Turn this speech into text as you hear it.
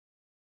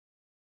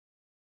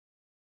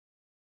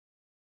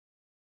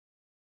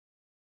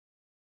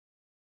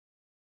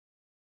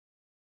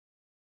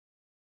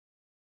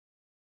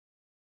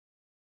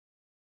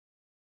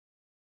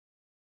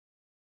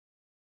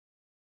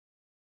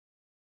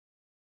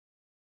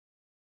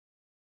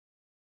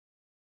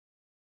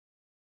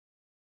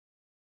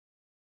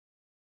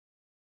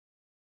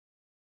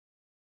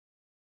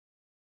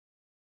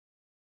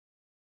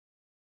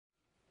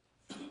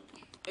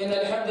إن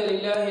الحمد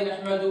لله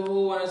نحمده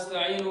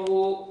ونستعينه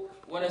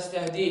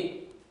ونستهديه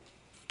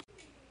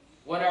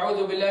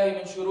ونعوذ بالله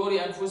من شرور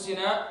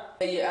أنفسنا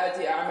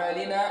سيئات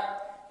أعمالنا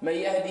من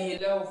يهده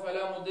الله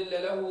فلا مضل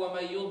له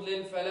ومن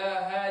يضلل فلا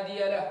هادي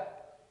له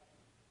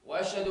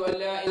وأشهد أن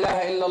لا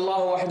إله إلا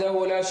الله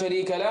وحده لا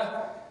شريك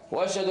له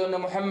وأشهد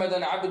أن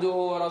محمدا عبده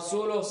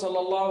ورسوله صلى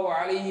الله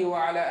عليه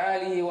وعلى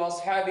آله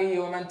وأصحابه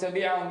ومن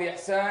تبعهم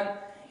بإحسان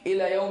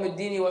إلى يوم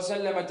الدين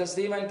وسلم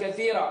تسليما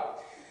كثيرا.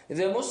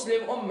 The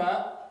Muslim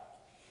Ummah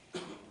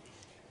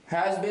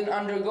has been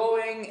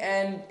undergoing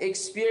and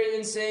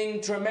experiencing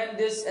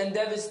tremendous and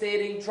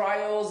devastating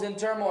trials and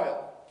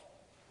turmoil,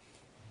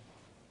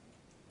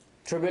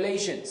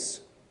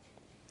 tribulations.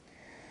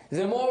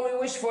 The more we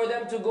wish for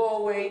them to go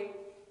away,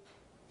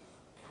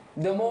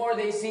 the more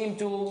they seem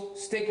to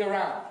stick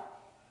around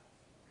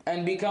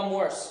and become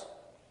worse.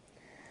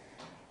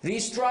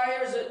 These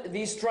trials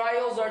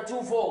are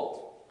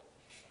twofold.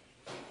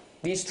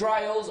 These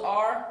trials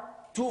are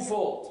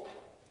twofold.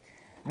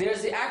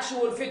 There's the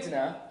actual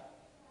fitna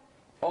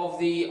of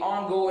the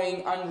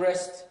ongoing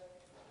unrest,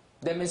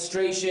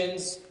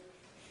 demonstrations,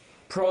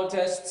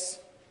 protests,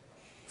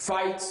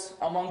 fights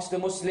amongst the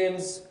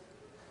Muslims,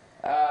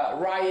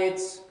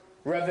 riots,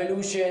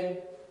 revolution,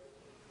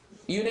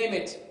 you name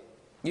it.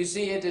 You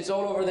see it, it's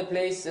all over the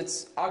place,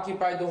 it's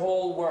occupied the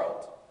whole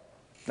world.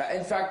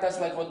 In fact, that's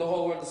like what the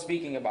whole world is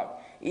speaking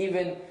about.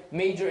 Even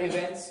major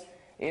events,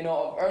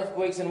 of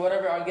earthquakes and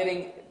whatever are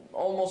getting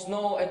almost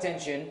no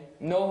attention,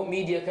 no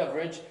media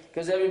coverage,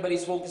 because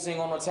everybody's focusing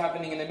on what's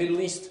happening in the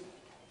Middle East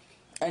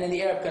and in the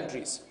Arab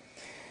countries.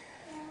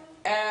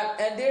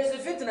 And there's the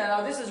fitna.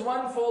 Now this is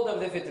one fold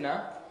of the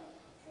fitna,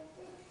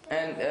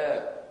 and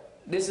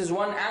this is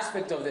one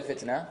aspect of the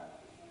fitna.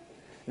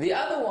 The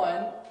other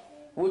one,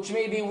 which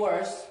may be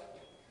worse,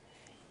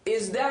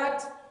 is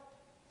that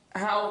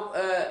how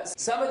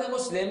some of the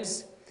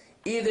Muslims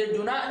either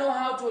do not know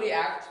how to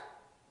react.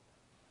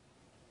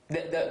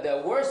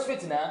 The worst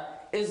fitna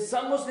is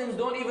some Muslims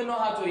don't even know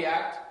how to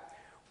react,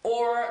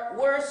 or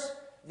worse,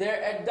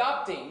 they're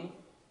adopting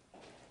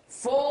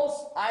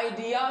false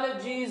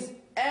ideologies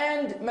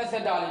and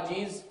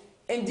methodologies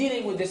in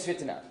dealing with this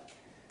fitna.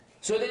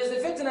 So there's the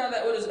fitna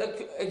that is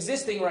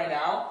existing right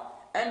now,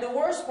 and the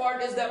worst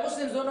part is that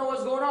Muslims don't know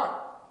what's going on.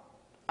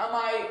 Am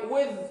I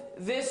with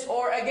this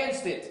or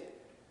against it?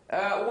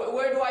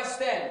 Where do I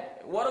stand?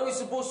 What are we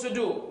supposed to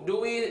do? Do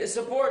we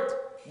support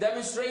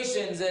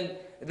demonstrations and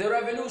the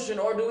revolution,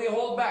 or do we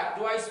hold back?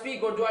 Do I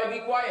speak or do I be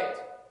quiet?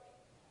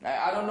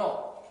 I don't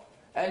know.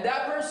 And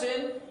that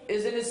person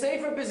is in a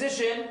safer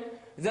position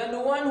than the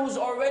one who's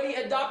already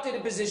adopted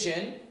a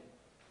position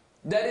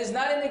that is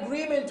not in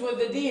agreement with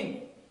the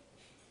deen,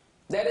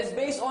 that is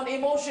based on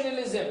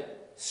emotionalism,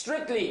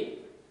 strictly.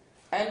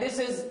 And this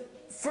is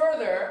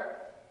further,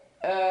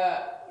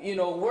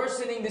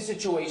 worsening the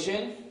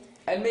situation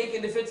and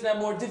making the fitna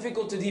more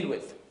difficult to deal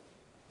with.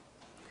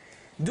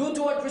 Due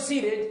to what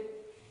preceded,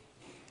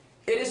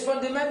 it's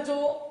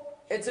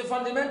a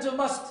fundamental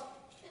must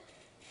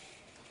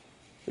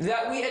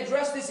that we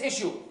address this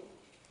issue,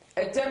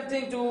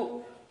 attempting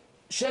to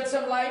shed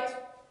some light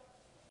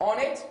on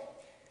it,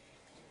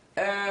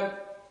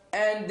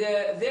 and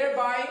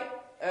thereby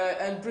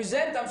and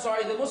present,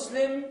 the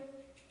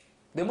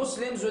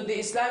Muslims with the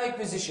Islamic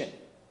position.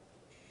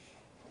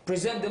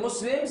 Present the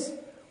Muslims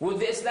with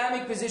the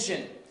Islamic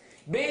position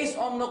based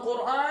on the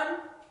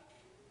Quran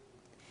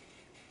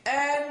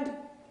and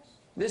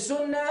the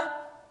Sunnah.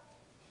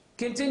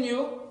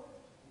 Continue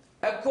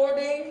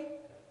according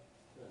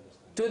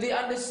to the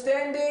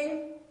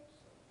understanding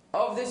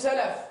of the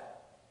Salaf,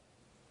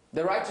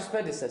 the righteous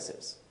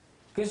predecessors.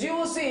 Because you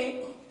will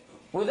see,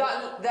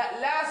 without that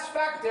last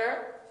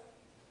factor,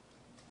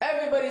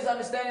 everybody's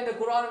understanding the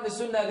Quran and the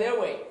Sunnah their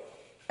way.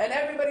 And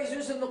everybody's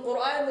using the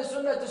Quran and the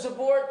Sunnah to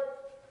support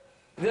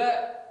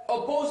the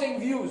opposing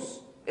views.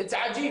 It's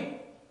ajib.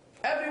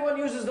 Everyone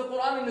uses the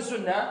Quran and the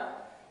Sunnah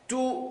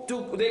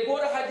they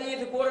quote a hadith,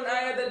 they quote an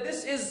ayah that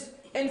this is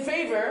in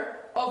favor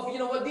of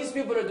what these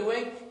people are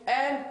doing,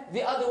 and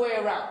the other way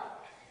around.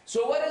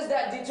 So what is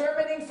that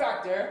determining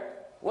factor?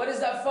 What is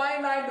that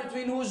fine line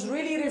between who's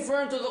really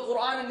referring to the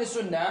Quran and the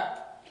Sunnah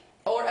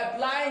or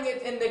applying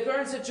it in the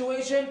current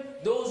situation?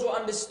 Those who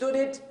understood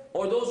it,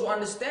 or those who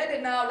understand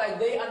it now like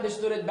they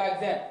understood it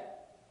back then.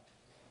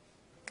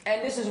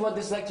 And this is what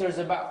this lecture is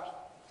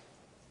about,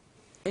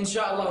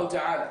 inshaAllah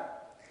ta'ala.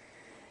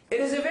 It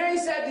is a very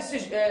sad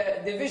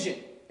division.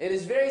 It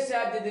is very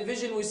sad, the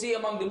division we see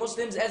among the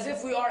Muslims, as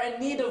if we are in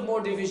need of more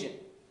division.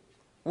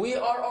 We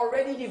are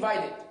already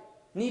divided.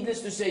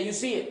 Needless to say, you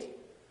see it.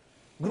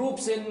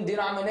 Groups and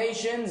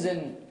denominations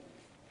and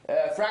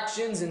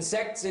fractions and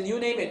sects and you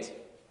name it.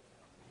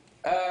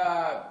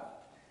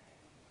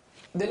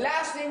 The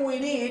last thing we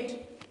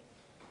need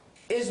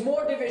is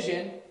more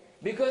division,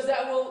 because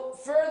that will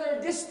further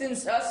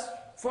distance us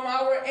from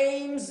our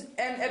aims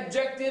and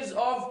objectives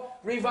of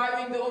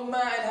reviving the ummah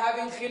and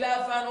having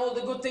khilafah and all the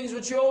good things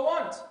which you all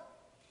want.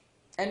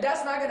 And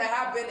that's not going to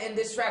happen in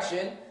this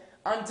fashion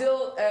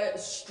until a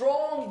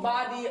strong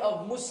body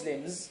of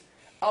Muslims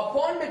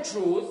upon the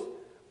truth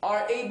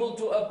are able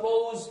to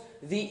oppose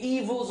the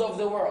evils of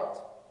the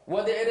world,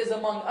 whether it is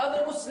among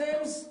other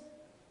Muslims,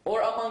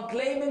 or among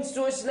claimants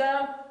to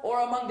Islam,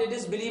 or among the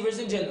disbelievers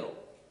in general.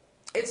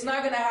 It's not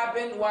going to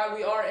happen while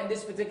we are in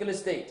this particular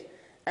state.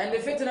 And the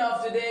fitna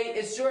of today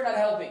is sure not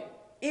helping,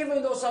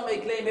 even though some may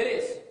claim it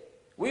is.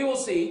 We will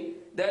see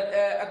that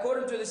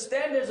according to the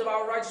standards of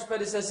our righteous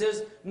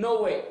predecessors,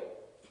 no way.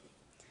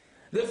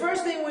 The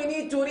first thing we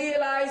need to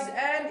realize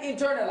and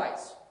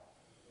internalize,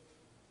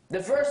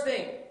 the first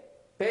thing,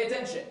 pay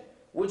attention,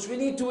 which we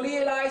need to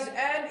realize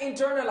and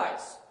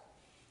internalize,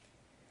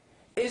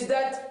 is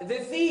that the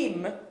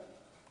theme of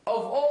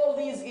all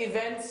these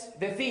events,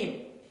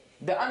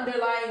 the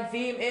underlying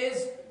theme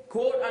is,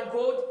 quote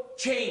unquote,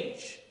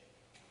 change.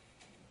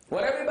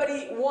 What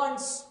everybody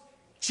wants,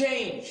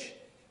 change.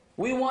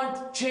 We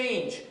want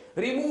change.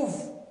 Remove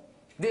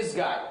this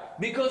guy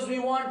because we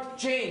want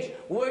change.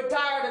 We're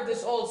tired of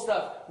this old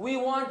stuff. We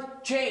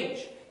want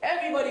change.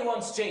 Everybody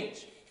wants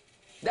change.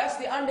 That's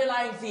the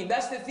underlying theme.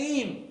 That's the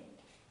theme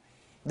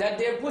that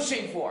they're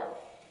pushing for.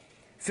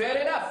 Fair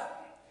enough.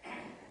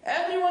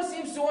 Everyone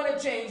seems to want to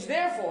change.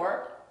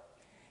 Therefore,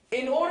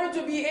 in order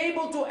to be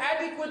able to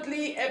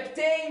adequately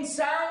obtain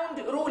sound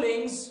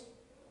rulings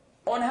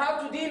on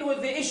how to deal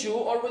with the issue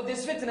or with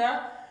this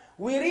fitna,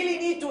 we really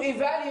need to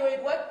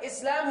evaluate what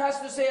Islam has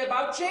to say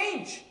about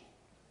change.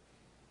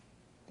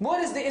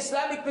 What is the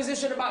Islamic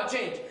position about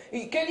change?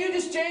 Can you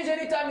just change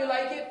anytime you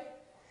like it?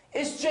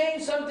 Is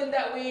change something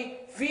that we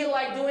feel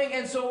like doing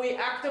and so we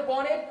act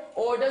upon it?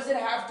 Or does it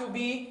have to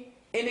be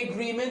in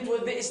agreement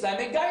with the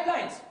Islamic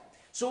guidelines?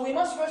 So we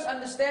must first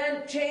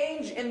understand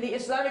change in the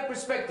Islamic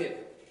perspective.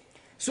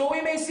 So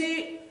we may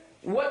see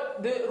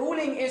what the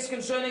ruling is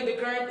concerning the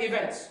current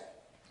events.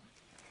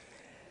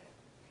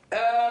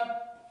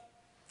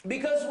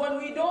 Because when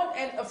we don't,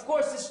 and of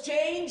course this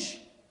change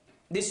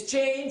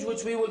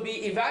which we will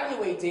be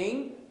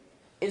evaluating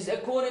is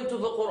according to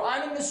the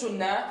Quran and the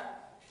Sunnah,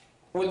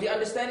 with the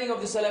understanding of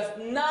the Salaf,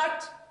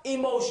 not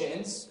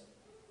emotions,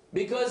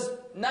 because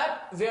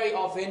not very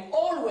often,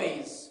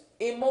 always,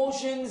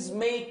 emotions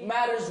make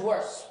matters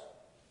worse.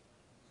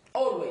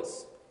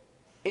 Always.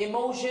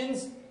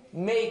 Emotions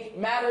make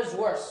matters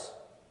worse.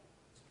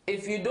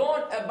 If you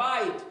don't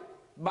abide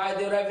by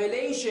the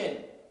revelation,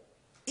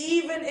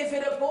 even if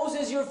it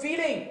opposes your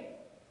feeling,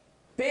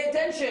 pay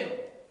attention.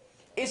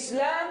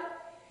 Islam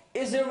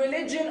is a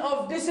religion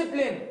of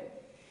discipline.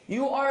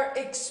 You are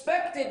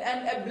expected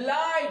and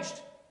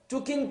obliged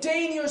to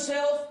contain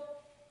yourself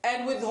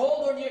and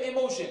withhold on your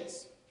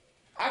emotions.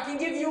 I can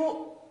give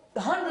you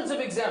hundreds of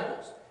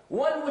examples,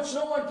 one which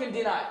no one can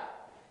deny.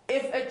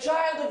 If a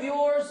child of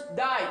yours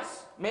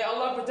dies, may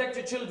Allah protect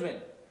your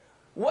children,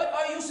 what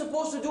are you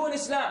supposed to do in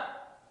Islam?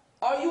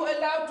 Are you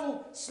allowed to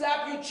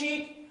slap your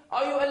cheek?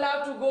 Are you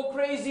allowed to go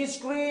crazy,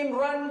 scream,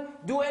 run,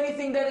 do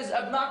anything that is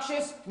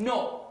obnoxious?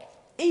 No.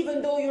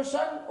 Even though your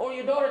son or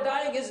your daughter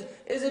dying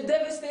is a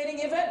devastating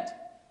event.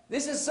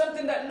 This is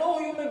something that no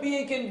human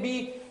being can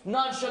be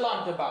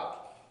nonchalant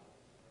about.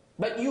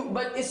 But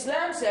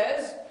Islam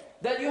says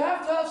that you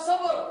have to have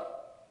sabr.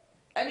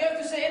 And you have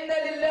to say, Inna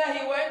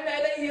lillahi wa inna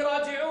ilayhi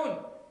raji'un.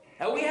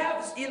 And we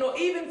have,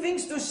 even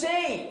things to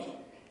say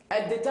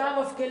at the time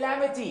of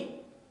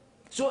calamity.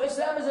 So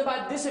Islam is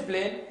about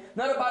discipline,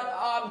 not about,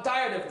 oh, I'm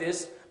tired of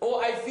this,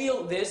 or I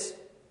feel this.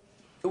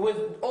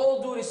 With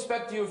all due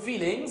respect to your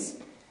feelings,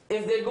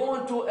 if they're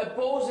going to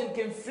oppose and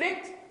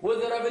conflict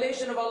with the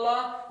revelation of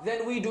Allah,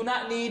 then we do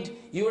not need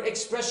your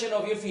expression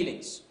of your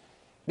feelings.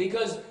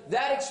 Because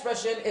that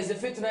expression is a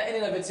fitna in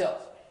and of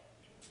itself.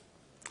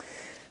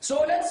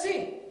 So let's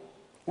see.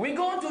 We're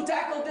going to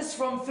tackle this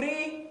from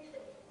 3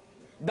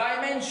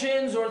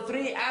 dimensions or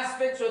 3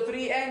 aspects or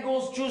 3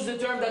 angles. Choose the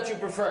term that you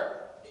prefer.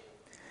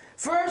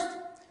 First,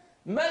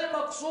 ما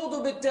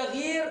المقصود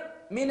بالتغيير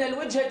من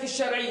الوجهة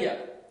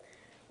الشرعية?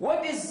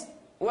 What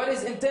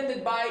is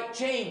intended by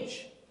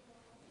change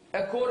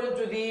according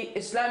to the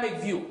Islamic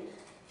view?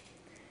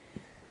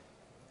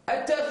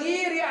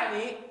 التغيير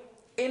يعني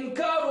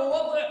إنكار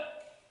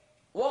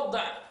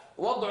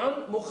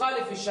وضع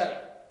مخالف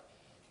الشرع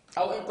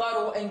أو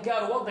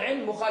إنكار وضع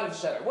مخالف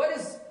الشرع. What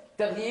is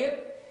تغيير?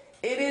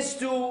 It is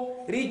to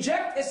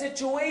reject a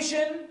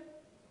situation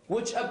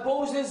which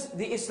opposes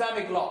the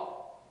Islamic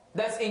law.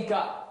 That's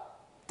inkar.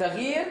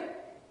 Taghyir,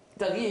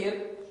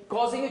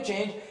 causing a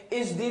change,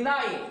 is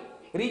denying,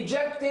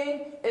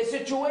 rejecting a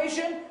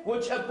situation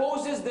which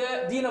opposes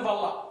the deen of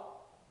Allah.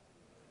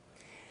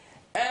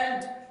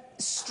 And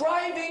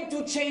striving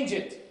to change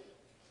it.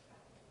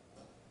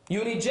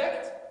 You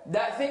reject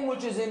that thing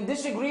which is in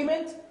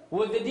disagreement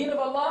with the deen of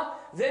Allah,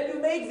 then you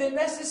make the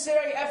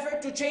necessary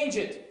effort to change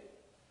it.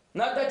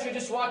 Not that you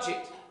just watch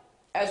it,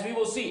 as we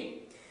will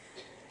see.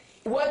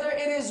 Whether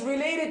it is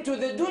related to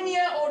the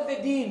dunya or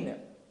the deen,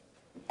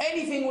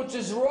 anything which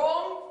is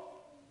wrong,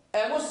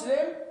 a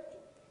Muslim,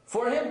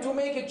 for him to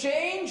make a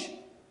change,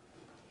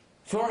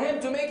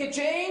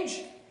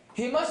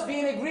 he must be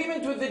in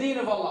agreement with the deen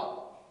of Allah.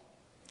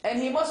 And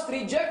he must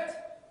reject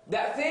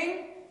that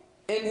thing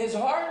in his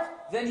heart,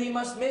 then he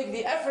must make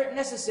the effort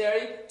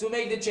necessary to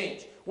make the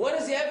change. What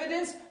is the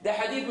evidence? The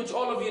hadith which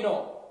all of you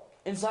know.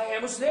 In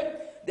Sahih Muslim,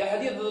 the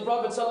hadith of the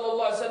Prophet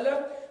sallallahu alaihi wasallam,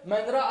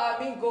 "Man ra'a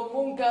minkum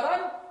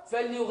munkaran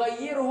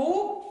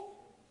falyughayyirhu."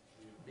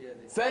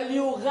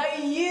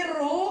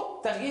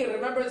 تغيير.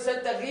 Remember it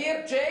said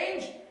تغيير,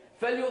 change.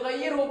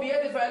 فليغيره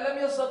بيده فإن لم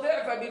يستطع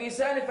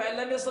فبلسانه فإن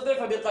لم يستطع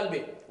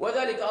فبقلبه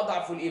وذلك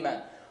أضعف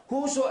الإيمان.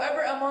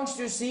 Whosoever amongst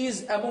you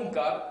sees a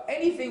munkar,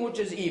 anything which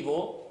is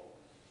evil,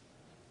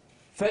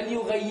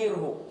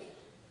 فليغيره,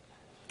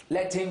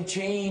 let him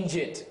change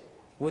it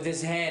with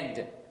his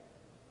hand.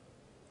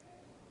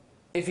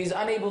 If he's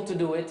unable to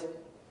do it,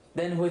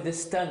 then with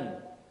his tongue.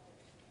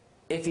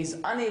 If he's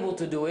unable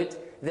to do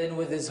it, then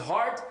with his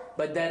heart,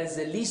 but that is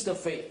the least of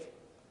faith.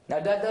 Now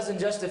that doesn't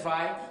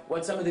justify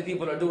what some of the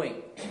people are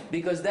doing,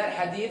 because that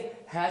hadith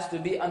has to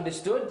be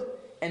understood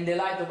in the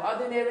light of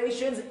other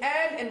narrations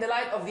and in the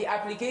light of the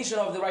application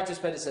of the righteous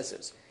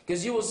predecessors.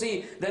 Because you will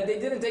see that they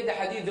didn't take the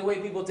hadith the way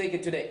people take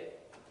it today.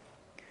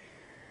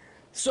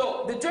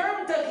 So the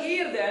term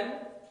taghyir then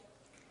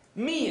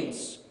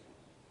means,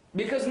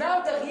 because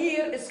now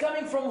taghyir is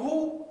coming from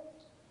who?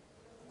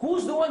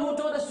 Who's the one who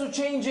told us to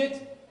change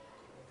it?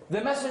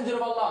 The Messenger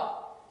of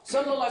Allah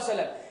sallallahu alaihi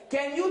wasallam.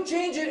 Can you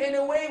change it in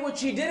a way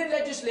which he didn't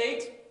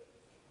legislate?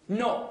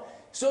 No.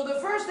 So the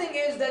first thing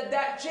is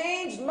that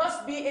change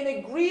must be in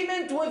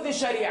agreement with the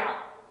Sharia.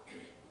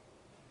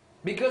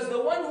 Because the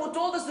one who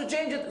told us to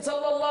change it,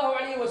 sallallahu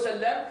alaihi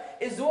wasallam,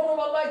 is the one whom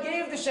Allah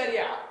gave the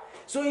Sharia.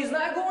 So He's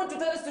not going to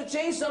tell us to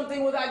change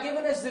something without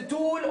giving us the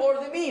tool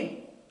or the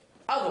mean.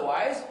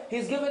 Otherwise,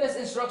 He's given us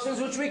instructions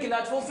which we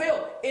cannot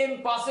fulfill.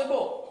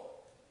 Impossible.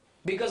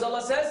 Because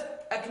Allah says,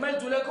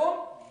 أَكْمَلْتُ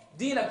لَكُمْ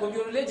دِينَكُمْ.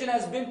 Your religion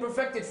has been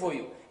perfected for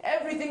you.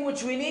 Everything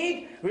which we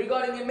need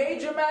regarding a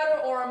major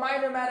matter or a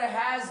minor matter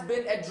has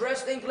been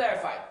addressed and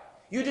clarified.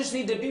 You just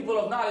need the people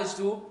of knowledge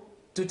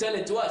to tell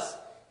it to us.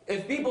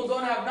 If people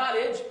don't have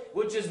knowledge,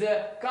 which is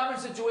the common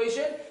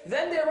situation,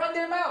 then they run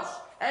their mouths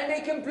and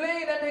they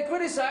complain and they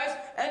criticize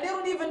and they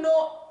don't even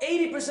know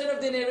 80%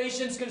 of the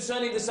narrations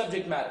concerning the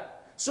subject matter.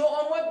 So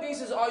on what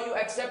basis are you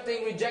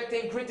accepting,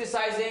 rejecting,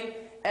 criticizing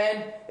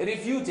and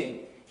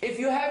refuting if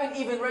you haven't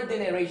even read the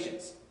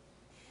narrations?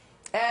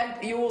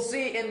 And you will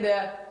see in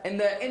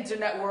the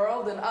internet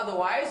world and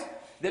otherwise,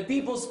 the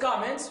people's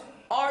comments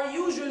are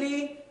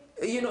usually,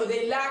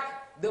 they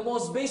lack the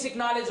most basic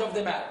knowledge of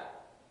the matter.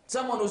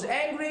 Someone who's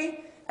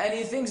angry and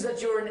he thinks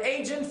that you're an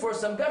agent for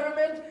some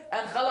government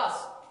and khalas.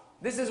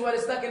 This is what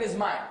is stuck in his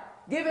mind.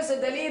 Give us a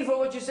dalil for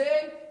what you're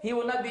saying, he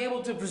will not be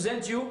able to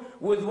present you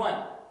with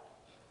one.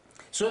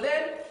 So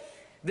then,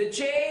 the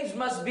change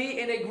must be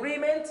in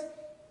agreement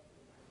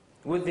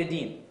with the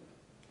deen.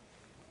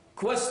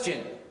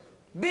 Question.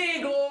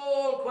 Big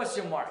old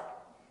question mark.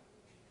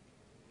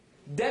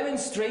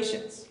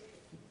 Demonstrations.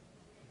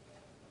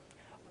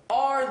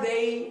 Are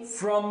they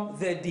from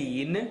the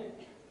deen?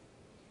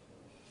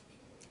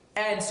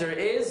 Answer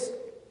is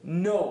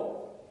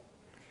no.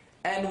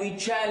 And we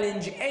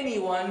challenge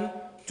anyone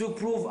to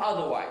prove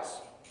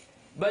otherwise.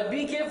 But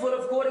be careful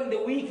of quoting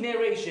the weak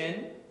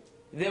narration.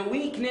 The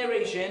weak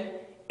narration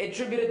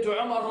attributed to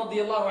Umar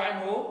radiallahu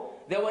anhu,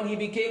 that when he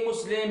became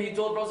Muslim, he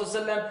told Prophet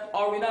ﷺ,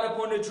 are we not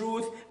upon the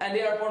truth? And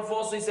they are upon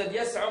falsehood. He said,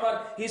 yes,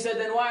 Umar. He said,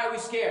 then why are we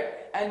scared?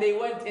 And they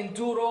went in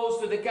 2 rows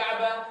to the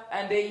Kaaba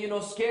and they,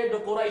 scared the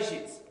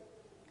Qurayshis.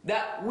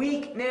 That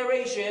weak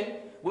narration,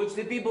 which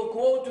the people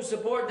quote to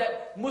support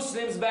that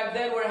Muslims back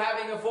then were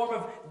having a form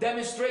of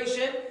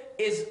demonstration,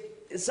 is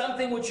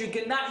something which you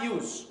cannot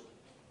use.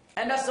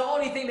 And that's the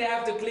only thing they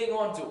have to cling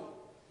on to.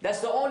 That's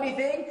the only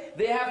thing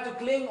they have to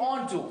cling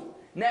on to.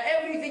 Now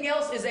everything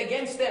else is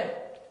against them.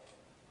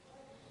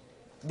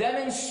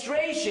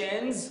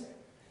 Demonstrations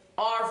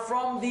are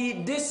from the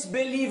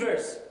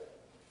disbelievers.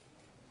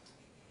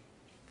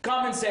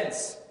 Common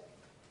sense.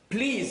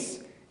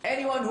 Please,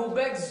 anyone who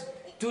begs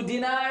to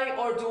deny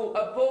or to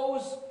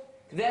oppose,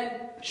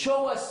 then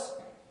show us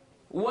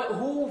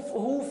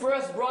who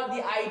first brought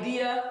the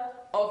idea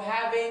of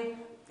having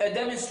a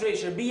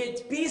demonstration, be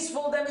it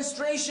peaceful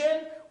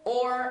demonstration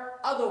or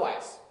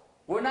otherwise.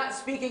 We're not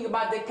speaking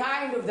about the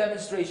kind of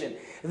demonstration.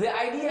 The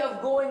idea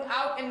of going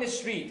out in the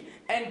street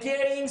and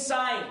carrying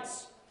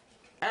signs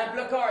and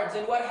placards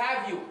and what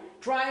have you,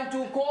 trying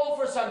to call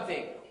for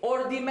something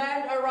or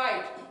demand a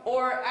right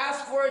or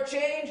ask for a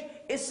change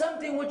is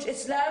something which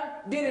Islam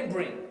didn't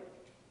bring.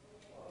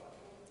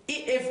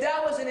 If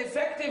that was an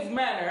effective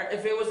manner,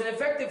 if it was an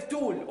effective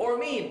tool or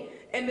mean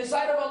in the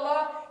sight of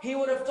Allah, He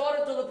would have taught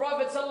it to the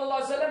Prophet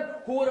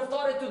ﷺ, who would have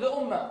taught it to the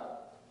Ummah.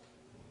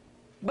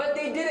 But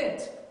they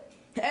didn't.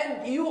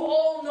 And you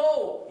all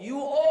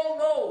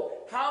know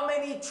how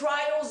many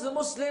trials the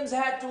Muslims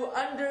had to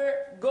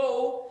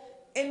undergo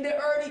in the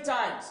early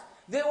times.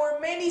 There were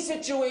many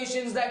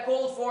situations that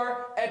called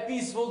for a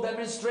peaceful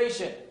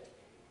demonstration.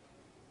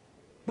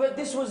 But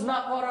this was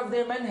not part of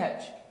their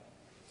manhaj.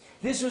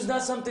 This was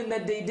not something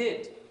that they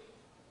did.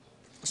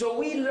 So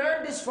we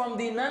learned this from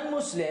the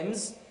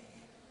non-Muslims,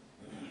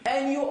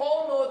 and you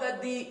all know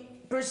that the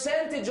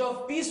percentage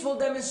of peaceful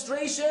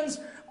demonstrations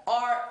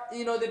are,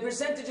 the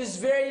percentage is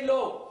very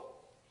low.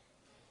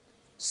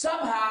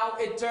 somehow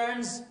it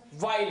turns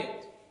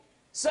violent.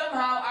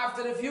 Somehow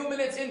after a few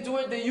minutes into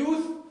it, the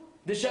youth,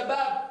 the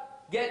shabab,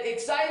 get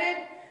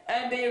excited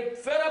and they're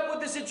fed up with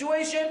the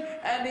situation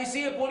and they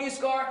see a police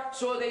car,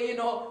 so they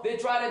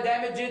try to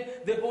damage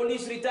it. The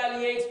police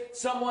retaliates,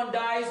 someone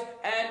dies,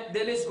 and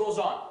the list goes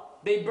on.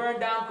 They burn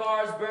down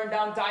cars, burn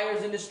down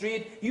tires in the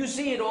street. You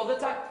see it all the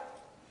time.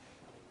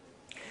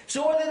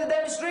 So whether the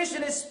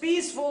demonstration is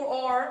peaceful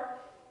or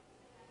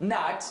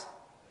not,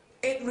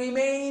 it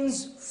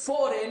remains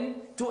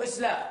foreign to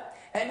Islam.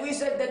 And we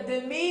said that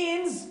the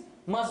means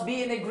must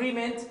be in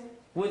agreement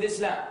with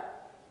Islam.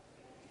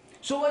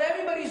 So what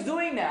everybody's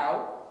doing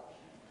now,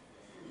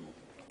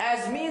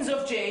 as means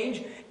of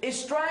change,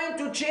 is trying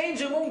to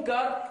change a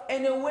munkar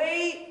in a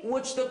way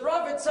which the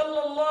Prophet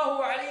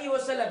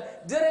ﷺ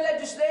didn't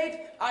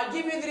legislate. I'll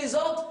give you the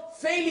result: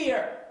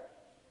 failure.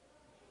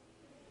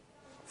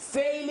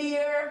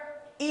 Failure,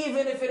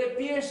 even if it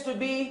appears to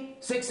be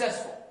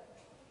successful.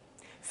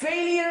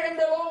 Failure in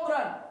the long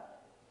run.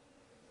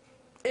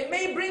 It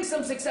may bring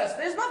some success.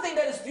 There's nothing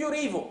that is pure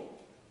evil.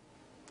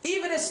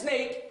 Even a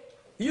snake,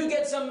 you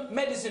get some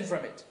medicine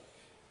from it.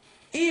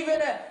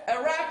 Even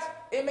a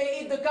rat, it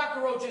may eat the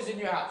cockroaches in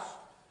your house.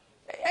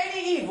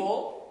 Any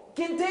evil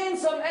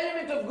contains some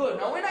element of good.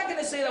 Now we're not going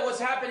to say that what's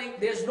happening,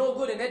 there's no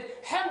good in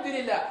it.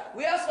 Alhamdulillah.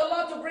 We ask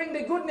Allah to bring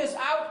the goodness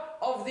out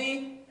of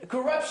the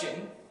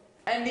corruption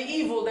and the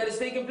evil that is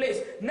taking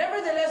place.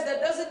 Nevertheless, that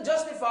doesn't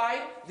justify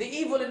the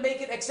evil and make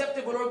it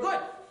acceptable or good.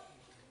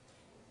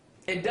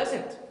 It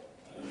doesn't.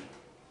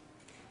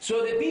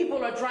 So the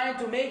people are trying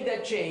to make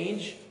that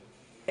change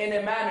in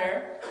a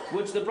manner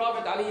which the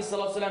Prophet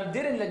ﷺ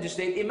didn't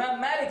legislate.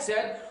 Imam Malik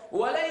said,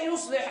 وَلَنْ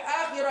يُصْلِحْ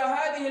آخِرَ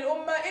هَذِهِ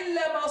الْأُمَّةِ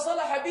إِلَّا مَا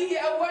صَلَحَ بِهِ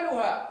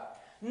أَوَّلُهَا.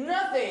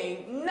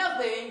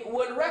 Nothing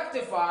will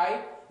rectify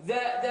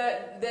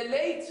the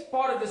late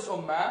part of this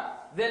ummah,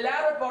 the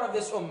latter part of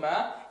this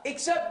ummah,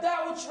 except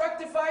that which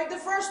rectified the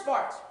first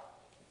part.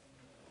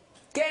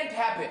 Can't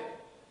happen.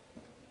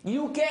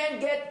 You can't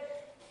get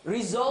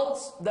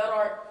results that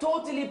are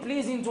totally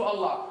pleasing to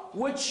Allah,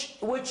 which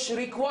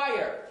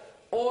require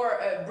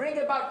or bring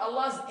about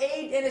Allah's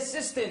aid and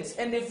assistance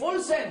in the full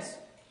sense,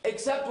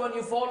 except when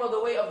you follow the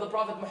way of the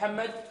Prophet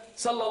Muhammad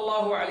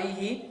sallallahu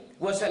alaihi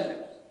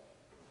wasallam.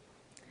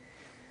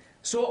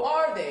 So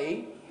are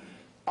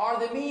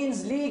the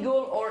means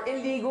legal or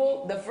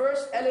illegal? The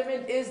first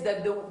element is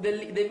that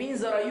the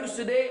means that are used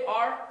today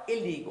are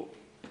illegal.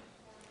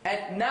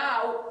 And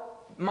now,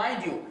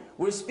 mind you,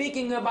 we're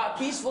speaking about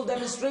peaceful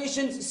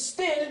demonstrations.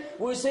 Still,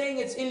 we're saying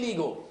it's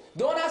illegal.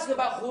 Don't ask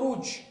about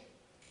khuruj.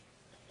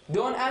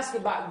 Don't ask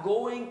about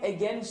going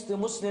against the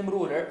Muslim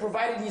ruler,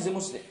 provided he's a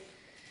Muslim.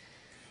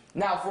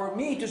 Now, for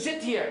me to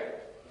sit here,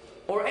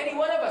 or any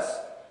one of us,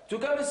 to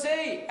come and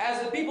say,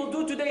 as the people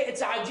do today,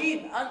 it's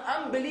ajib,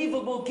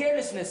 unbelievable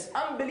carelessness,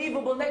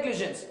 unbelievable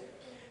negligence.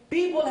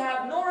 People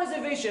have no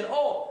reservation.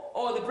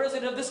 Oh, the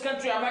president of this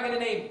country, I'm not going to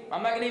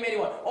name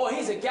anyone. Oh,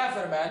 he's a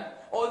kafir, man.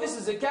 Oh, this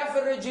is a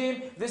kafir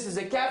regime, this is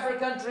a kafir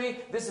country,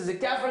 this is a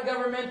kafir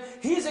government,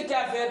 he's a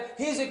kafir,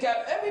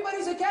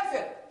 everybody's a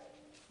kafir.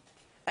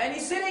 And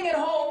he's sitting at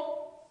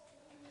home,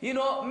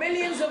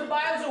 millions of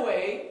miles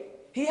away.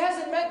 He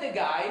hasn't met the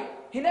guy,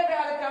 he never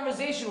had a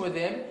conversation with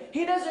him,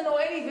 he doesn't know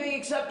anything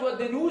except what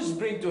the news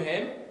bring to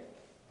him.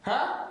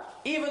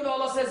 Even though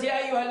Allah says, يَا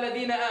أَيُّهَا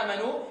الَّذِينَ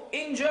آمَنُوا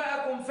إِنْ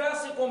جَاءَكُمْ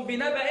فَاسِقٌ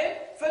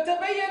بِنَبَأٍ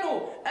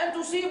فَتَبَيَّنُوا أَن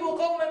تُصِيبُوا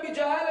قَوْمًا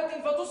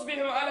بِجَهَالَةٍ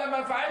فَتُصْبِحُوا عَلَى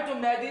مَا فَعَلْتُمْ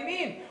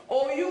نَادِمِينَ.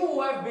 O you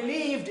who have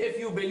believed, if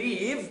you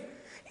believe,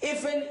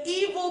 if an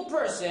evil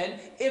person,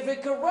 if a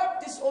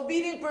corrupt,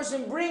 disobedient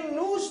person bring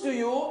news to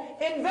you,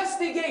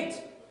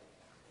 investigate,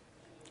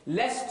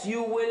 lest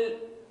you will,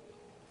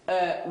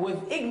 with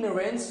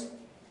ignorance,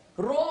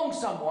 wrong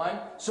someone,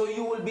 so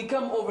you will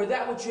become over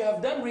that which you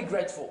have done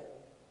regretful.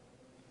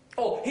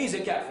 Oh, he's a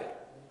kafir.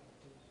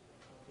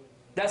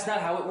 That's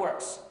not how it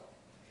works.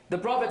 The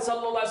Prophet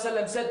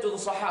ﷺ said to the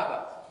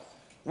Sahaba,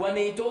 when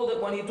he told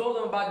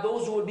them about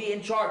those who will be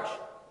in charge,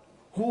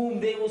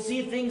 whom they will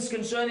see things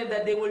concerning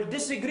that they will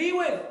disagree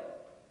with,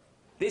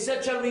 they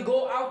said, shall we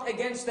go out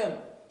against them?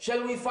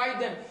 Shall we fight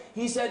them?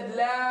 He said,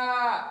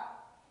 La,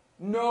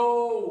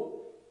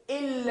 no,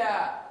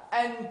 illa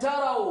an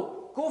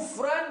taraw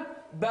kufran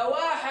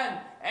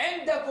bawahan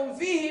indakum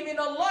fihi min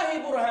Allahi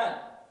burhan.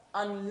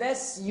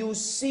 Unless you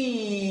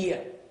see.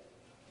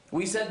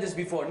 We said this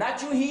before.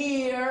 Not you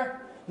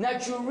hear,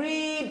 not you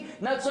read,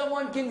 not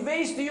someone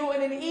conveys to you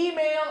in an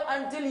email,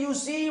 until you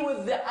see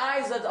with the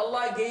eyes that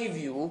Allah gave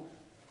you.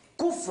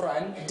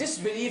 Kufran,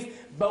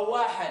 disbelief,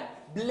 bawahan,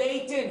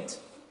 blatant.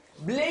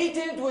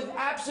 Blatant with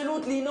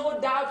absolutely no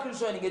doubt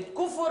concerning it.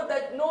 Kufr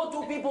that no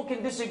two people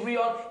can disagree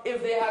on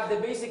if they have the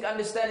basic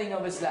understanding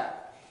of Islam.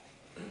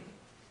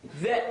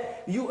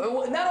 That you,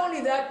 not only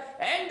that,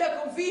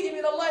 عندكم فيه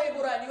من الله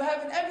برهان, you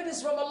have an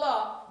evidence from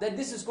Allah that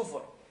this is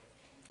kufr.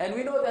 And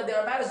we know that there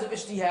are matters of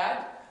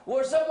ijtihad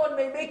where someone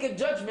may make a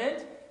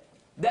judgment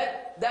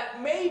that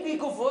may be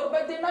kufr,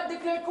 but they're not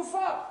declared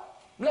kuffar.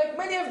 Like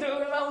many of the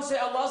ulama who say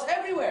Allah is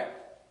everywhere.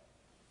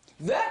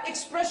 That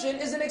expression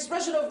is an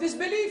expression of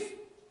disbelief.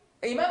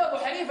 Imam Abu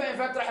Hanifa, in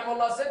fact,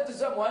 rahimahullah, said to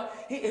someone,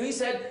 he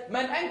said,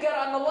 "Man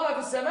ankara anna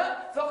Allah fi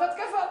sama, faqad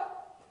kafar."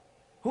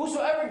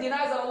 Whosoever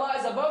denies that Allah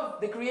is above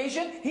the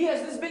creation, he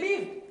has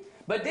disbelieved.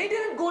 But they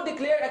didn't go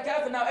declare a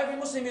kafir. Now every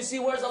Muslim you see,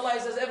 where's Allah? He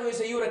says, everyone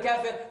say, you're a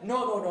kafir.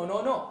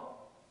 No.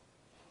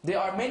 There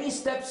are many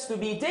steps to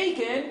be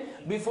taken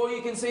before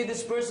you can say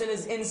this person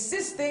is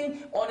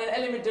insisting on an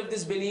element of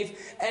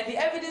disbelief. And the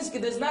evidence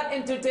does not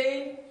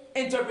entertain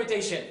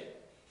interpretation.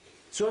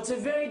 So it's a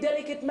very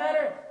delicate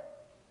matter.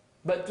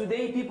 But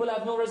today people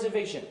have no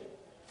reservation.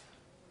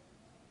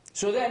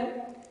 So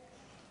then,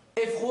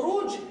 if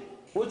khuruj,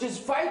 which is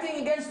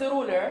fighting against the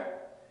ruler,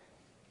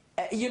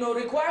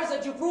 requires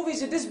that you prove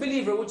he's a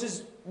disbeliever, which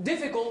is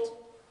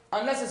difficult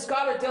unless a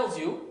scholar tells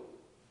you,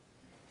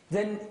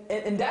 then,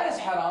 and that is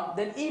haram,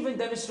 then even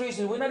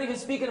demonstrations, we're not even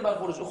speaking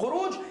about khuruj.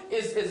 Khuruj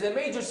is a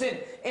major sin.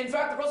 In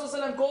fact, the Prophet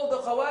ﷺ called the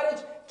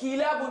Khawarij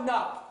kilabun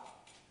nar,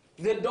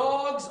 the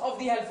dogs of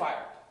the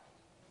hellfire,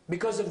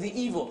 because of the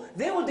evil.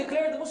 They will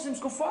declare the Muslims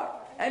kuffar,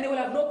 and they will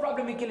have no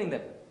problem in killing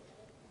them.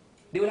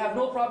 They will have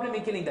no problem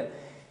in killing them.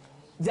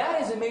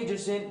 That is a major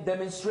sin.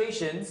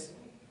 Demonstrations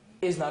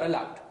is not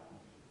allowed.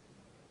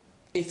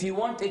 If you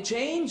want a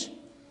change,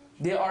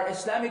 there are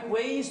Islamic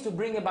ways to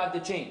bring about the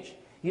change.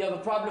 You have a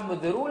problem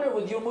with the ruler,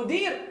 with your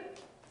mudir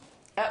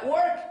at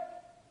work.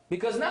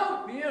 Because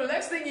now,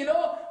 next thing you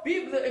know,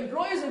 the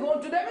employees are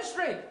going to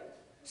demonstrate.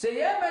 Say,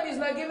 yeah man, he's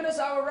not giving us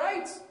our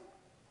rights.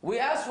 We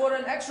asked for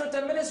an extra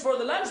 10 minutes for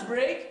the lunch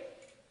break,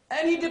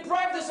 and he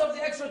deprived us of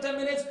the extra 10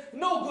 minutes.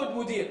 No good,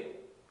 mudir.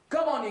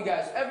 Come on you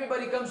guys,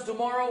 everybody comes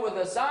tomorrow with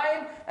a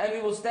sign, and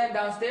we will stand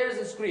downstairs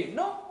and scream.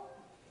 No.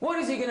 What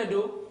is he going to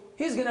do?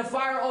 He's going to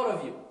fire all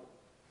of you.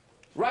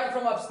 Right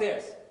from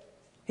upstairs.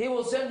 He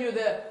will send you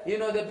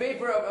the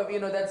paper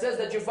that says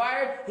that you're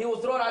fired. He will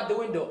throw it out the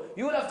window.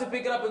 You will have to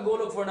pick it up and go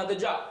look for another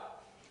job.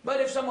 But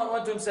if someone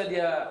went to him and said,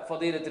 "Yeah,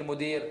 Fadilat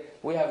al-Mudir,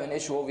 we have an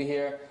issue over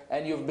here,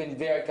 and you've been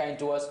very kind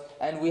to us,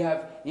 and we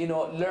have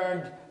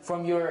learned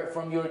from your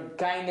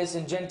kindness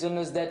and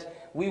gentleness that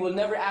we will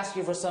never ask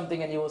you for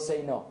something," and you will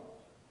say no.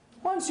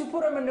 Once you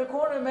put him in the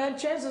corner, man,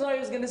 chances are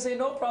he's going to say,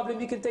 "No problem,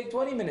 you can take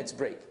 20 minutes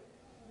break."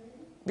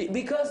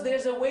 Because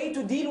there's a way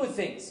to deal with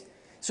things.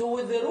 So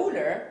with the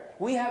ruler,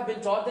 we have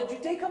been taught that you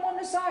take him on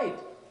the side.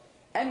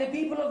 And the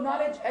people of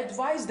knowledge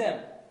advise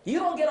them. You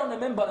don't get on the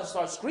minbar and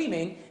start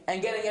screaming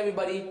and getting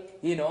everybody,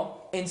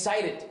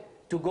 incited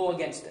to go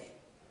against it.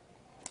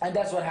 And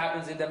that's what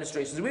happens in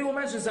demonstrations. We will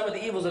mention some of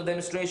the evils of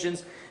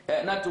demonstrations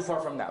not too far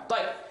from now.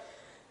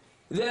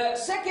 The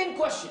second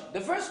question,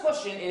 the first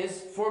question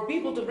is, for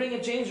people to bring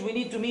a change, we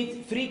need to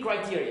meet 3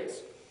 criteria.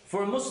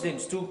 For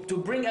Muslims to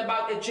bring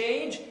about a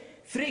change,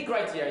 3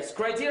 criteria.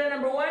 Criteria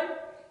number 1,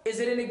 is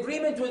it in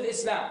agreement with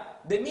Islam?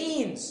 The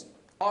means,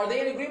 are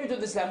they in agreement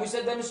with Islam? We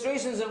said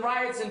demonstrations and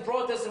riots and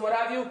protests and what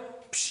have you,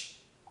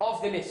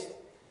 off the list.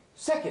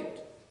 Second,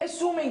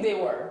 assuming they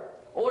were,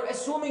 or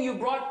assuming you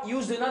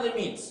used another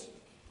means,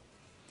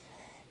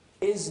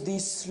 is the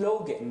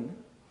slogan,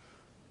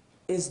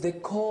 is the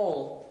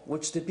call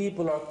which the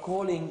people are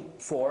calling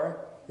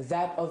for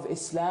that of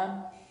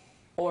Islam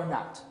or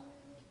not?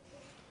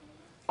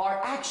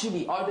 Are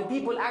the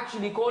people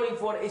actually calling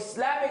for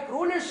Islamic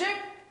rulership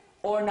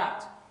or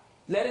not?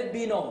 Let it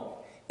be known.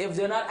 If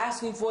they're not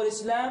asking for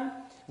Islam,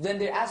 then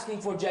they're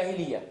asking for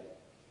Jahiliyyah.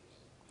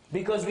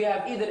 Because we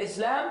have either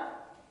Islam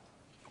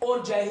or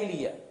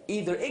Jahiliyyah.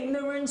 Either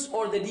ignorance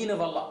or the deen of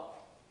Allah.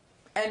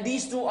 And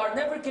these two are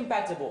never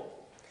compatible.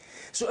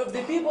 So if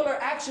the people are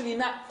actually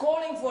not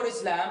calling for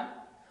Islam,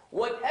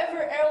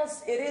 whatever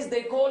else it is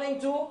they're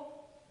calling to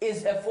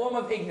is a form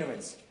of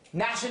ignorance.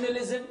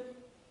 Nationalism.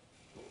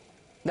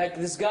 Like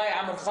this guy,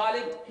 Amr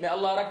Khalid, may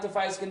Allah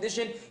rectify his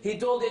condition, he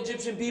told the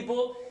Egyptian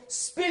people,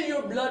 spill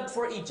your blood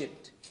for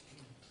Egypt.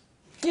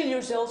 Kill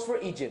yourselves for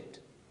Egypt.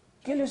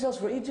 Kill yourselves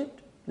for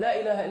Egypt? La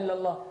ilaha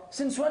illallah.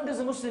 Since when does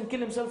a Muslim kill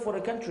himself for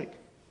a country?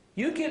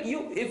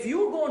 If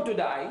you're going to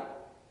die,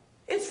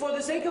 it's for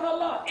the sake of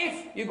Allah.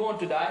 If you're going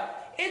to die,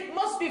 it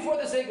must be for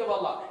the sake of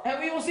Allah. And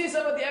we will see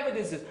some of the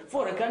evidences.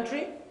 For a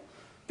country,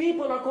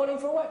 people are calling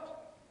for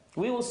what?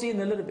 We will see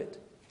in a little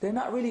bit. They're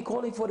not really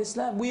calling for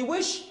Islam. We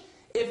wish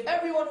if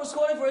everyone was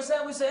calling for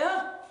Islam, we say,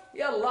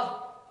 Ya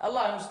Allah,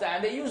 Allah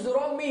musta'an. They use the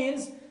wrong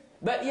means,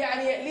 but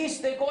at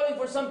least they're calling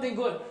for something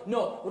good.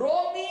 No,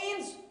 wrong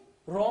means,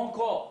 wrong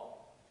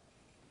call.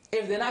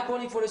 If they're not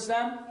calling for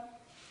Islam,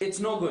 it's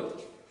no good.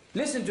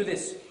 Listen to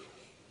this.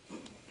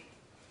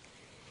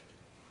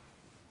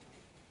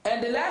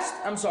 And the last,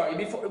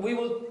 before we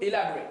will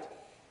elaborate.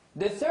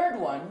 The third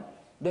one,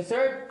 the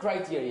third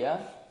criteria,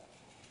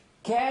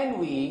 can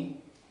we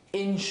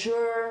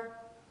ensure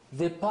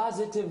the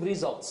positive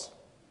results?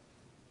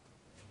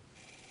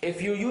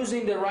 If you're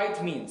using the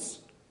right means,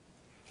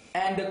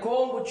 and the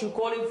call which you're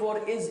calling for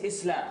is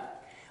Islam,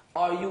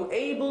 are you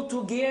able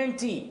to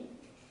guarantee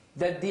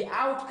that the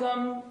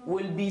outcome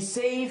will be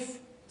safe,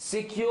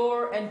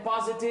 secure, and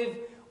positive,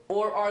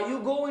 or are you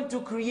going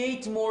to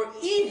create more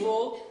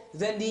evil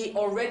than the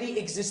already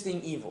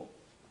existing evil?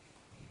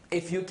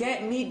 If you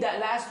can't meet that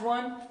last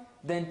one,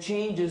 then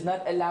change is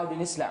not allowed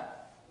in Islam.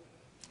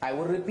 I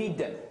will repeat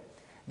them.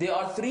 There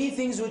are three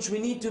things which we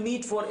need to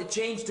meet for a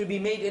change to be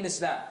made in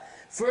Islam.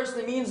 First,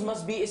 the means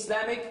must be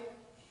Islamic.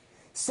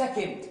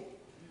 Second,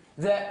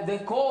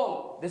 the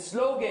call, the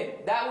slogan,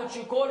 that which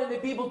you call in the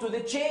people to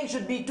the change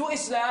should be to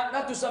Islam,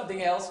 not to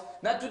something else,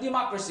 not to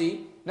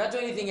democracy, not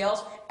to anything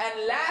else.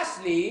 And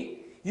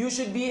lastly, you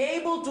should be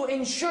able to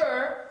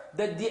ensure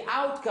that the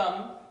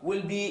outcome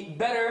will be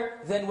better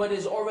than what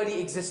is already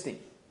existing.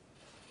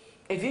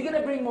 If you're going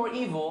to bring more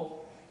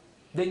evil,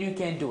 then you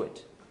can't do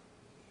it.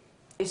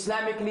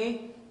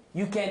 Islamically,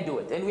 you can't do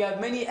it. And we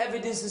have many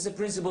evidences and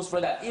principles for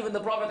that. Even the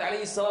Prophet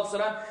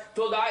ﷺ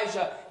told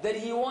Aisha that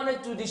he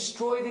wanted to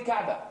destroy the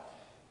Kaaba.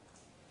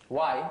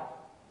 Why?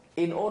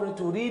 In order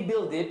to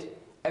rebuild it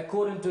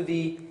according to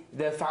the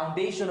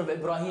foundation of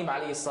Ibrahim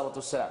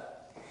ﷺ.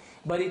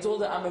 But he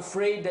told her, I'm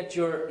afraid that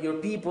your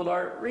people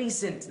are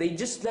recent. They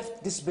just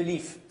left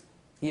disbelief.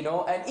 You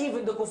know, and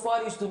even the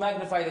kuffar used to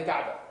magnify the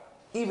Kaaba.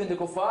 Even the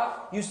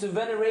kuffar used to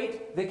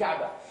venerate the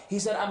Kaaba. He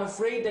said, I'm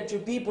afraid that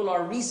your people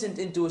are recent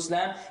into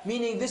Islam,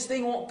 meaning this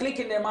thing won't click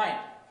in their mind.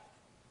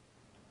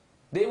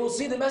 They will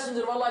see the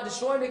Messenger of Allah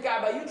destroying the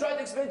Kaaba. You try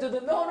to explain to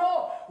them,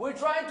 no, we're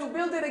trying to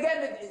build it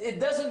again. It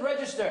doesn't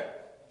register.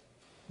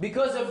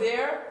 Because of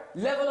their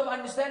level of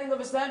understanding of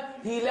Islam,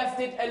 he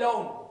left it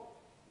alone.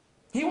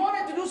 He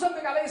wanted to do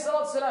something, alayhi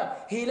salatu salam.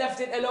 He left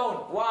it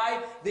alone.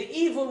 Why? The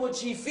evil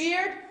which he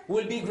feared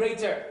will be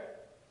greater.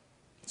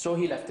 So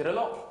he left it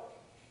alone.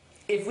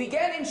 If we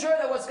can ensure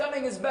that what's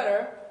coming is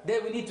better,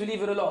 then we need to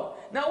leave it alone.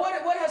 Now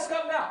what has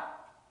come now?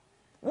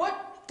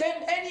 What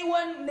can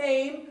anyone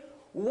name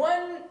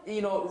one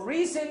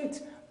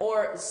recent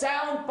or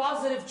sound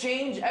positive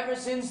change ever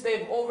since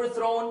they've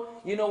overthrown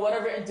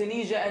whatever in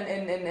Tunisia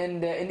and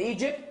in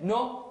Egypt?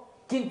 No.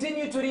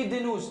 Continue to read the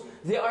news.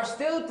 There are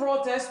still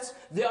protests,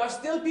 there are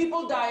still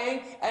people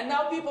dying, and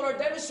now people are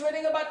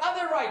demonstrating about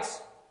other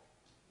rights.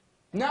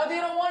 Now they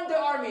don't want the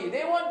army,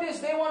 they want this,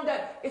 they want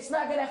that. It's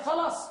not going to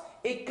khalas.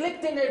 It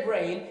clicked in their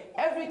brain.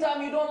 Every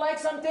time you don't like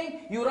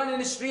something, you run in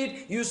the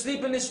street, you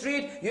sleep in the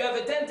street, you have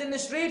a tent in the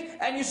street,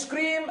 and you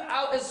scream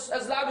out as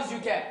loud as you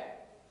can.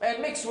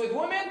 And mix with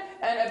women,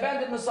 and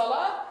abandon the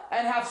salah,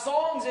 and have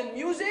songs and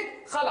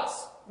music.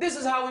 Khalas. This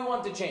is how we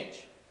want to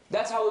change.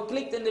 That's how it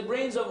clicked in the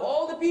brains of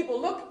all the people.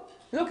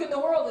 Look in the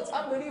world, it's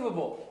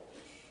unbelievable.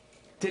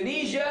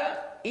 Tunisia,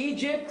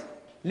 Egypt,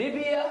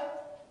 Libya,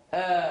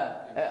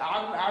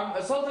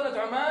 Sultanate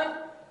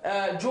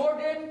Oman,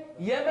 Jordan,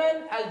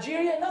 Yemen,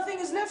 Algeria, nothing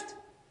is left.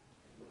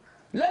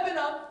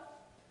 Lebanon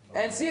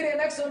and Syria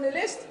next on the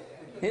list,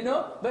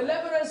 but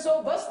Lebanon is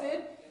so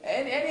busted,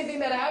 and anything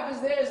that happens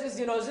there is just,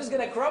 it's just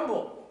going to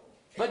crumble.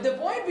 But the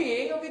point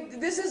being,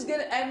 this is going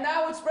to, and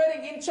now it's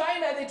spreading in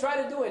China. They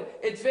try to do it.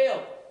 It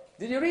failed.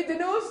 Did you read the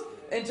news?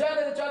 In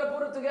China, they try to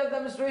put it together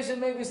demonstration.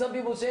 Maybe some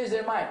people change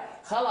their mind.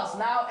 Khalas,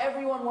 now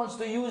everyone wants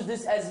to use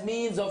this as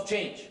means of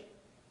change.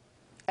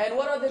 And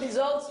what are the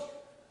results?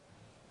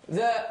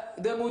 The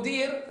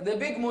mudir, the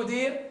big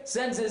mudir,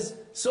 sends his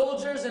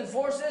soldiers and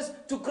forces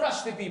to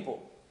crush the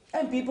people.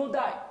 And people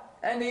die.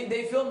 And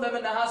they film them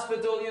in the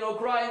hospital,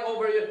 crying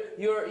over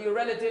your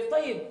relative.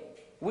 Tayyib,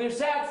 we're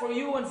sad for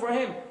you and for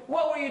him.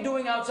 What were you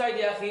doing outside,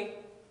 ya akhi?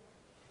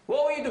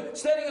 What were you doing?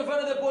 Standing in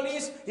front of the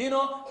police,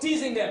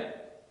 teasing them.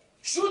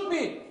 Shoot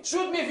me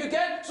if you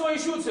can. So he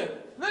shoots him.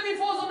 Then he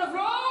falls on the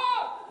floor.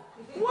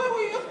 Why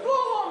were you? Go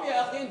home,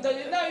 ya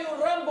akhi. Now you're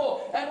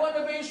Rambo. And when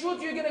they shoot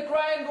you, you're going to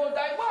cry and go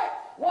die.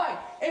 Why?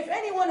 If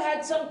anyone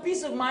had some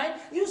peace of mind,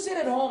 you sit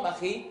at home,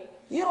 akhi.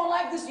 You don't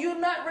like this, you're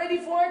not ready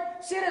for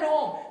it, sit at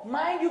home.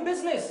 Mind your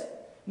business.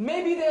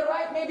 Maybe they're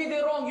right, maybe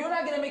they're wrong. You're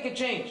not going to make a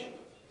change.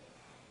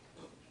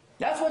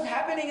 That's what's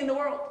happening in the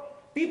world.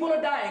 People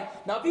are dying.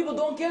 Now people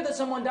don't care that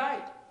someone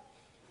died.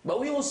 But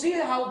we will see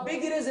how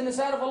big it is in the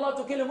sight of Allah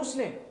to kill a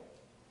Muslim.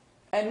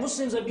 And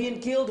Muslims are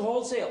being killed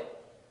wholesale.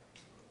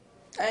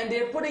 And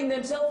they're putting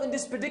themselves in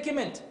this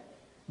predicament.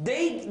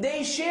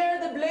 They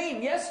share the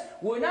blame. Yes,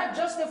 we're not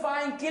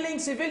justifying killing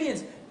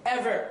civilians,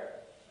 ever.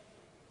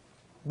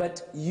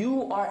 But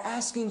you are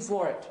asking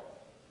for it.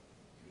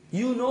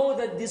 You know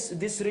that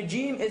this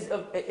regime is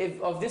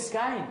of this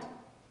kind.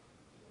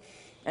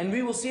 And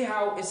we will see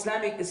how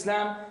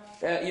Islam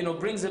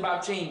brings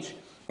about change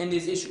in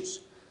these issues.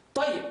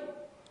 طيب.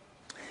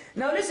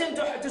 Now listen,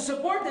 to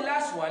support the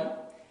last one,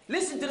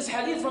 listen to this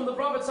hadith from the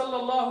Prophet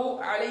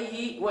sallallahu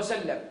alayhi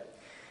wasallam.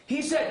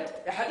 He said,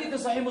 hadith in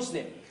Sahih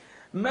Muslim,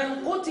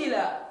 من قتل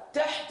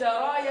تحت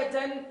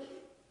راية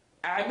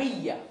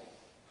عمية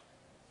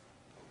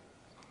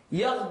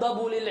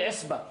يغضب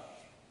للعصبة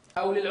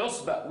أو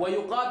للعصبة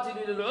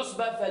ويقاتل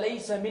للعصبة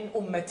فليس من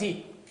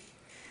أمتي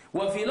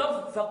وفي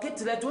لفظ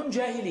فقتلة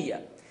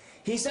جاهلية.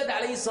 He said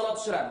عليه الصلاة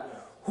والسلام,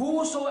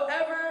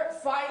 whosoever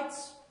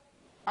fights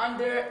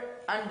under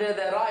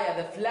the raya,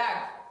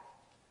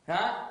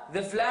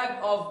 the flag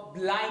of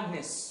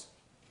blindness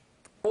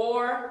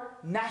or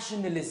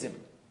nationalism,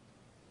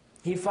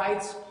 he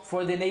fights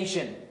for the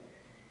nation,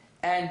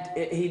 and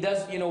he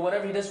does,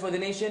 whatever he does for the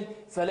nation,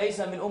 فَلَيْسَ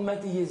مِنْ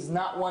أُمَّتِي, he is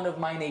not one of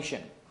my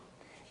nation.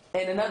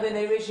 In another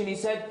narration he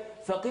said,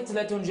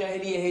 فَقِتْلَةٌ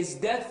جَاهِلِيَّةٌ, his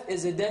death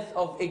is a death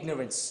of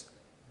ignorance.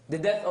 the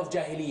death of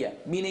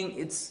Jahiliyyah, meaning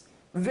it's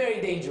very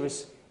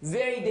dangerous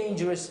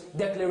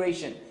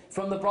declaration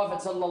from the Prophet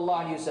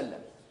ﷺ.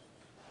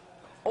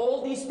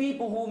 All these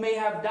people who may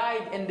have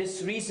died in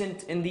these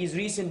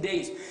recent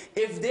days,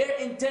 if their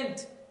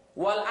intent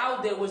while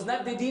out there was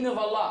not the deen of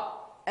Allah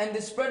and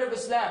the spread of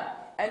Islam,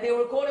 and they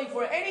were calling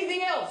for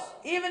anything else,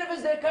 even if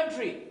it's their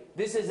country,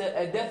 this is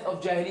a death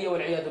of Jahiliyyah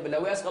wal-'iyadu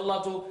billah. We ask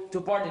Allah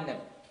to pardon them.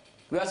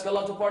 We ask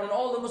Allah to pardon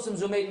all the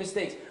Muslims who made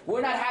mistakes.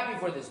 We're not happy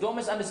for this, don't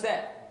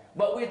misunderstand.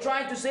 But we're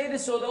trying to say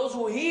this so those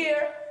who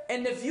hear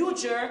in the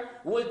future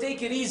will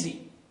take it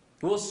easy,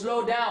 will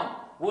slow down,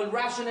 will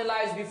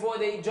rationalize before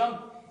they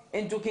jump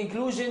into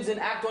conclusions and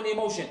act on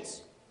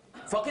emotions.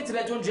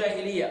 فَقِتْلَةٌ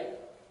جَاهِلِيَّةٌ.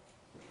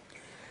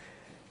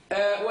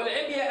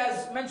 والعمية,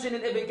 as mentioned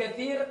in Ibn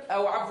Kathir,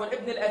 أو عفوا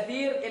Ibn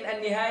al-Athir in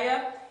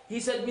An-Nihaya, he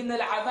said من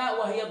العماء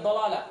وهي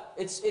الضلالة.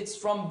 It's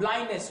from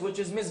blindness, which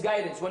is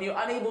misguidance, when you're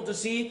unable to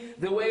see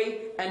the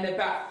way and the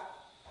path.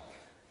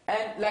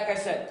 And like I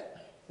said,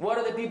 what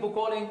are the people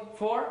calling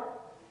for?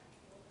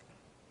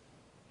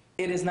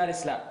 It is not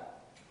Islam.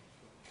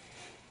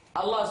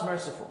 Allah is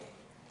merciful.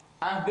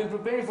 I've been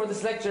preparing for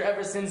this lecture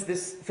ever since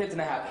this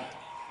fitna happened.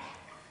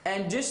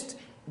 And just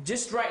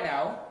right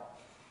now,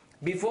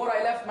 before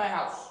I left my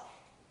house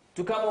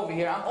to come over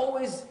here, I'm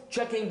always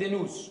checking the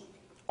news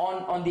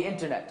on the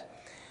internet.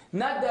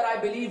 Not that I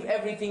believe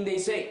everything they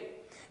say,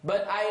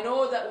 but I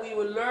know that we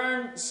will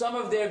learn some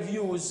of their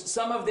views,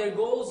 some of their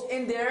goals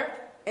in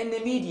the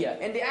media,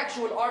 in the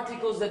actual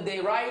articles that they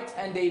write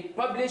and they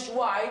publish.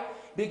 Why?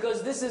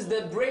 Because this is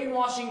the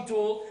brainwashing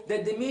tool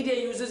that the media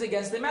uses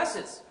against the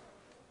masses.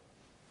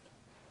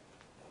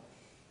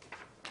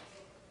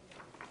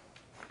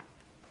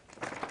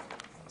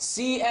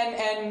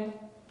 CNN.com.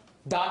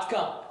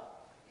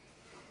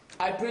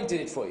 I printed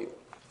it for you.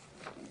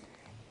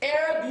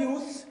 Arab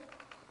youth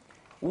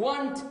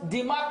want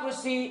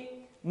democracy,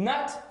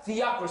 not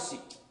theocracy.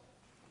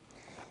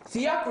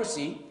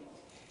 Theocracy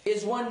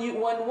is when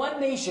one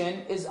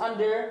nation is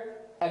under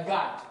a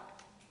god.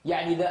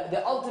 Yani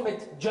the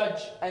ultimate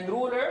judge and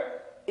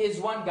ruler is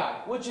one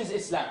God, which is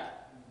Islam.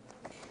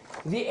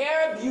 The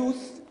Arab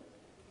youth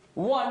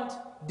want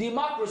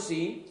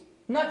democracy,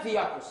 not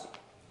theocracy.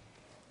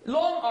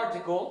 Long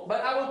article,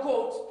 but I will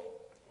quote: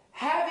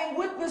 having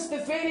witnessed the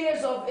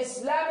failures of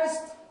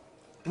Islamist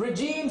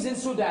regimes in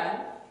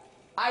Sudan,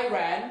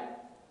 Iran,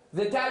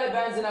 the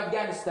Taliban in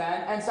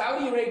Afghanistan, and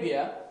Saudi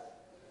Arabia,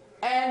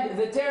 and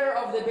the terror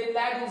of the Bin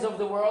Ladens of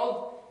the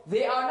world,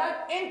 they are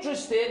not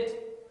interested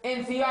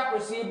in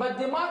theocracy, but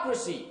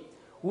democracy,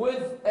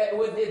 with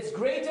its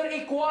greater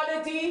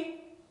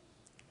equality.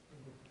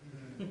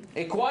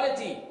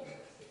 Equality.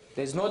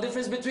 There's no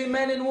difference between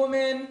men and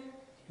women,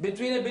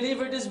 between a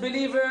believer and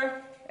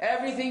disbeliever.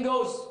 Everything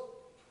goes.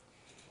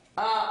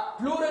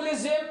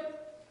 Pluralism,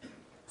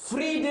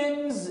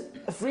 freedoms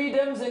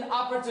and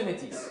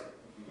opportunities.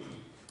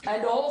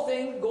 And the whole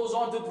thing goes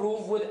on to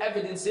prove with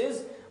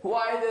evidences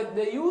why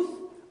the youth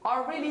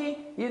are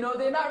really,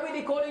 they're not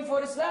really calling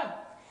for Islam.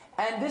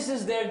 And this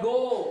is their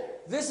goal.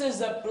 This is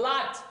the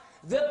plot.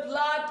 The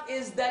plot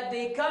is that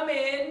they come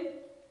in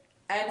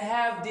and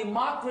have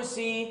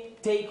democracy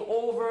take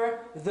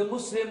over the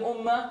Muslim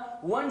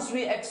Ummah. Once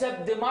we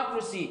accept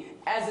democracy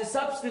as a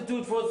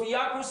substitute for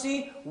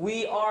theocracy,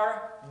 we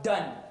are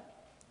done.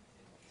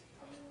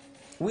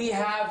 We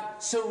have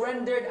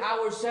surrendered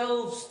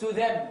ourselves to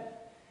them.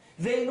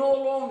 They no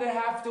longer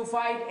have to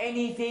fight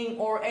anything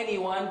or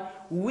anyone.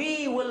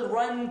 We will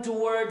run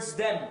towards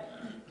them.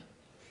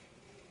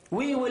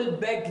 We will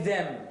beg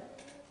them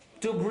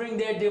to bring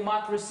their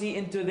democracy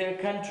into their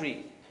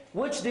country.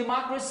 Which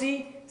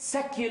democracy?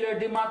 Secular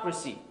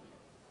democracy.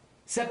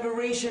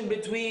 Separation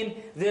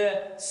between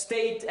the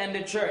state and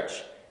the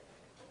church.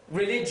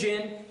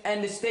 Religion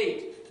and the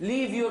state.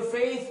 Leave your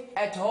faith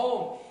at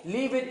home.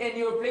 Leave it in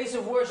your place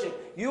of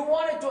worship. You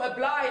want it to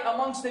apply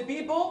amongst the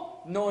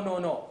people? No, no,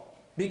 no.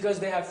 Because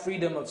they have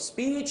freedom of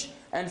speech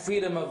and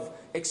freedom of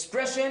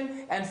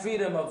expression and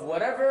freedom of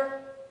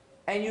whatever.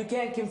 And you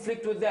can't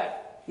conflict with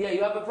that. Yeah,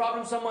 you have a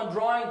problem someone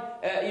drawing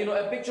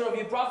a picture of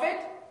your prophet?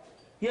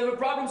 You have a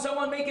problem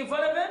someone making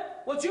fun of him?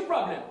 What's your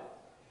problem?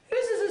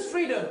 This is his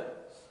freedom.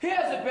 He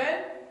has a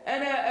pen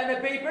and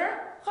a paper.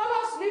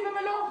 Khalas, leave him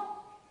alone.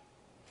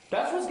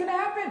 That's what's going to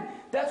happen.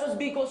 That's what's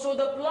being called. So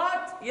the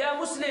plot, yeah,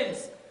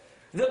 Muslims,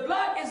 the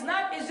plot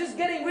is just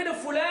getting rid of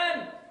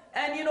Fulan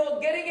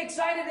and getting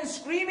excited and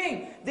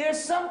screaming.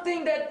 There's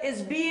something that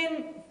is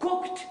being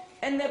cooked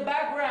in the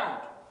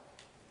background.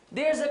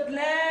 There's a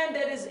plan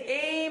that is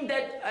aimed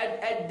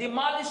at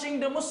demolishing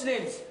the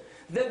Muslims.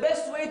 The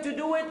best way to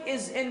do it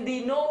is in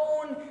the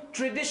known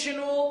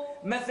traditional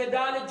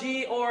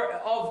methodology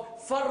of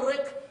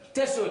farriq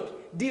tasud.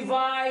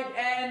 Divide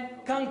and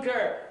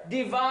conquer.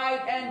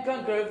 Divide and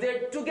conquer. If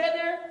they're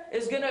together,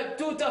 it's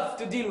too tough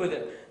to deal with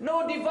it.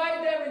 No,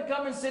 divide them and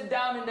come and sit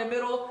down in the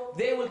middle.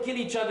 They will kill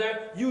each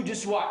other. You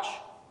just watch.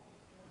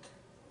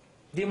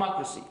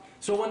 Democracy.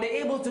 So when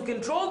they're able to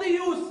control the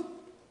youth,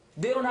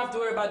 they don't have to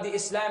worry about the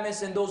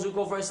Islamists and those who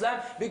go for Islam,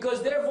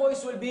 because their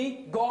voice will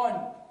be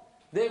gone.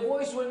 Their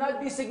voice will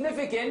not be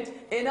significant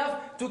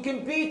enough to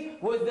compete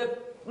with the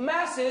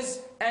masses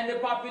and the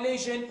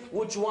population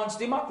which wants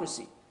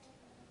democracy.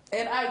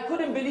 And I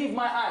couldn't believe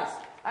my eyes.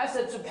 I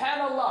said,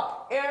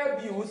 subhanallah,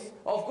 Arab youth,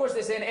 of course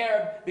they say in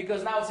Arab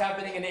because now it's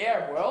happening in the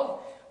Arab world,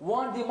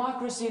 want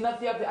democracy, not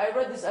the... I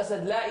read this, I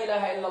said, La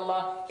ilaha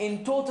illallah,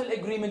 in total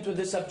agreement with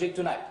this subject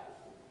tonight.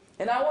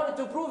 And I wanted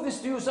to prove this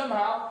to you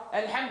somehow,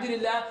 and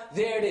alhamdulillah,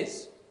 there it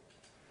is.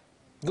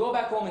 Go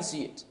back home and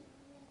see it.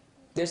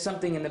 There's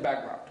something in the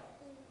background.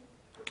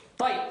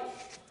 طيب.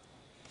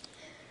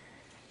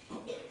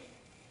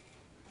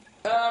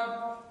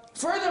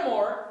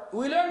 Furthermore,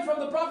 we learn from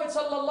the Prophet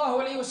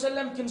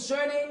ﷺ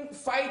concerning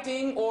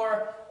fighting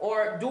or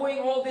doing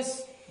all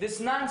this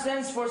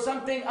nonsense for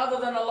something other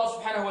than Allah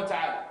subhanahu wa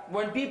ta'ala.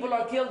 When people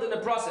are killed in the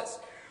process.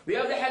 We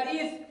have the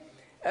hadith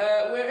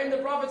wherein the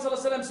Prophet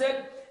ﷺ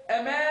said,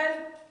 a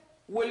man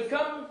will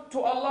come to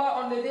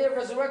Allah on the day of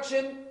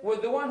resurrection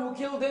with the one who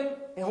killed him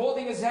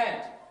holding his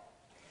hand.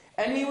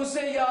 And he will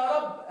say, Ya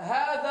Rabb,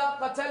 هذا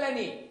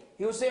قتلني.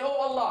 He will say, Oh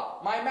Allah,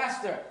 my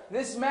master,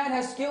 this man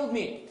has killed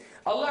me.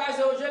 Allah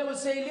Azza wa Jal will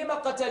say,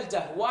 لما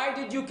قتلته? Why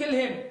did you kill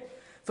him?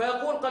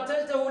 فيقول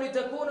قتلته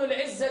لتكون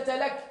العزة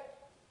لك.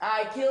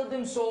 I killed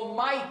him so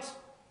might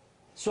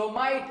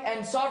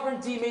and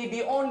sovereignty may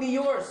be only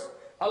yours.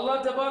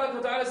 Allah Tabarak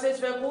wa Ta'ala says,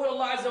 فيقول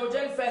Allah Azza wa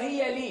Jal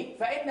فهي لي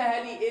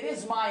فإنها لي. It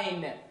is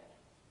mine.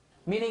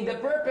 Meaning the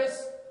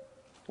purpose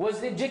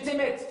was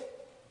legitimate.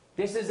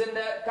 This is in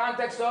the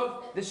context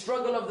of the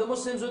struggle of the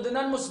Muslims with the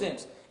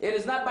non-Muslims. It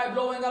is not by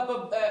blowing up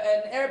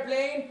an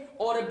airplane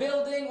or a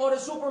building or a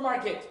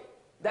supermarket.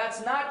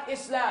 That's not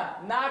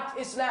Islam. Not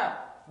Islam.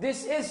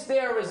 This is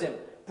terrorism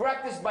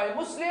practiced by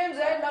Muslims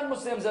and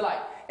non-Muslims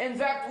alike. In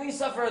fact, we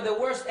suffer the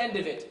worst end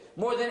of it.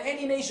 More than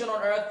any nation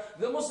on earth,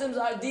 the Muslims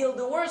deal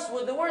the worst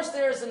with the worst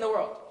terrorists in the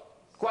world.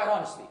 Quite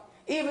honestly.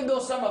 Even though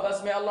some of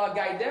us, may Allah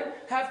guide them,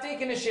 have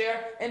taken a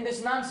share in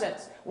this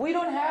nonsense. We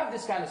don't have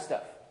this kind of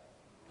stuff.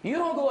 You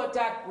don't go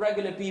attack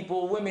regular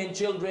people, women,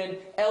 children,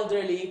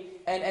 elderly,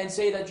 and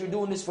say that you're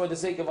doing this for the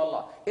sake of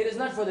Allah. It is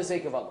not for the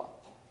sake of Allah.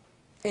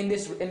 In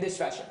this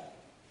fashion.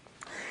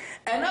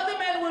 Another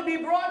man will be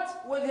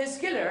brought with his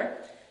killer,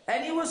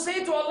 and he will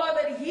say to Allah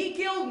that he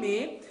killed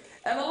me,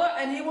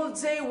 and he will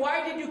say,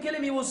 why did you kill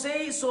him? He will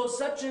say, so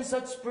such and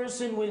such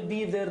person will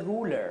be the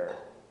ruler.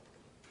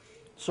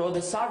 So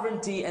the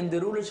sovereignty and the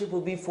rulership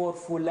will be for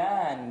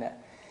Fulan.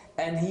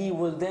 And he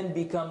will then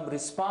become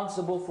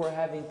responsible for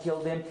having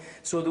killed him.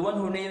 So the one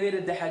who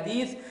narrated the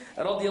hadith,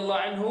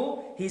 radiallahu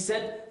anhu, he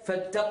said,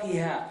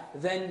 فَاتَّقِهَا.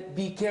 Then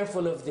be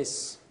careful of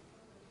this.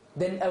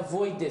 Then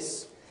avoid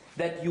this.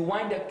 That you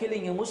wind up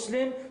killing a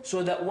Muslim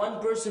so that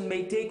one person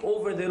may take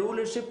over the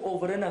rulership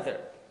over another.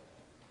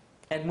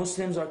 And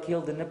Muslims are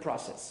killed in the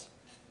process.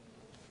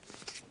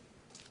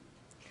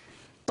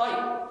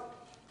 طيب.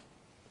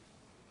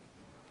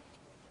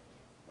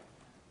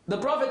 The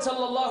Prophet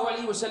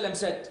ﷺ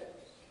said,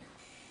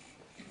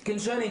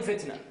 concerning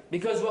fitna,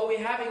 because what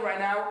we're having right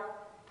now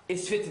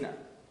is fitna,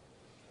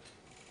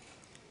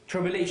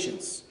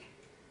 tribulations.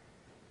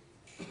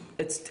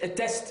 It's a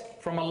test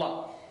from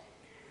Allah.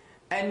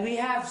 And we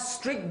have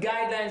strict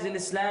guidelines in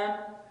Islam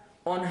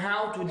on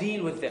how to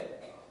deal with them.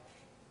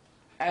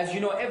 As you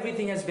know,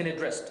 everything has been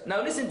addressed.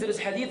 Now listen to this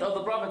hadith of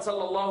the Prophet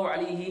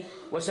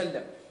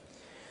ﷺ.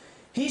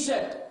 He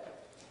said,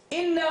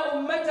 إِنَّ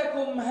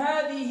أُمَّتَكُمْ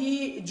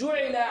هَذِهِ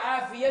جُعِلَ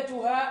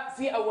عَافِيَتُهَا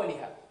فِي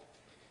أَوَّلِهَا.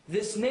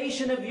 This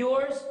nation of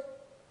yours,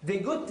 the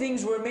good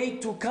things were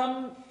made to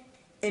come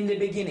in the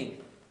beginning.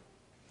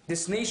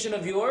 This nation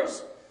of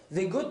yours,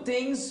 the good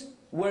things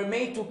were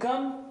made to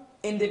come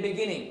in the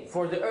beginning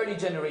for the early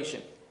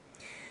generation.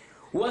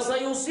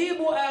 وَسَيُصِيبُ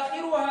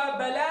آخِرُهَا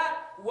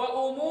بَلَاء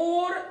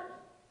وَأُمُورٌ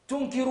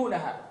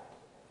تُنْكِرُونَهَا.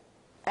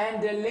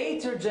 And the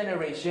later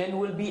generation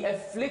will be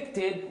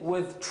afflicted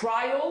with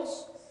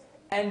trials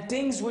and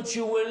things which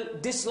you will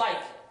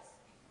dislike.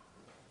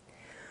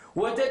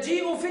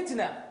 وَتَجِيءُ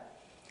فِتْنَةٌ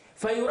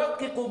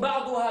فَيُرَقِّقُ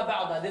بَعْضُهَا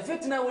بَعْضًا. The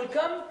fitna will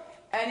come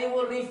and it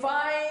will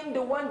refine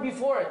the one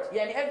before it.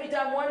 Yani every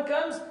time one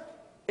comes,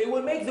 it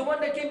will make the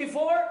one that came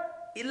before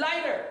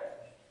lighter.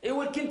 It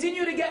will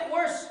continue to get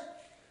worse.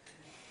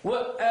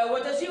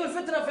 وَتَجِيءُ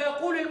الْفِتْنَةُ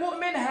فَيَقُولُ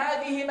الْمُؤْمِنُ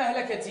هَذِهِ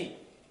مَهْلَكَتِي.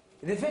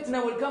 The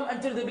fitna will come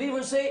until the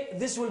believers say,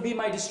 this will be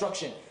my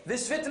destruction.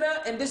 This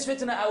fitna and this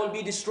fitna I will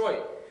be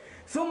destroyed.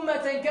 ثُمَّ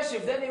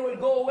تَنْكَشِفْ. Then it will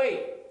go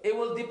away. It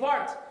will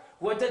depart.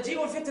 وَتَجِيءُ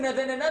الْفِتْنَةُ.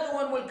 Then another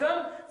one will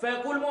come.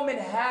 فَيَقُولُ الْمُؤْمِنُ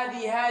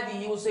هَذِهِ.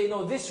 He will say,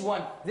 no, this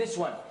one.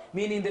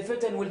 Meaning the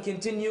fitna will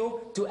continue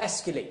to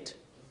escalate.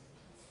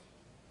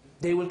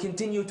 They will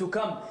continue to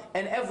come.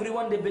 And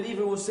everyone, the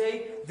believer, will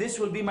say, this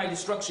will be my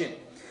destruction.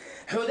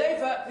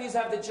 Hudayfa, please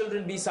have the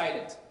children be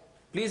silent.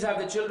 Please have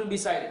the children be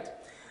silent.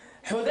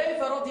 Hudayfa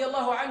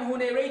radiallahu anhu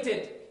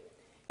narrated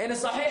in a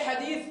sahih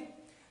hadith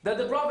that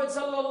the Prophet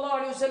sallallahu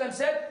alayhi wa sallam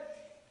said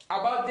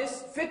about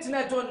this,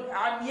 fitnatun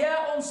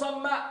amya'un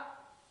samma'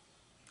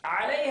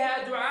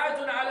 عليها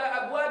دعاة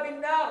على أبواب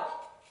النار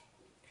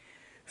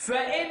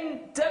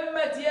فإن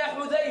تمت يا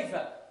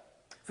حذيفة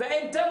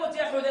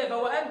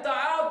وأنت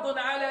عاض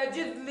على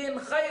جذل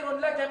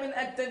خَيْرٌ لَكَ مِنْ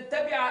أَن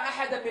تَتَّبِعَ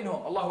أَحَدًا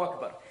مِنْهُمْ. Allahu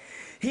Akbar.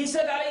 He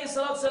said, alayhi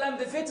salatu wasalam,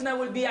 the fitna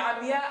will be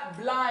amya,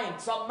 blind,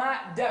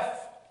 samma,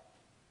 deaf.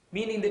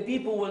 Meaning the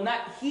people will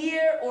not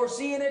hear or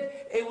see in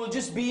it, it will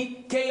just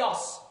be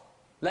chaos.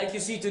 Like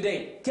you see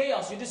today.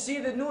 Chaos. You just see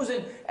the news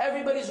and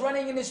everybody's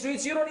running in the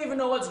streets, you don't even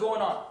know what's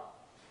going on.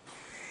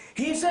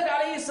 He said,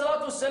 alayhi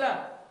salatu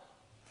wasalam,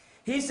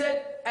 he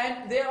said,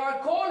 and there are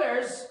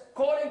callers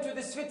calling to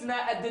this fitna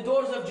at the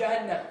doors of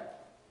Jahannam.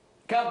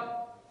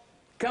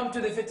 Come to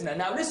the fitna.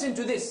 Now listen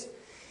to this.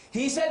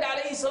 He said,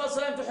 alayhi salatu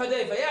wasalam, to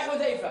Hudayfa, Ya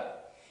Hudayfa,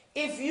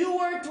 if you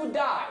were to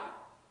die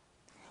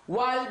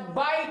while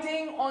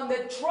biting on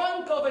the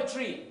trunk of a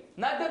tree,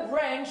 not the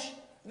branch,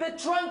 the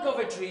trunk of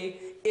a tree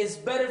is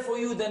better for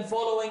you than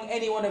following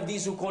any one of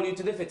these who call you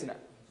to the fitna.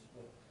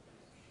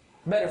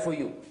 Better for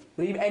you.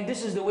 And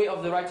this is the way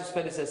of the righteous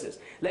predecessors.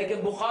 Like in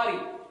Bukhari,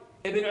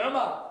 Ibn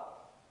Umar,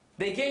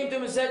 they came to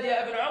him and said,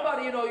 Ya Ibn Umar,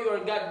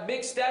 you've got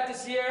big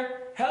status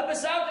here, help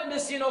us out in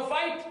this,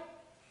 fight.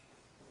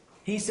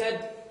 He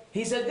said,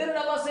 didn't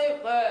Allah say,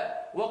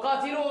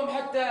 وَقَاتِلُوهُمْ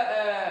حَتَّى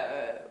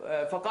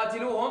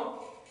فَقَاتِلُوهُمْ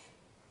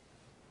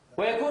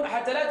وَيَكُونُ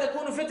حَتَّى لَا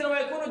تَكُونُ فِتْنَةً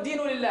وَيَكُونُ الدِّينُ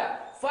لِلَّهِ.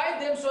 Fight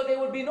them so there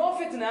will be no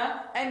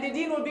fitna and the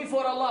deen will be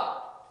for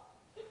Allah.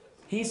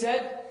 He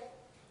said,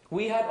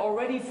 we had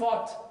already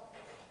fought,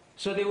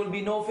 so there will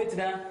be no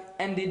fitna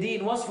and the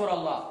deen was for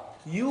Allah.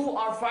 You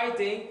are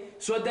fighting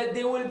so that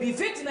there will be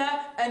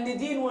fitna and the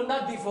deen will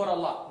not be for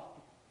Allah.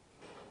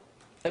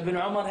 Ibn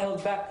Umar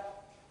held back.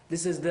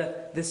 This is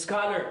the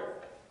scholar,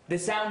 the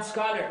sound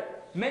scholar.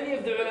 Many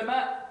of the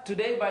ulama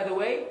today, by the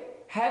way,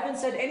 haven't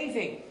said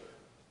anything.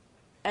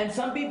 And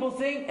some people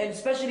think, and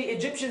especially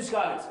Egyptian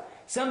scholars,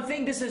 some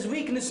think this is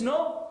weakness.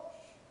 No.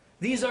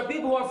 These are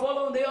people who are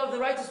following the way of the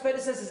righteous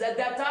predecessors. At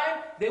that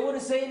time, they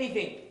wouldn't say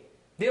anything.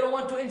 They don't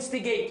want to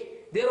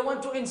instigate. They don't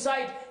want to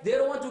incite. They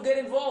don't want to get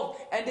involved.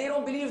 And they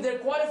don't believe they're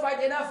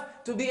qualified enough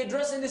to be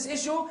addressing this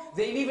issue.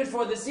 They leave it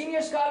for the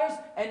senior scholars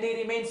and they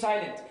remain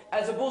silent.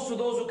 As opposed to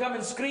those who come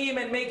and scream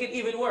and make it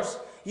even worse.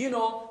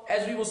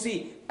 As we will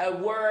see, a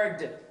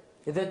word,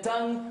 the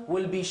tongue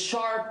will be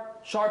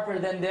sharper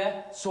than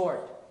the sword.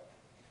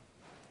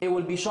 It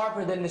will be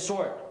sharper than the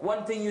sword.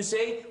 One thing you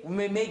say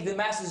may make the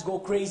masses go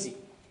crazy.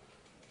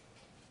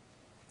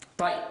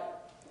 Right.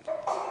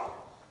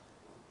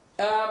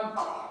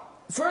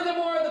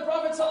 Furthermore, the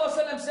Prophet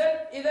ﷺ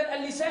said, إِذَنْ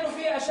اللِّسَانُ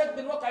فِيهَا أَشَدْ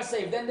مِنْ وَقْعِ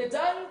السَّيْفِ. Then the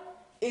tongue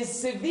is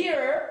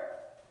severer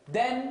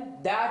than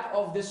that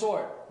of the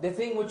sword. The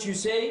thing which you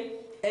say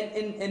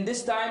in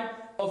this time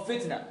of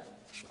fitna.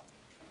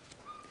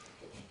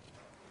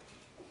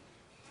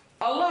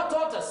 Allah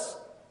taught us,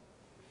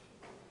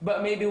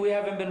 but maybe we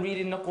haven't been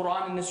reading the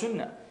Quran and the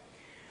Sunnah.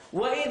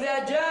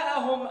 وَإِذَا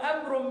جَاءَهُمْ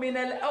أَمْرٌ مِنَ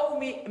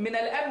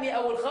الْأَمْنِ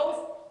أَوْ الْخَوْفِ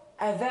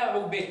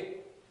أَذَاعُوا بِهِ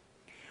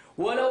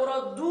وَلَوْ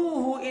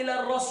رَدُّوهُ إِلَى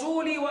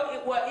الرَّسُولِ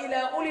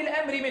وَإِلَى أُولِي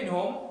الْأَمْرِ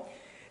مِنْهُمْ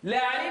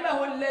لَعَلِمَهُ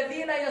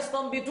الَّذِينَ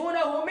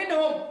يَسْتَنْبِطُونَهُ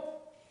مِنْهُمْ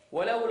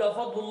وَلَوْلَا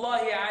فَضْلُ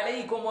اللَّهِ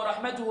عَلَيْكُمْ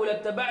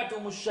وَرَحْمَتُهُ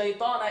لَاتَّبَعْتُمُ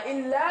الشَّيْطَانَ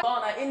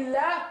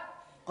إِلَّا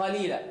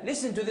قَلِيلًا.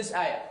 Listen to this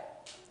ayah.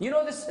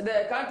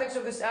 The context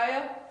of this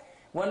ayah?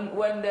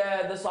 When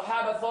the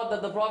Sahaba thought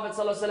that the Prophet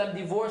ﷺ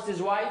divorced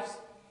his wives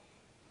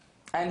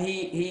and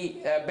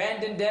he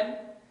abandoned them,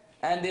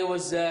 and there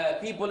was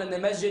people in the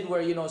masjid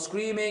were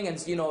screaming, and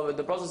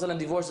the Prophet ﷺ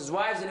divorced his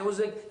wives, and it was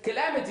a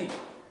calamity.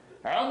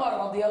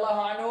 Umar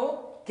radiallahu anhu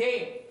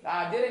came,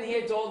 didn't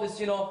hear to all this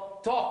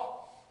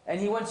talk, and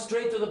he went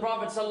straight to the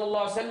Prophet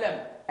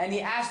ﷺ and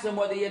he asked him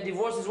whether he had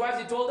divorced his wives.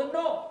 He told him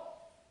no.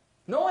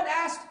 No one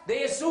asked,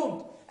 they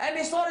assumed, and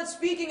they started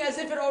speaking as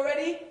if it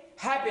already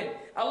happened.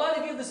 Allah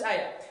revealed this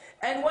ayah.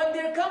 And when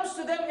there comes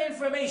to them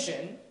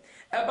information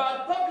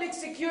about public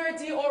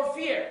security or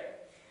fear,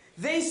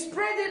 they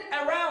spread it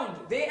around,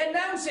 they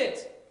announce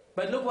it.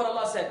 But look what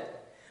Allah said.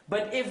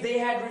 But if they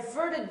had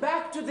referred it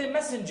back to the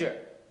messenger,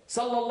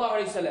 sallallahu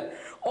alaihi wasallam,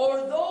 or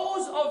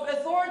those of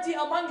authority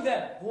among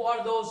them, who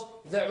are those?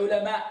 The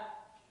ulama,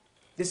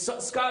 the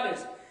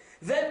scholars,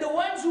 then the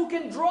ones who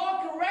can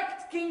draw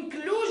correct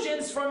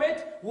conclusions from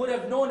it would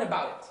have known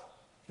about it.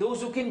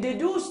 Those who can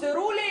deduce the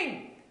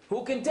ruling,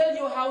 who can tell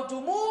you how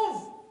to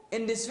move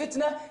in this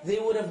fitna, they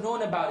would have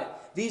known about it.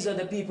 These are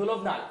the people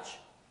of knowledge.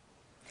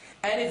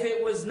 And if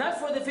it was not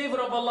for the favor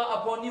of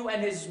Allah upon you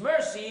and His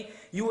mercy,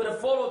 you would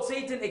have followed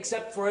Satan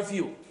except for a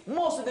few.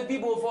 Most of the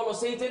people will follow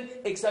Satan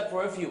except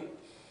for a few.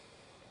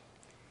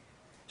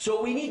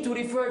 So we need to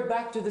refer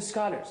back to the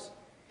scholars.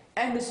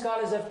 And the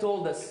scholars have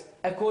told us,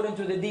 according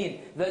to the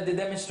deen, that the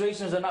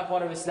demonstrations are not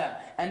part of Islam.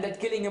 And that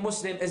killing a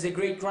Muslim is a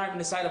great crime in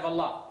the sight of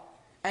Allah.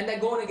 And that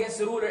going against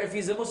the ruler, if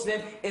he's a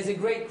Muslim, is a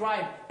great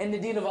crime in the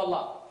deen of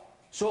Allah.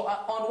 So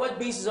on what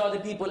basis are the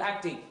people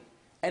acting?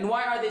 And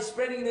why are they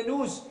spreading the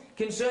news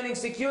concerning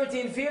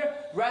security and fear,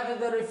 rather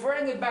than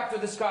referring it back to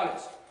the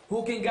scholars,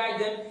 who can guide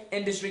them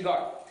in this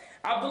regard?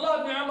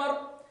 Abdullah ibn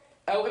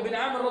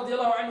Amr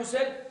radiallahu anhu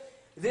said,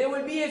 there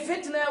will be a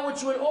fitna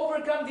which will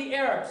overcome the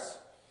Arabs.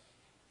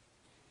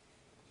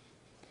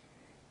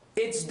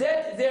 Its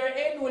death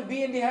therein will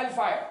be in the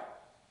hellfire.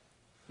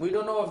 We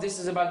don't know if this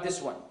is about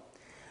this one.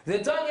 The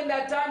tongue in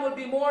that time will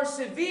be more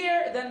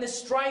severe than the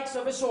strikes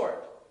of a sword.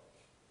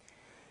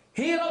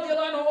 He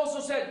radiallahu anhu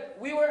also said,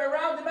 we were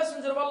around the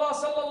Messenger of Allah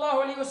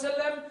sallallahu alayhi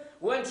wasallam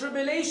when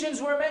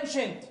tribulations were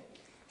mentioned.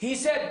 He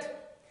said,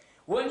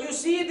 when you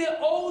see the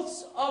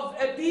oaths of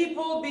a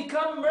people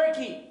become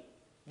murky,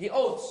 the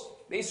oaths,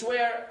 they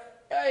swear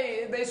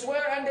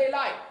and they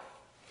lie,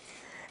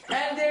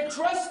 and their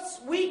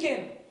trusts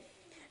weaken,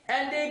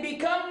 and they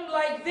become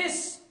like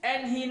this,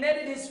 and he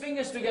netted his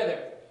fingers together.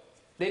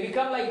 They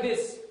become like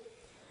this.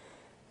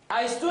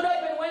 I stood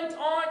up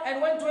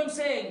and went to him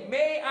saying,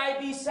 may I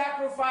be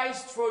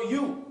sacrificed for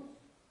you.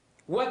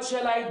 What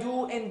shall I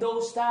do in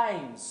those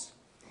times?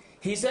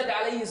 He said,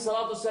 alayhi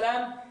salatu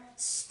wasalam,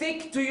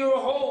 stick to your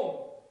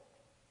home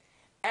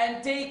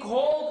and take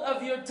hold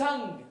of your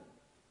tongue.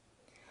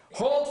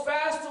 Hold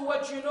fast to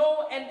what you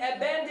know and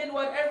abandon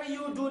whatever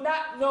you do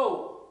not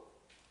know.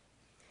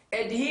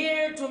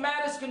 Adhere to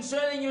matters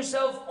concerning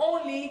yourself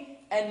only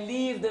and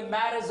leave the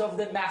matters of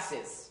the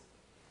masses.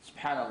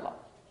 Subhanallah.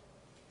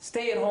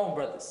 Stay at home,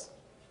 brothers.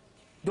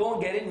 Don't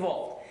get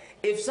involved.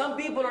 If some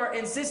people are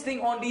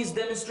insisting on these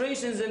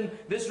demonstrations and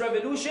this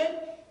revolution,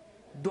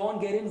 don't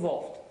get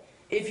involved.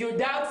 If you're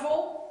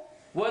doubtful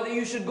whether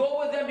you should go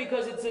with them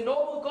because it's a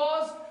noble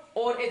cause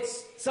or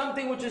it's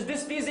something which is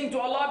displeasing to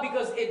Allah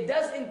because it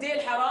does entail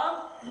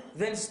haram,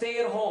 then stay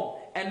at home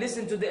and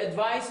listen to the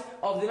advice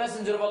of the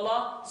Messenger of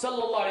Allah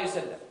sallallahu alaihi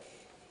wasallam.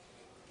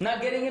 Not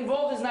getting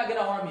involved is not going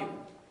to harm you.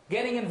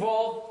 Getting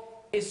involved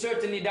is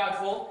certainly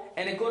doubtful,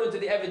 and according to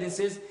the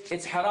evidences,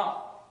 it's haram.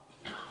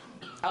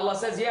 Allah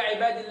says, يَا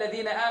عِبَادِ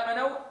الَّذِينَ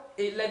آمَنُوا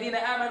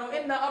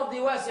إِنَّ أَرْضِي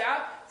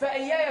وَاسِعَةً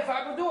فَأَيَّايَ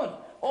فَاعْبُدُونَ.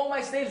 O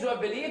my slaves who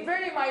have believed,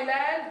 verily my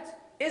land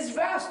is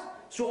vast,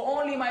 so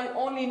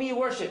only me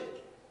worship.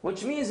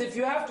 Which means if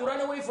you have to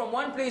run away from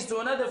one place to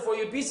another for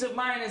your peace of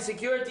mind and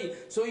security,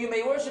 so you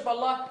may worship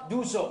Allah,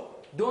 do so.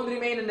 Don't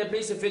remain in the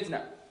place of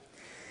fitna.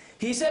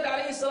 He said,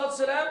 alayhi salatu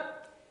salam,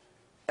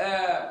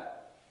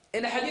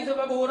 in the hadith of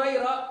Abu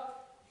Hurairah,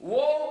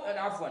 woe and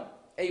afwan,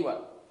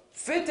 aywa,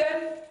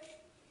 fitan,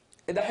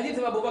 in the hadith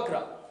of Abu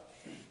Bakr,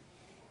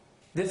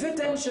 the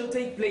fitan shall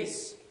take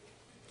place,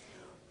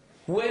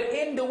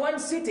 wherein the one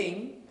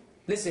sitting,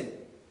 listen,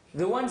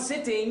 the one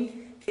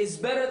sitting is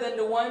better than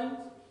the one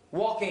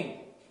walking,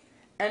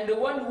 and the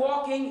one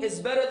walking is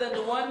better than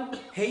the one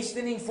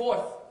hastening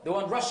forth, the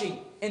one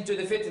rushing into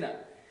the fitna.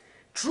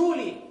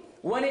 Truly,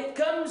 when it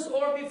comes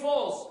or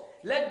befalls,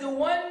 let the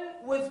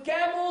one with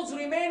camels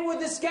remain with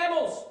his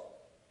camels,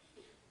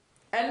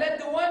 and let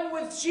the one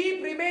with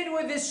sheep remain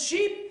with his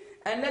sheep,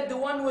 and let the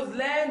one with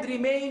land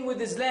remain with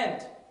his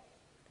land.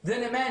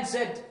 Then a man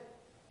said,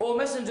 O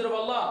Messenger of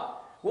Allah,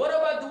 what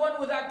about the one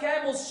without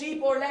camels,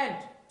 sheep or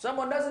land?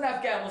 Someone doesn't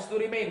have camels to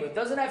remain with,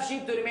 doesn't have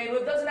sheep to remain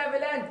with, doesn't have a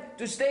land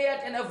to stay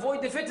at and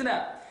avoid the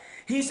fitna.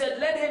 He said,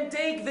 let him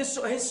take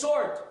his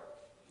sword,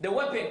 the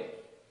weapon,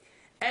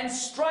 and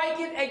strike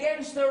it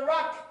against the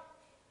rock.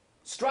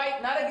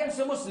 Strike not against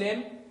a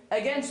Muslim,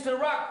 against the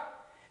rock.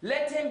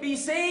 Let him be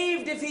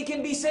saved if he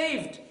can be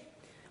saved.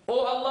 O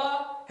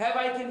Allah, have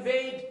I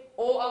conveyed?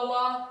 O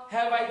Allah,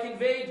 have I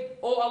conveyed?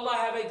 O Allah,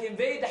 have I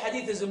conveyed? The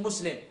hadith is a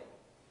Muslim.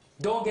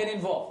 Don't get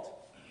involved.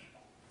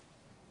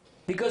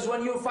 Because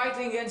when you're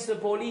fighting against the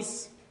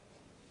police,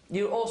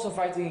 you're also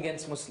fighting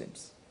against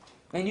Muslims.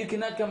 And you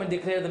cannot come and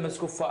declare them as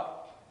kuffar.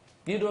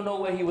 You don't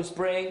know where he was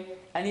praying,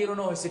 and you don't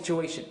know his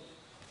situation.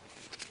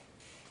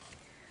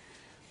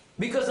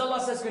 Because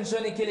Allah says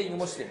concerning killing a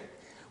Muslim,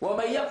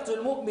 وَمَنْ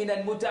يَقْتُلْ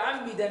مُؤْمِنًا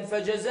مُتَعَمِّدًا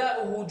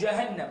فَجَزَاؤُهُ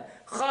جَهَنَّمْ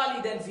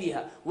خَالِدًا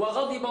فِيهَا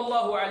وَغَضِبَ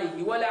اللَّهُ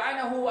عَلَيْهِ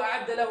وَلَعَنَهُ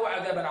وَأَعَدَّ لَهُ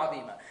عَذَابًا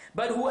عَظِيمًا.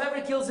 But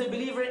whoever kills a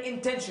believer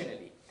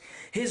intentionally,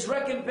 his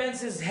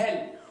recompense is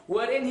hell,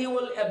 wherein he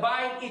will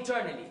abide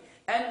eternally.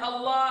 And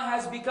Allah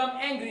has become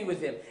angry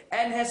with him,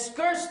 and has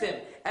cursed him,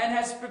 and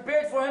has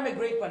prepared for him a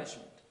great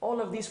punishment.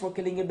 All of these for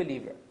killing a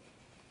believer.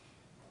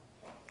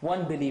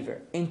 One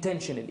believer,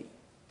 intentionally.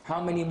 How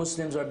many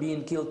Muslims are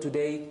being killed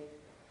today,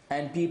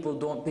 and people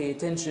don't pay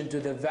attention to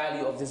the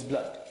value of this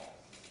blood?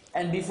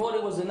 And before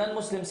it was the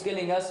non-Muslims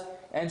killing us,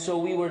 and so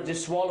we were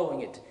just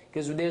swallowing it,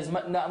 because there's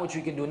not much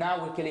we can do.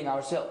 Now we're killing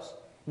ourselves.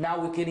 Now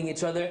we're killing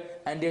each other,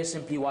 and they're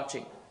simply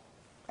watching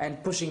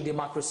and pushing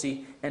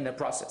democracy in the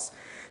process.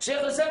 Shaykh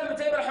al-Islam ibn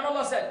Taymiyyah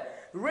rahimahullah said,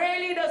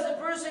 rarely does a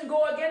person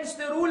go against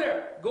the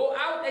ruler, go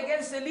out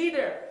against the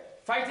leader,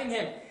 fighting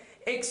him,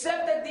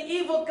 except that the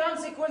evil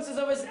consequences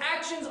of his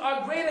actions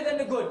are greater than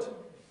the good.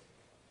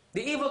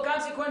 The evil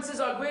consequences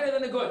are greater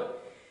than the good.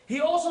 He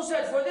also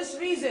said, for this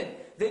reason,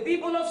 the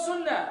people of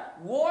Sunnah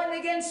warn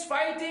against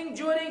fighting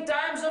during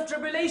times of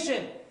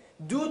tribulation,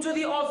 due to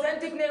the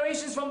authentic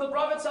narrations from the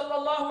Prophet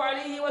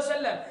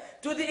ﷺ,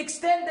 to the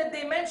extent that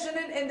they mention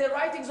it in the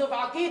writings of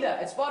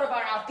Aqidah. It's part of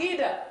our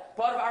Aqidah,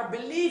 part of our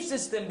belief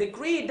system, the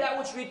creed, that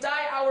which we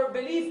tie our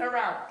belief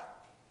around.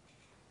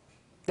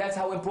 That's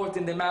how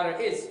important the matter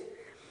is.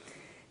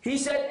 He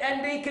said,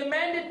 and they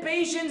commanded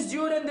patience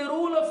during the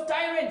rule of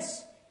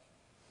tyrants,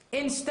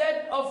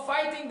 instead of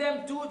fighting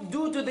them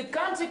due to the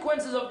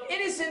consequences of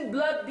innocent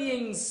blood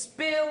being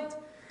spilled,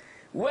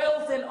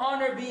 wealth and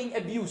honor being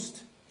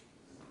abused.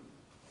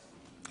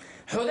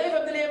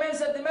 Hudayfa ibn al-Yaman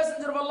said, the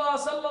Messenger of Allah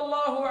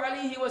sallallahu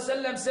alayhi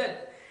wasallam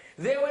said,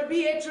 there will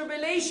be a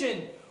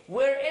tribulation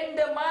wherein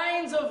the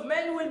minds of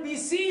men will be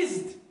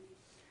seized,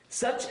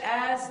 such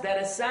as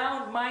that a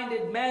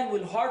sound-minded man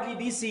will hardly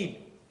be seen.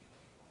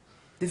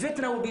 The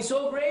fitna will be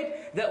so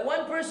great that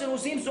one person who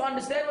seems to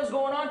understand what's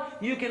going on,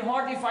 you can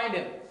hardly find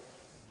him.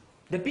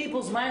 The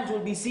people's minds will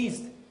be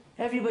seized.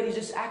 Everybody's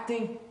just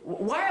acting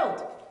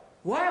wild,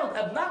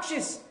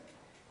 obnoxious.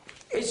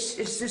 It's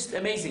just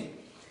amazing.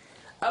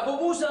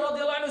 Abu Musa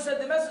radiallahu anhu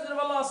said, the Messenger of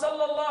Allah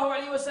sallallahu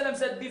alayhi wasallam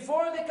said,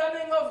 before the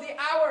coming of the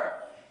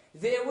hour,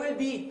 there will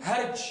be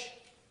harj.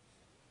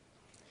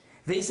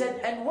 They said,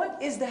 and what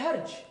is the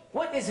harj?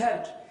 What is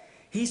harj?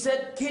 He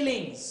said,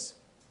 killings.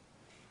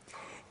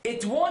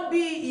 It won't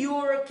be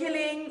your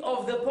killing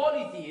of the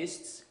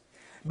polytheists,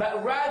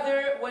 but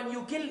rather when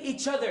you kill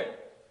each other,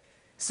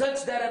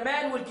 such that a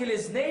man will kill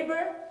his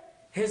neighbor,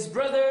 his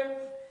brother,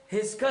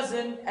 his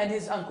cousin, and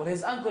his uncle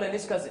and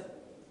his cousin.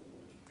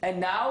 And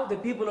now the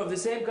people of the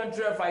same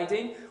country are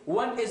fighting.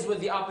 One is with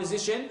the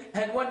opposition,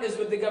 and one is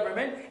with the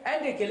government,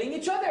 and they're killing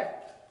each other.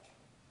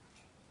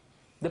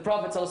 The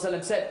Prophet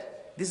ﷺ said,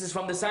 this is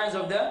from the signs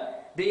of the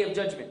Day of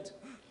Judgment.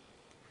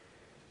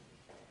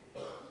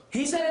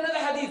 He said in another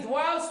hadith,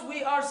 whilst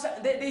we are,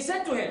 they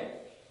said to him,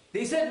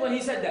 they said when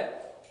he said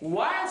that,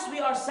 whilst we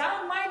are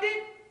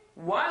sound-minded,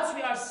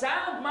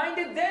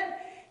 then,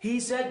 he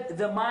said,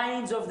 the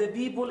minds of the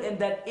people in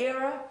that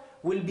era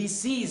will be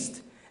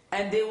seized,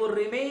 and they will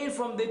remain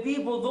from the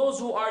people those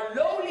who are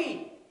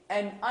lowly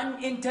and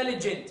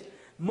unintelligent.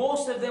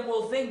 Most of them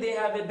will think they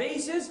have a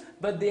basis,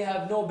 but they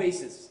have no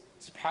basis.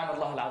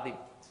 Subhanallah al-Azim.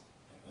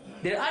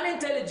 They're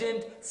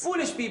unintelligent,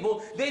 foolish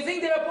people. They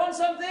think they're upon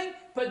something,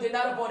 but they're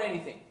not upon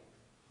anything.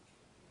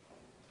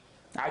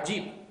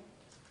 Ajib.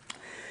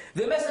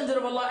 The Messenger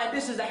of Allah, and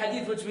this is the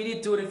hadith which we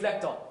need to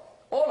reflect on.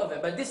 All of them,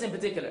 but this in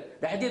particular.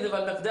 The hadith of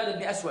Al-Miqdad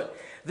ibn Aswad.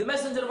 The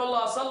Messenger of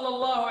Allah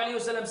sallallahu alayhi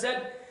wasallam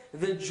said,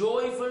 the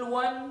joyful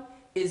one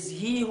is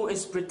he who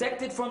is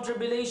protected from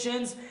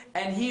tribulations,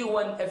 and he who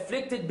when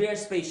afflicted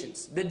bears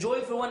patience. The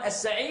joyful one,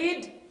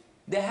 as-sa'id,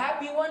 the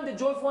happy one, the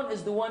joyful one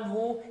is the one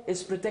who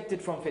is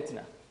protected from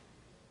fitna.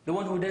 The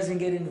one who doesn't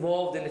get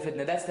involved in the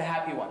fitna. That's the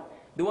happy one.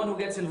 The one who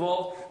gets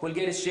involved will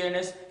get his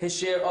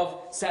share of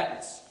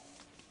sadness.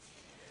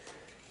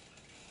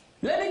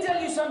 Let me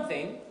tell you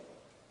something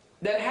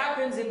that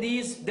happens in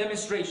these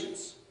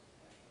demonstrations.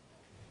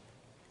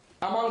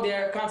 Among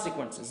their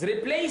consequences,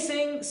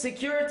 replacing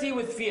security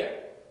with fear.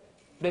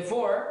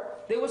 Before,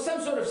 there was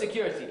some sort of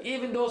security.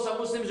 Even though some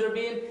Muslims were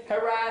being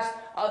harassed,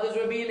 others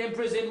were being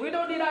imprisoned. We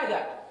don't deny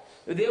that.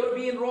 They were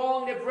being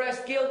wronged,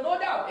 oppressed, killed. No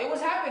doubt, it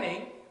was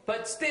happening.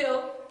 But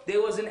still,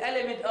 there was an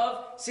element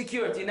of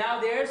security.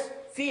 Now there's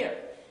fear.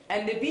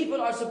 And the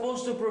people are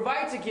supposed to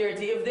provide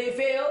security. If they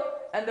fail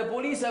and the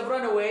police have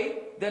run away,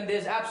 then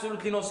there's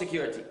absolutely no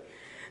security.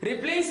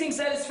 Replacing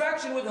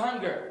satisfaction with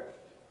hunger.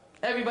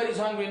 Everybody's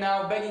hungry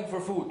now, begging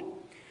for food.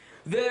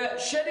 The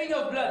shedding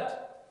of blood.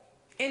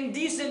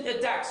 Indecent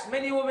attacks.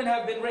 Many women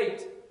have been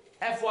raped.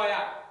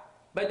 FYI.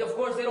 But of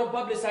course they don't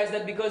publicize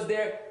that because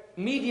their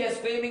media is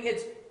claiming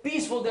it's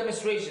peaceful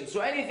demonstrations.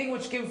 So anything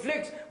which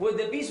conflicts with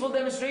the peaceful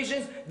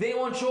demonstrations, they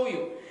won't show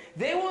you.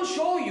 They will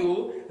show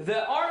you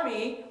the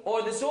army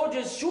or the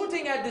soldiers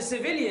shooting at the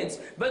civilians,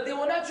 but they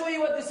will not show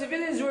you what the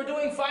civilians were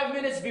doing 5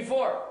 minutes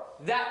before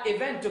that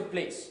event took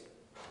place.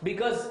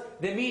 Because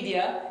the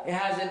media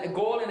has a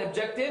goal and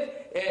objective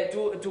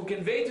to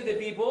convey to the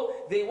people.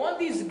 They want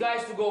these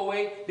guys to go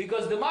away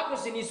because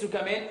democracy needs to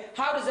come in.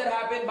 How does that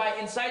happen? By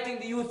inciting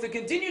the youth to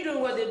continue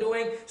doing what they're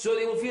doing, so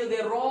they will feel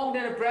they're wronged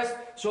and oppressed,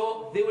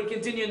 so they will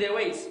continue in their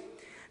ways.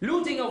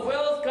 Looting of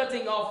wealth,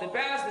 cutting off the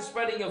past, the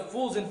spreading of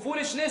fools and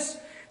foolishness,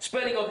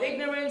 spreading of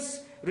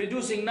ignorance,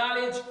 reducing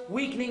knowledge,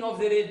 weakening of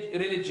the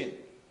religion,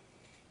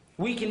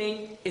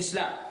 weakening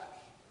Islam.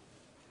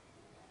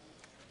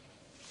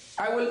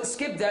 I will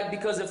skip that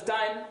because of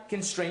time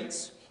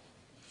constraints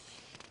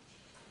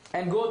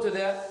and go to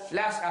the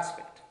last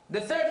aspect. The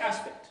third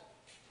aspect.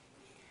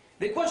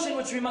 The question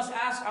which we must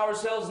ask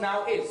ourselves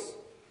now is,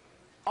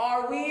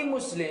 are we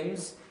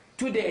Muslims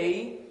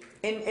today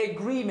in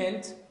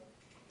agreement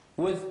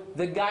with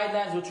the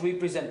guidelines which we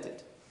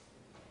presented?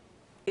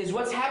 Is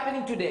what's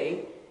happening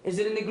today, is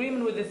it in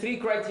agreement with the three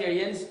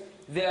criterions,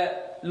 the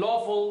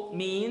lawful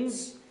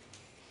means,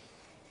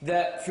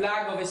 the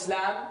flag of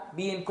Islam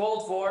being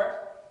called for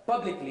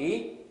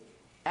publicly,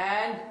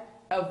 and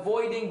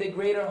avoiding the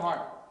greater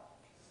harm?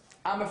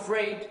 I'm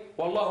afraid,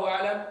 wallahu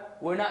alam,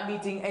 we're not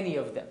meeting any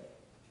of them.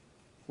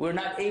 We're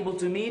not able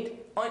to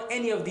meet on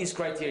any of these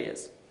criteria.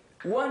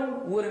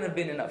 One wouldn't have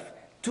been enough.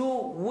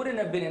 Two wouldn't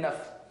have been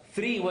enough.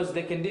 Three was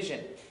the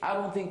condition. I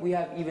don't think we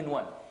have even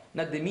one.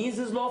 Not the means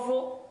is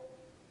lawful,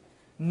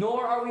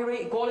 nor are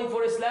we calling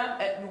for Islam.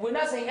 We're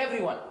not saying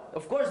everyone.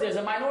 Of course there's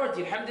a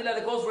minority, alhamdulillah,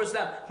 that calls for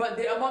Islam. But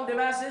among the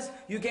masses,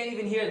 you can't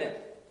even hear them.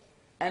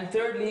 And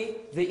thirdly,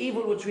 the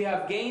evil which we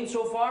have gained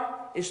so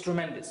far is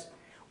tremendous.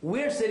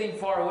 We're sitting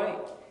far away.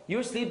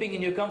 You're sleeping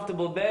in your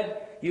comfortable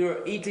bed,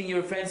 you're eating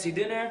your fancy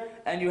dinner,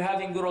 and you're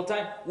having good old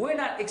time. We're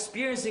not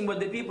experiencing what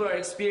the people are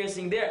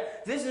experiencing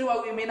there. This is why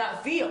we may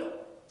not feel.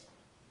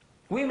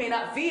 We may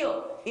not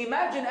feel.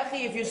 Imagine,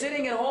 akhi, if you're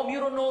sitting at home,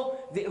 you don't know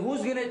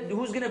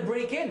who's gonna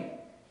break in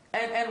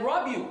and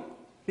rob you,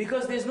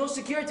 because there's no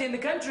security in the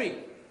country.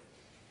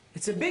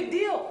 It's a big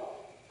deal.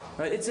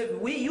 Right?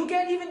 You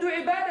can't even do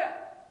ibadah.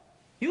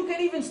 You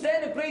can even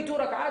stand and pray 2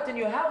 rak'at in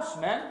your house,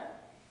 man.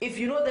 If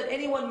you know that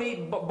anyone may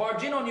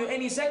barge in on you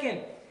any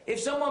second, if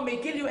someone may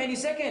kill you any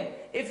second,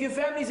 if your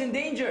family is in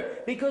danger,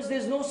 because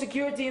there's no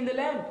security in the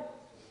land.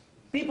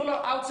 People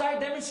are outside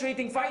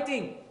demonstrating,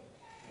 fighting.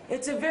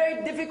 It's a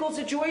very difficult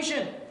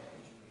situation.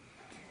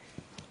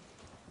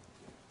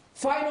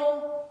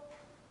 Final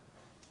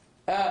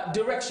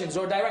directions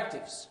or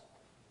directives.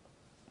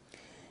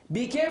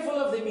 Be careful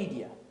of the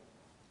media.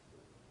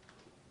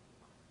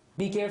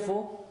 Be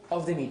careful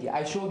of the media.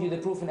 I showed you the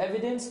proof and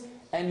evidence,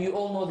 and you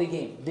all know the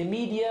game. The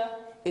media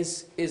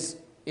is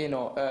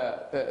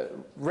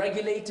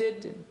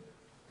regulated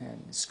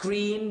and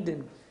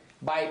screened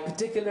by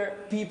particular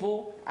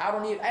people.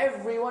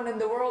 Everyone in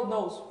the world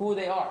knows who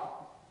they are.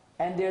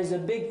 And there's a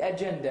big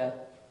agenda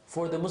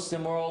for the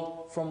Muslim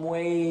world from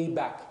way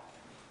back.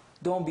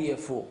 Don't be a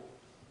fool.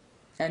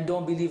 And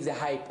don't believe the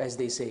hype, as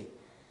they say.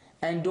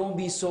 And don't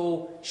be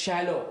so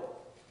shallow.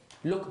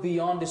 Look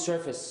beyond the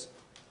surface.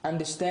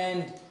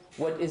 Understand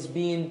what is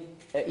being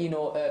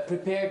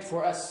prepared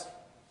for us.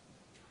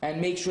 And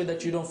make sure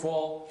that you don't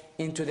fall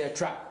into their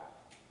trap.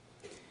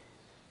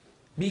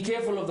 Be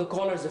careful of the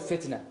callers of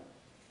fitna.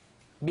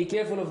 Be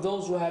careful of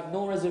those who have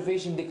no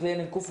reservation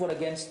declaring kufr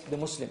against the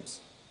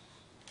Muslims.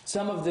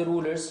 Some of the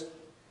rulers,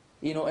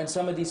 in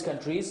some of these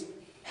countries,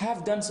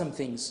 have done some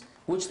things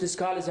which the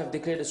scholars have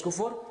declared as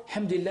kufr.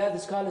 Alhamdulillah, the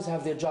scholars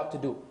have their job to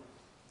do.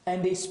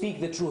 And they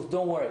speak the truth,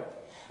 don't worry.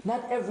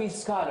 Not every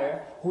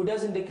scholar who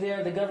doesn't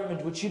declare the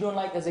government which you don't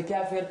like as a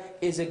kafir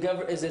is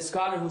a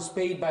scholar who's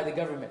paid by the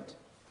government.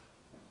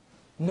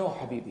 No,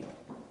 Habibi.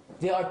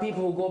 There are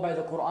people who go by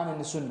the Quran and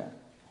the Sunnah.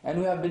 And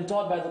we have been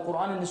taught by the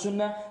Quran and the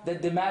Sunnah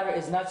that the matter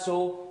is not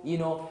so,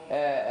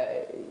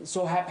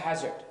 so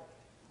haphazard.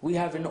 We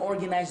have an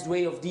organized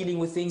way of dealing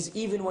with things.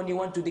 Even when you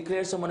want to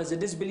declare someone as a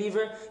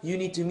disbeliever, you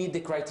need to meet the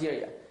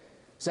criteria.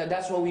 So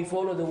that's why we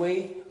follow the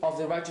way of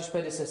the righteous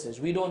predecessors.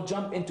 We don't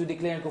jump into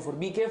declaring kufr.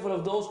 Be careful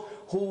of those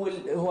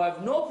who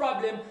have no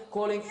problem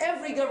calling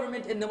every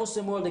government in the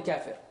Muslim world a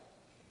kafir.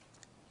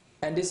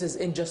 And this is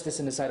injustice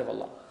in the sight of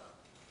Allah.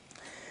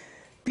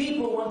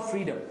 People want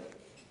freedom.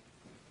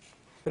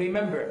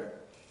 Remember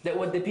that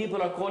what the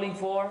people are calling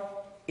for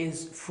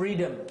is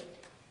freedom.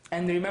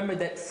 And remember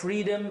that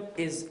freedom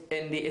is,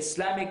 in the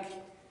Islamic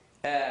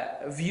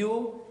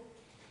view,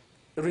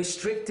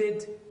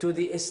 restricted to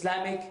the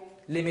Islamic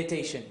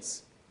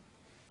limitations.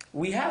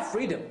 We have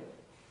freedom.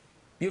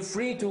 You're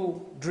free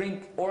to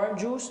drink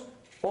orange juice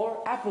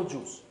or apple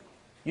juice.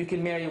 You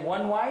can marry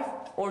one wife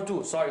or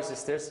two. Sorry,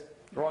 sisters,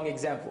 wrong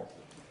example.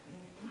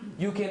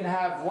 You can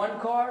have one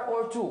car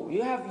or two.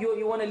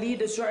 You want to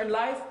lead a certain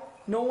life.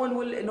 No one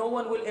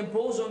will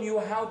impose on you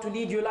how to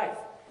lead your life.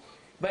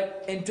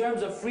 But in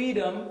terms of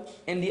freedom,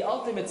 in the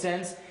ultimate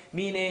sense,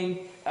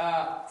 meaning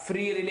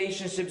free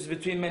relationships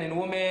between men and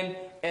women,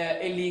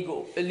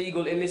 illegal,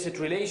 illicit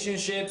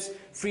relationships,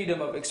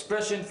 freedom of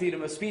expression,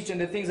 freedom of speech, and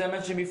the things I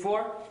mentioned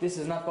before, this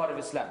is not part of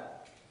Islam.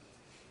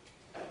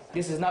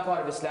 This is not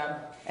part of Islam,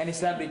 and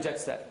Islam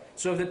rejects that.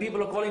 So if the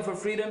people are calling for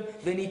freedom,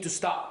 they need to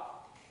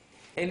stop.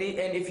 And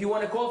if you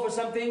want to call for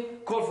something,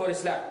 call for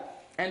Islam.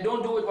 And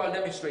don't do it while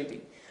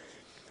demonstrating.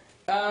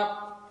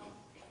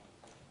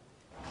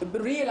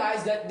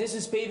 Realize that this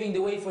is paving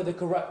the way for the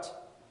corrupt.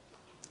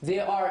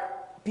 There are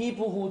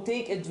people who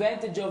take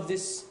advantage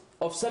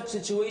of such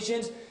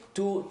situations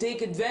to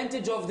take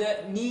advantage of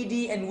the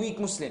needy and weak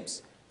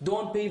Muslims.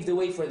 Don't pave the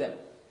way for them.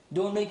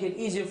 Don't make it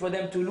easier for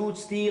them to loot,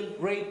 steal,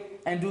 rape,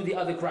 and do the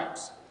other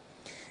crimes.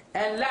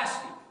 And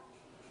lastly,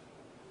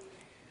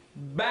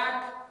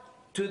 back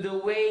to the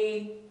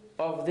way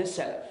of the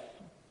Salaf.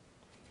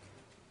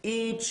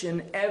 Each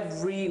and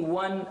every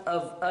one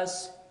of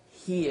us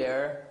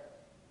here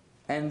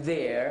and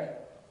there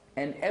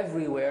and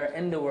everywhere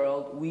in the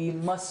world, we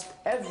must,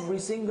 every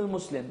single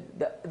Muslim,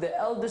 the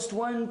eldest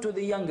one to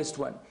the youngest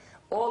one,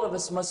 all of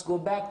us must go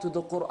back to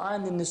the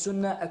Quran and the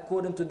Sunnah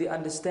according to the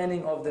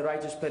understanding of the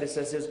righteous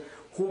predecessors,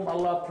 whom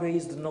Allah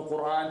praised in the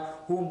Quran,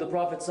 whom the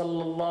Prophet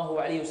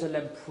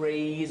ﷺ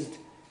praised,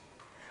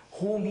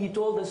 whom he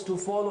told us to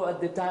follow at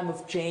the time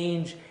of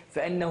change.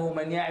 فإنه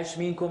من يعش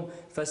منكم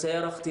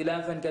فسيرى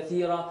اختلافا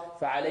كثيرا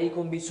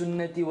فعليكم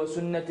بسنتي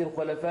وسنة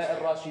الخلفاء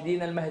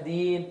الراشدين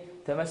المهديين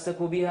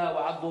تمسكوا بها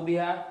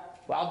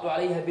وعضوا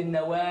عليها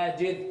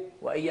بالنواجذ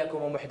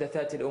وإياكم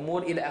ومحدثات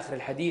الأمور إلى آخر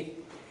الحديث.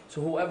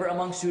 So whoever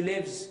amongst you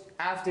lives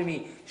after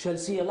me shall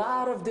see a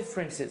lot of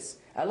differences,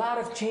 a lot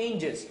of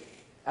changes.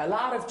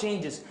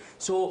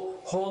 So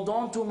hold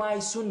on to my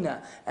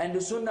sunnah and the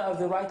sunnah of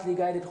the rightly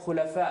guided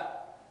khulafa,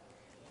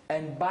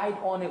 and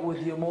bite on it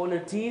with your molar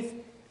teeth,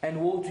 and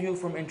woe to you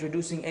from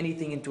introducing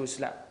anything into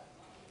Islam.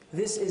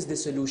 This is the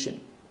solution.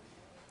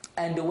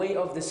 And the way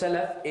of the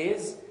Salaf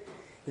is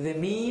the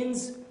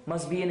means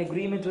must be in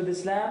agreement with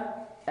Islam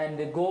and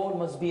the goal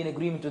must be in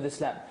agreement with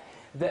Islam.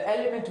 The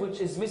element which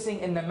is missing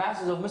in the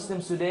masses of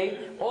Muslims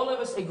today, all of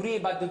us agree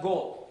about the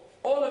goal.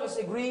 All of us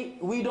agree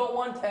we don't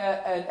want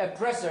an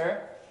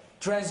oppressor,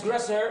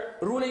 transgressor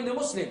ruling the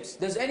Muslims.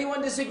 Does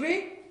anyone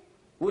disagree?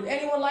 Would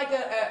anyone like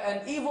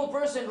an evil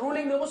person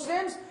ruling the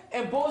Muslims,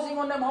 imposing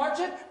on them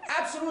hardship?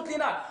 Absolutely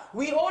not.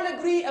 We all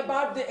agree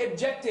about the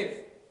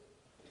objective.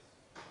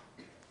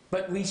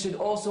 But we should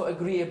also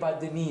agree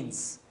about the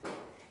means.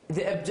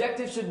 The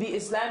objective should be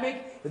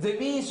Islamic, the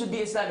means should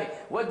be Islamic.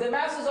 What the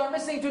masses are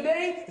missing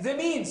today, the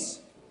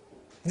means.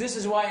 This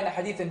is why in the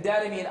hadith in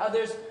Darimi and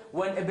others,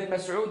 when Ibn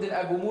Mas'ud and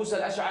Abu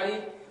Musa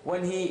al-Ash'ari,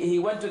 when he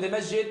went to the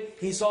masjid,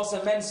 he saw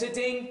some men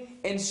sitting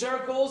in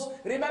circles,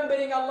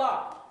 remembering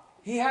Allah.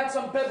 He had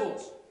some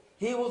pebbles.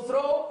 He will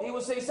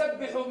say,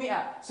 Sabbihu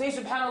mi'a, say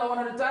Subhanallah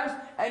 100 times,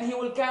 and he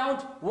will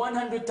count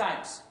 100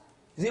 times.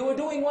 They were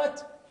doing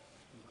what?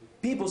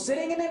 People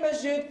sitting in the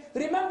masjid,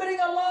 remembering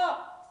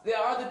Allah. There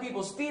are other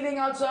people stealing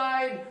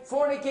outside,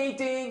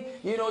 fornicating,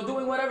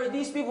 doing whatever.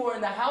 These people were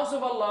in the house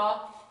of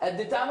Allah at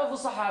the time of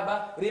the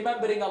Sahaba,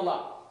 remembering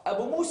Allah.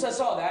 Abu Musa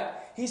saw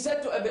that. He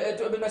said to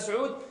Ibn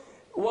Mas'ud,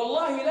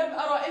 Wallahi lam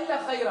ara illa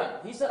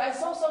khayran. He said, I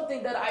saw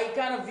something that I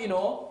kind of,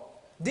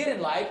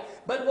 didn't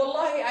like, but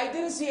wallahi, I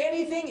didn't see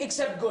anything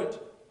except good.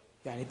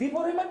 Yani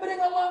people remembering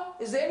Allah,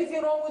 is there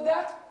anything wrong with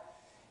that?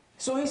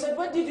 So he said,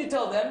 what did you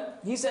tell them?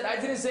 He said, I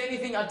didn't say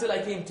anything until I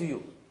came to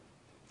you.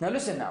 Now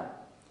listen now.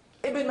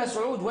 Ibn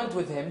Mas'ud went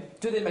with him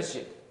to the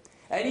masjid.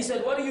 And he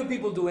said, what are you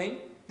people doing?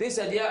 They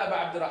said, Ya Abu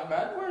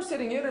Abdurrahman, we're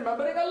sitting here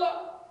remembering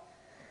Allah.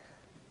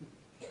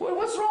 Well,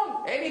 what's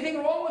wrong?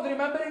 Anything wrong with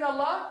remembering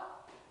Allah?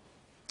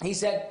 He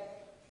said,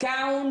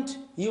 count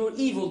your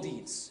evil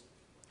deeds.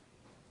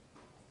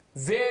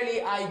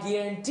 Verily, I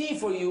guarantee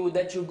for you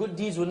that your good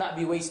deeds will not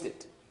be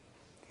wasted.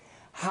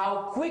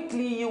 How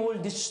quickly you will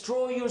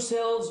destroy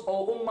yourselves,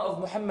 O Ummah of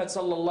Muhammad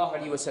sallallahu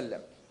alaihi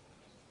wasallam.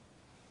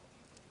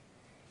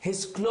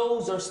 His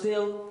clothes are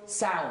still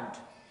sound.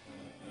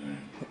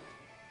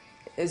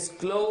 His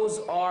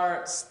clothes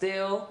are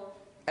still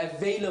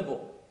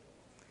available.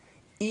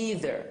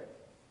 Either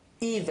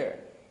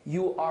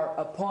you are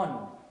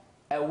upon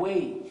a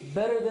way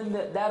better than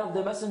that of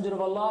the Messenger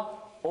of Allah,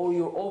 or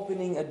you're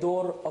opening a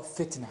door of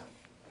fitna,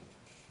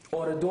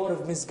 or a door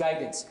of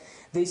misguidance.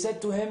 They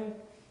said to him,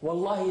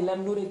 Wallahi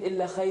lam nurid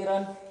illa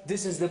khayran.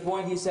 This is the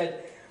point. He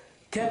said,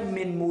 Kam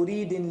min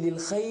muridin lil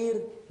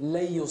khayr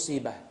lay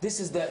yusibah. This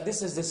is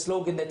the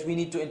slogan that we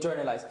need to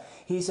internalize.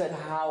 He said,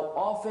 how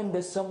often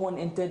does someone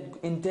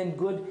intend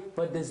good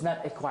but does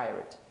not acquire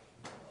it?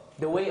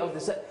 The way of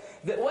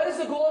what is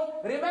the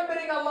goal?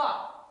 Remembering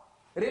Allah.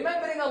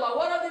 Remembering Allah.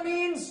 What are the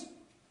means?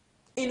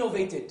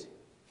 Innovated.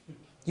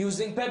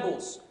 Using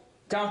pebbles,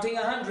 counting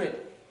 100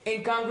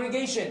 in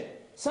congregation.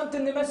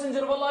 Something the Messenger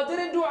of Allah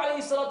didn't do,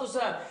 alayhi salatu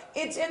wasalam.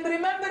 It's in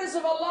remembrance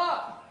of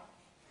Allah.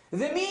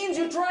 The means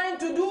you're trying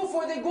to do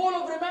for the goal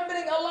of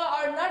remembering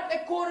Allah are not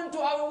according to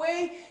our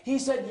way. He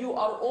said, you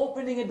are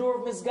opening a door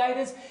of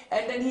misguidance.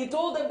 And then he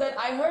told them that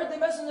I heard the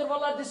Messenger of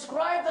Allah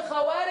describe the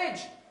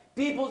Khawarij.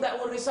 People that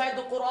will recite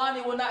the Quran,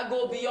 it will not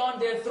go beyond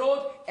their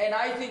throat, and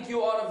I think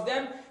you are of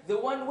them. The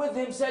one with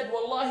him said,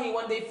 Wallahi,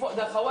 when the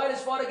Khawarij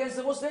fought against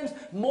the Muslims,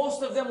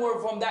 most of them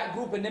were from that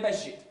group in the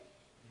masjid.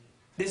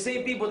 The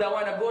same people that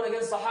were going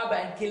against Sahaba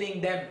and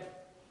killing them.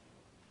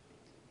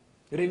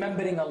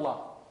 Remembering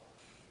Allah.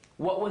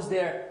 What was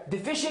their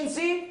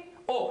deficiency?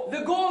 Oh,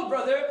 the goal,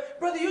 brother.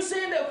 Brother, you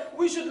saying that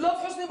we should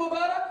love Husni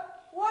Mubarak?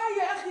 Why,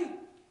 ya akhi?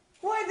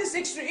 Why this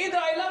extreme? Either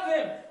I love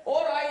him,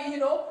 or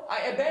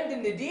I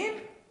abandon the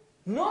deen.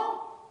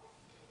 No,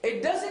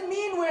 it doesn't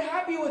mean we're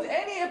happy with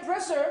any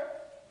oppressor,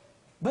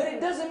 but it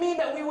doesn't mean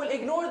that we will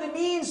ignore the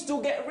means to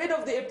get rid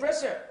of the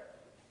oppressor.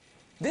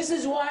 This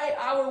is why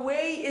our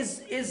way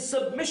is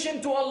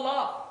submission to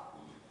Allah.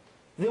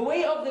 The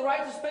way of the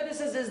righteous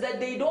predecessors is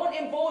that they don't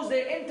impose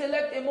their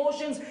intellect,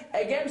 emotions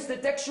against the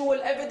textual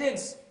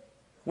evidence.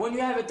 When you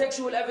have a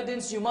textual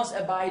evidence, you must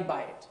abide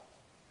by it.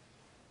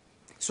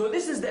 So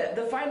this is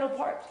the final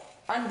part.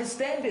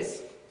 Understand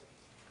this.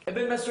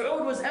 Ibn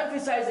Mas'ud was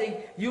emphasizing,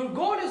 your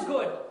goal is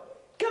good.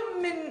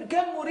 كَم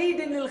مُرِيدٍ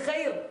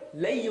لِلْخَيْرِ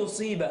لَيْ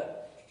يُصِيبَ.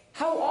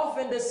 How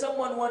often does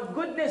someone want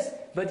goodness,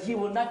 but he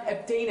will not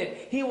obtain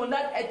it? He will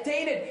not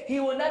attain it. He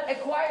will not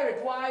acquire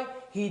it. Why?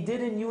 He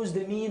didn't use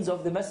the means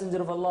of the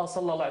Messenger of Allah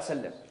sallallahu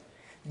alaihi wasallam.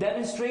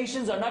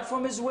 Demonstrations are not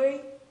from his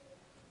way.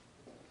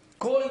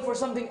 Calling for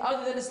something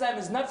other than Islam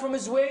is not from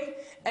his way.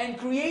 And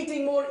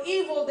creating more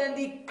evil than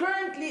the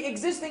currently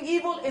existing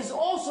evil is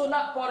also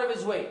not part of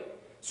his way.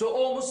 So,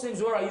 all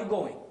Muslims, where are you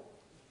going?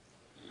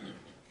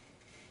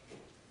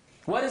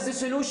 What is the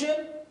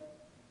solution?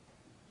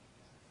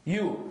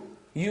 You,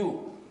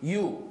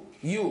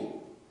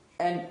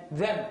 and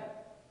them,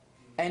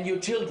 and your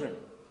children.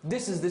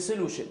 This is the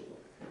solution.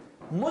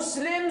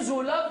 Muslims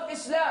who love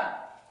Islam,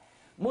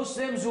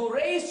 Muslims who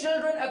raise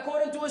children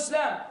according to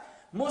Islam,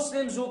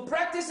 Muslims who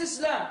practice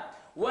Islam,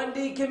 when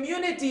the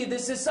community, the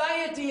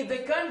society, the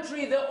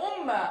country, the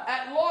ummah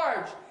at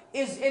large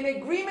is in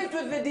agreement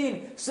with the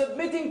deen,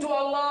 submitting to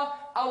Allah,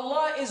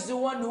 Allah is the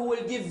one who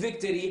will give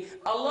victory.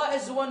 Allah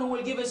is the one who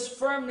will give us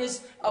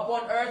firmness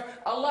upon earth.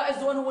 Allah is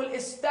the one who will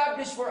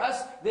establish for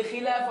us the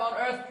khilaf on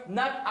earth,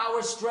 not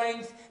our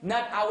strength,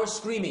 not our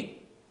screaming.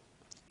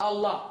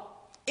 Allah.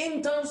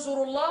 In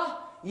tansurullah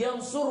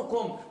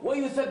yansurkum wa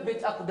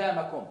yuthabbit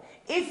aqdamakum.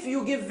 If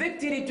you give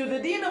victory to the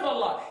deen of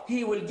Allah,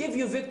 He will give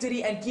you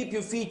victory and keep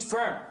your feet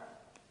firm.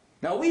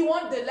 Now we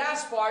want the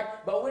last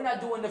part, but we're not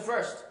doing the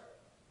first.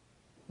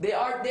 They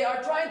are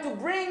trying to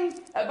bring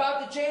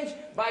about the change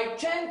by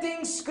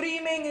chanting,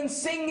 screaming and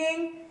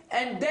singing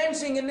and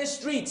dancing in the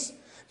streets,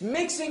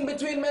 mixing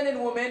between men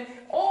and women.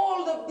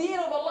 All the deen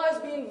of Allah is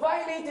being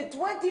violated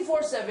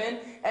 24/7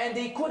 and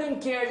they couldn't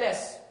care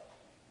less.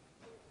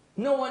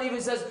 No one even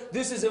says,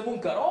 this is a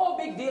munkar. Oh,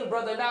 big deal,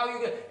 brother, now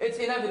it's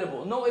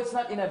inevitable. No, it's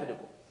not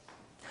inevitable.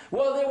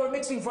 Well, they were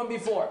mixing from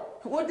before.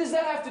 What does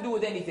that have to do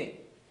with anything?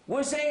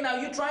 We're saying now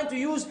you're trying to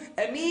use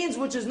a means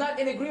which is not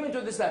in agreement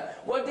with Islam.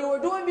 What they were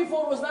doing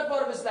before was not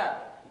part of Islam.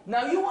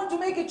 Now you want to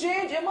make a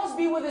change, it must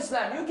be with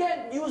Islam. You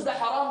can't use the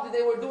haram that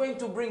they were doing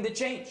to bring the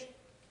change.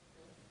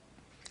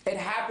 It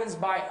happens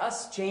by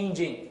us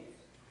changing.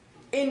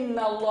 إِنَّ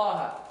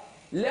اللَّهَ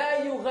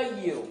لَا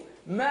يُغَيِّرُ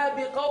مَا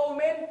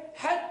بِقَوْمٍ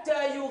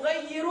حَتَّى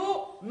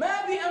يُغَيِّرُوا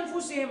مَا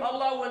بِأَنفُسِهِمْ.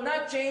 Allah will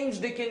not change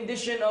the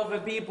condition of a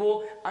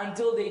people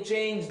until they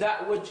change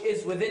that which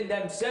is within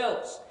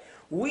themselves.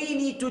 We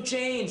need to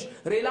change.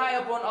 Rely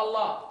upon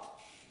Allah.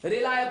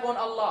 Rely upon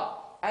Allah.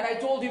 And I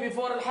told you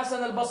before,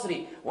 Al-Hasan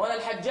al-Basri, when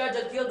Al-Hajjaj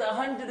had killed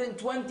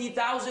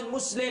 120,000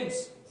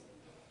 Muslims.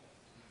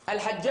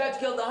 Al-Hajjaj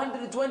killed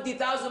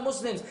 120,000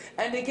 Muslims.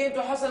 And they came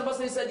to Hasan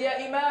al-Basri and said, Ya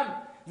Imam,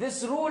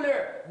 this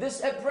ruler,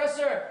 this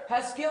oppressor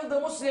has killed the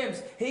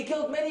Muslims. He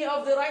killed many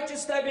of the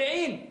righteous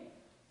tabi'een.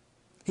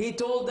 He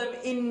told them,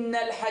 إِنَّ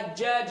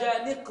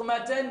الْحَجَّاجَ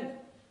نِقْمَةً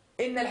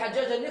إِنَّ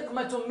الْحَجَّاجَ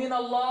نِقْمَةٌ مِّنَ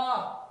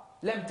اللَّهِ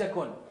لَمْ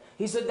تَكُنْ.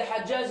 He said the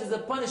Hajjaj is a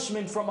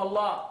punishment from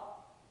Allah.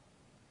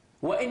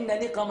 وَإِنَّ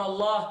نِقَمَ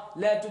اللَّهِ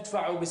لَا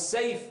تُدْفَعُ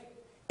بِالسَّيْفِ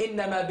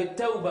إِنَّمَا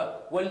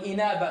بِالتَّوْبَةِ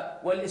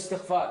وَالْإِنَابَةِ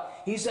وَالْإِسْتِغْفَارِ.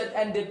 He said,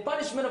 and the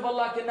punishment of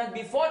Allah cannot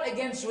be fought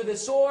against with a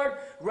sword,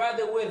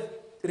 rather with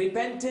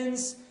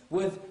repentance,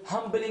 with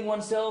humbling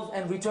oneself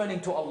and returning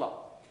to Allah.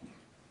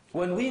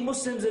 When we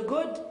Muslims are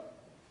good,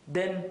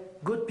 then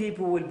good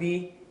people will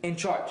be in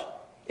charge.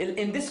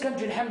 In this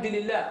country,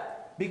 alhamdulillah,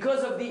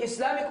 because of the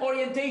Islamic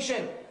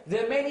orientation,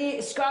 the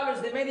many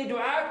scholars, the many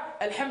du'at,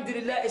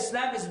 alhamdulillah,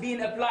 Islam is being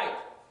applied.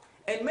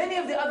 In many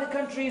of the other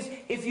countries,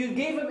 if you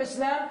gave them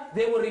Islam,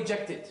 they will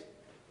reject it.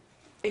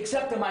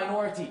 Except the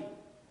minority.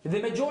 The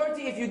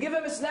majority, if you give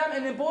them Islam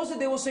and impose it,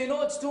 they will say,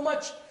 no, it's too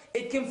much.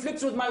 It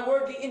conflicts with my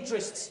worldly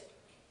interests.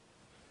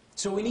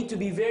 So we need to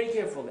be very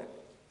careful then.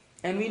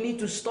 And we need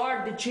to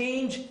start the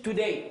change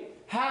today.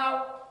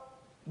 How?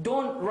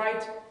 Don't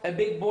write a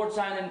big board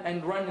sign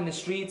and run in the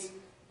streets.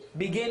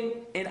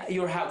 Begin in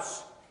your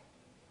house.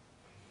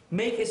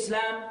 Make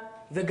Islam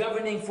the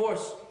governing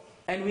force.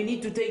 And we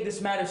need to take this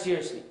matter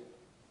seriously.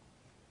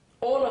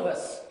 All of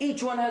us,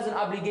 each one has an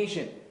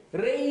obligation.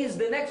 Raise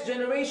the next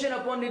generation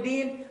upon the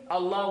deen.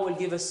 Allah will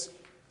give us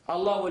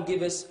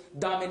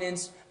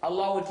dominance.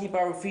 Allah will keep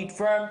our feet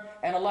firm.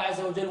 And Allah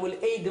Azza wa Jal will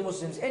aid the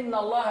Muslims. إِنَّ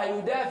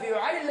اللَّهَ يُدَافِعُ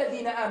عَلَى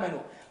الَّذِينَ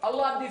آمَنُوا.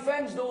 Allah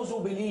defends those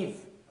who believe.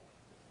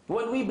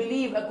 When we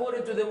believe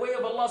according to the way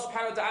of Allah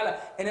subhanahu wa ta'ala,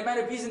 in a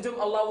manner pleasing to Him,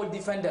 Allah will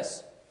defend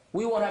us.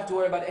 We won't have to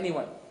worry about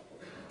anyone.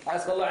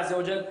 Ask Allah Azza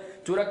wa Jal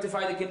to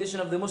rectify the condition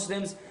of the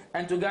Muslims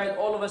and to guide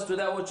all of us to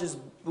that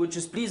which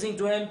is pleasing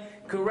to Him,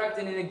 correct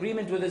and in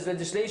agreement with His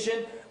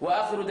legislation.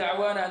 وآخر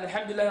دعوانا أن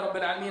الحمد لله رب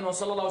العالمين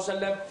وصلى الله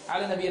وسلم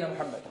على نبينا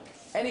محمد.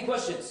 Any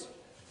questions?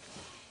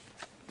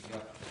 Yeah.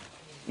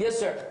 Yes,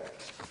 sir.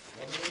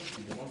 What about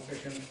the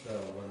demonstrations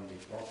when the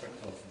Prophet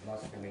was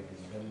blaspheming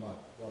in Denmark?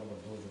 What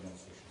about those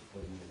demonstrations?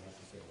 What do you have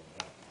to say about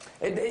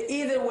that?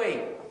 Either way,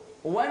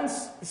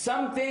 once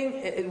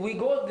something,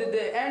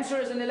 the answer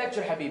is in the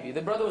lecture, Habibi.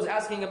 The brother was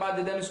asking about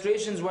the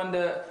demonstrations when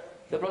the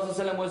Prophet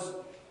ﷺ was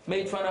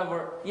made fun of,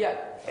 or yeah,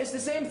 it's the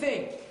same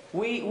thing.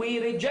 We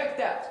reject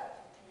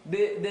that.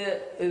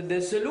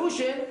 The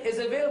solution is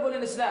available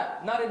in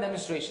Islam, not in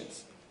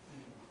demonstrations.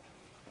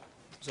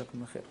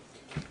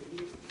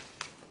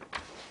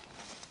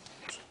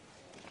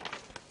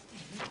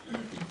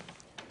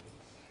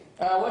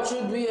 What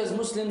should we as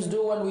Muslims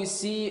do when we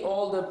see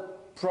all the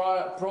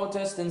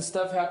protests and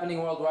stuff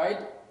happening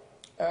worldwide?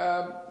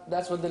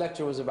 That's what the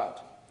lecture was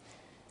about.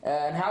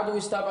 And how do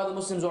we stop other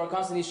Muslims who are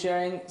constantly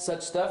sharing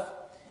such stuff?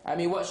 I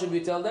mean, what should we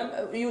tell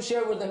them? You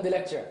share with them the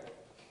lecture.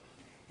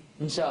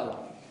 Inshallah.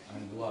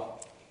 And dua.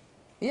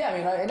 Yeah, I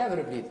mean,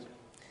 inevitably.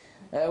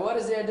 What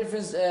is there a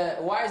difference?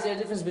 Why is there a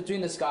difference between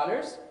the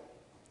scholars?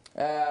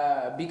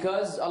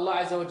 Because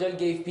Allah Azza wa Jal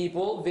gave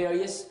people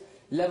various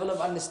level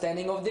of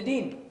understanding of the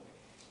deen.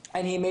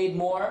 And He made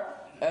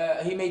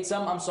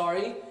some,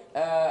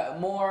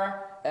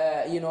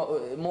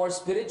 more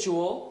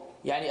spiritual,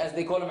 yani as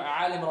they call him,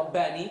 alim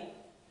rabbani,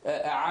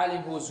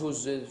 alim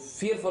who's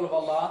fearful of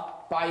Allah,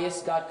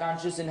 pious, God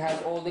conscious, and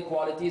has all the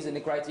qualities and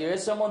the criteria.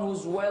 Someone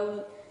who's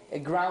well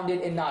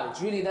grounded in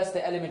knowledge. Really, that's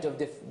the element of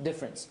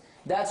difference.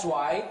 That's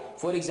why,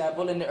 for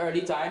example, in the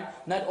early time,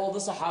 not all the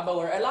Sahaba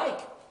were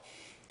alike.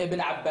 Ibn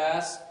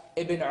Abbas,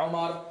 Ibn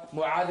Umar,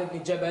 Mu'adh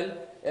ibn Jabal,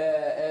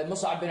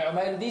 Mus'ab bin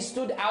Umair, these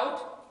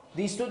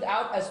stood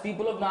out as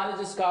people of knowledge,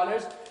 as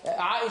scholars.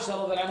 Aisha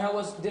radhiallahu anha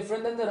was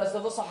different than the rest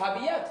of the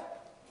Sahabiyat.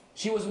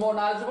 She was more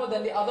knowledgeable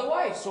than the other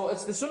wives. So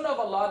it's the sunnah of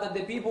Allah that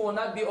the people will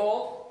not be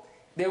all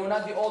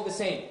the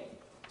same.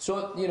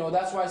 So,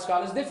 that's why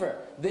scholars differ.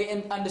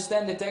 They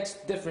understand the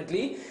text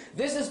differently.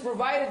 This is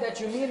provided that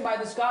you mean by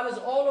the scholars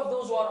all of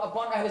those who are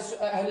upon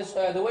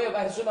the way of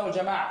Ahl Sunnah wal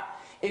Jama'ah.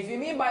 If you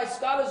mean by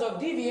scholars of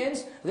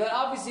deviance, then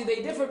obviously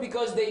they differ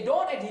because they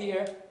don't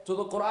adhere to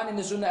the Quran and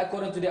the Sunnah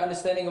according to the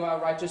understanding of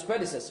our righteous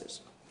predecessors.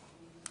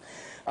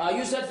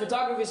 You said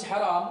photography is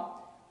haram.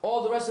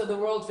 All the rest of the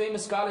world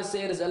famous scholars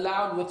say it is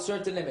allowed with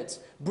certain limits.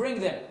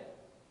 Bring them.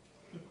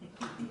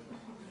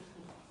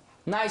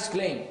 Nice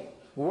claim.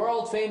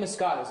 World famous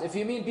scholars. If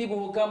you mean people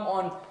who come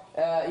on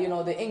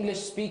the English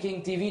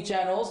speaking TV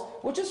channels,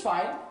 which is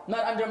fine,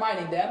 not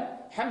undermining them,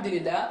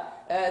 alhamdulillah,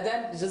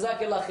 then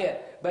jazakallah khair.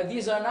 But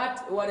these are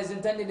not what is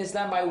intended in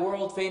Islam by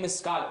world famous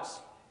scholars.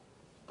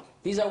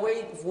 These are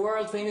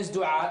world famous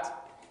du'at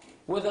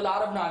with a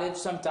lot of knowledge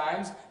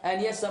sometimes,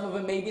 and yes, some of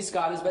them may be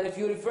scholars, but if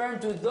you refer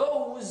to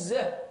those,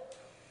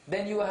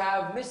 then you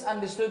have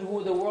misunderstood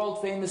who the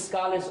world famous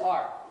scholars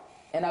are.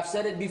 And I've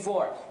said it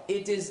before,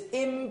 it is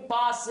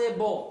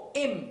impossible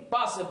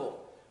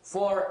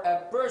for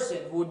a person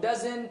who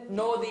doesn't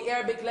know the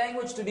Arabic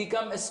language to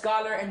become a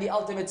scholar in the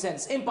ultimate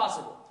sense.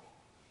 Impossible.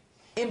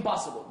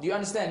 Impossible. Do you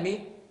understand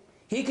me?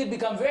 He could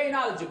become very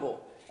knowledgeable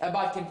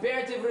about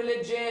comparative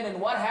religion and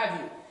what have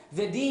you.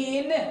 The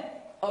deen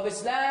of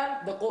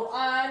Islam, the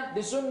Quran,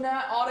 the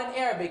Sunnah are in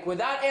Arabic.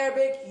 Without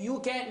Arabic, you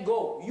can't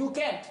go. You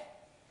can't.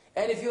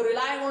 And if you're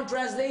relying on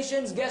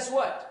translations, guess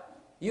what?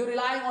 You're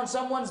relying on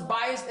someone's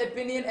biased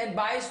opinion and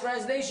biased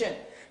translation.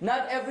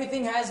 Not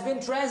everything has been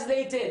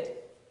translated.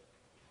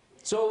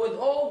 So with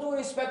all due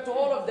respect to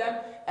all of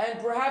them, and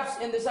perhaps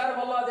in the sight of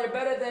Allah they're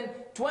better than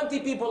 20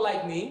 people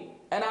like me,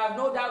 and I have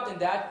no doubt in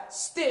that,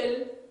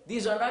 still,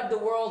 these are not the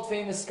world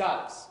famous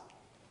scholars.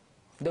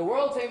 The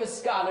world famous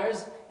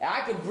scholars,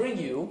 I could bring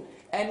you,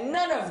 and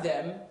none of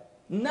them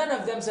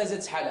says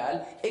it's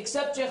halal,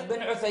 except Shaykh bin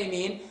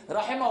Uthaymeen,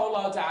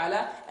 rahimahullah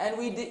ta'ala, and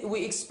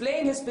we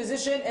explained his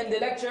position in the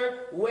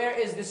lecture, Where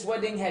is this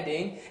wedding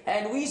heading?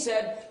 And we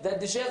said that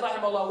the Shaykh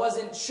rahimahullah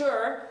wasn't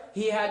sure,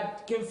 he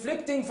had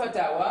conflicting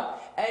fatwa,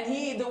 and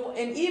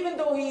even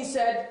though he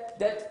said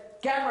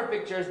that camera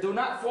pictures do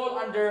not fall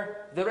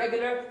under the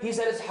regular, he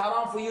said it's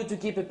haram for you to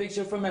keep a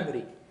picture for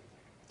memory.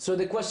 So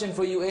the question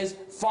for you is,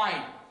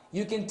 fine,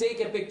 you can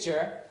take a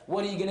picture,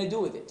 what are you going to do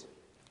with it?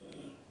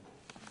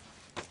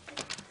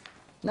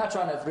 Not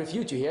trying to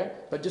refute you here,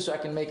 but just so I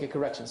can make a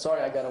correction.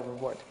 Sorry, I got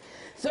overboard.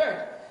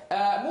 Third,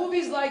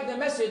 movies like The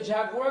Message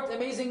have worked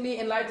amazingly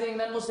enlightening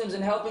non-Muslims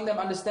and helping them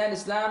understand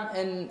Islam,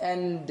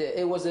 and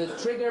it was a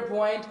trigger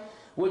point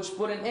which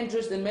put an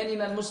interest in many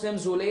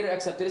non-Muslims who later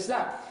accepted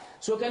Islam.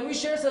 So can we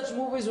share such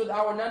movies with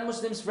our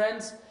non-Muslims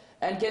friends?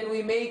 And can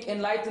we make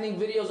enlightening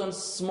videos on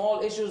small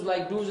issues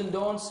like do's and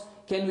don'ts?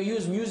 Can we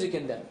use music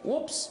in them?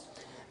 Whoops.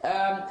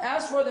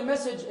 As for The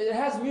Message, it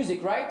has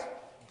music, right?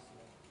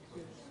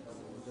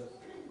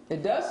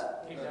 It does?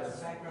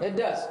 It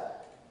does.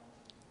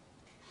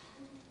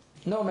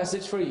 No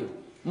message for you.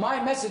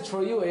 My message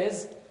for you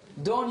is,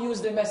 don't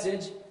use The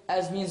Message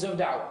as means of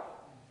da'wah.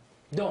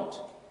 Don't.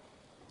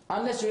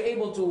 Unless you're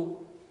able to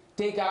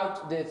take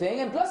out the thing.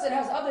 And plus it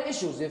has other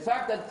issues. The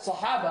fact that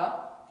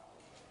Sahaba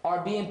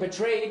are being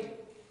portrayed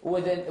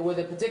with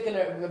a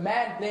particular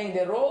man playing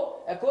their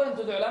role, according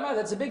to the ulama,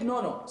 that's a big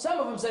no-no. Some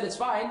of them said it's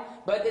fine,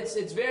 but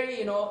it's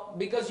very,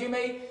 because you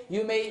may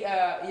make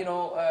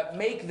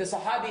the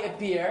Sahabi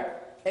appear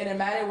in a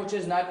manner which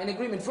is not in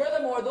agreement.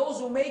 Furthermore, those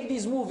who make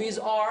these movies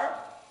are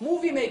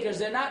movie makers.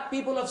 They're not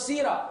people of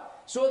seerah.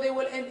 So they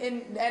will,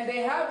 and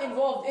they have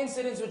involved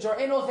incidents which are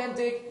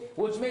inauthentic,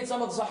 which made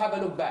some of the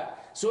Sahaba look bad.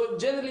 So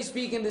generally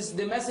speaking,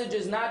 The Message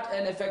is not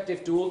an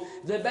effective tool.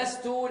 The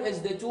best tool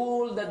is the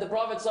tool that the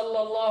Prophet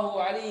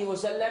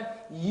ﷺ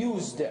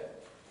used.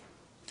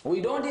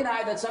 We don't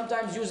deny that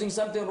sometimes using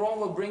something wrong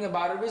will bring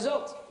about a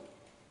result.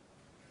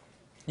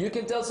 You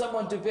can tell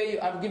someone to pay you,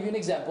 I'll give you an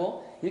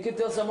example. You can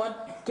tell someone,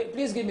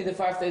 please give me the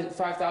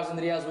 5,000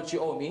 riyals which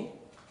you owe me.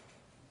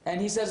 And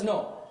he says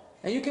no.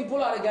 And you can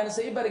pull out a gun and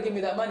say, you better give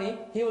me that money.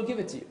 He will give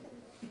it to you.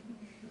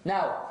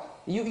 Now,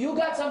 you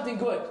got something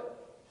good.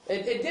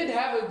 It did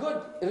have a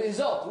good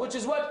result, which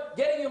is what?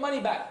 Getting your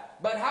money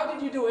back. But how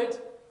did you do it?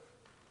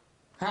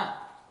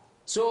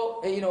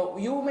 So,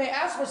 you may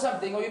ask for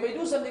something, or you may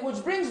do something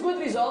which brings good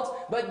results,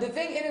 but the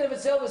thing in and of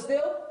itself is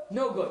still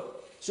no good.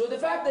 So the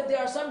fact that there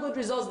are some good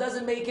results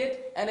doesn't make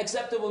it an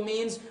acceptable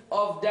means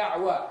of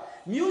da'wah.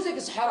 Music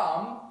is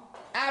haram,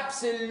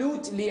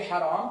 absolutely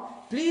haram.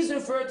 Please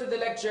refer to the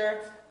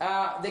lecture,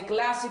 the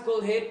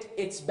classical hit,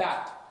 It's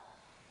Bad,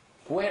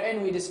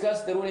 wherein we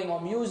discuss the ruling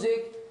on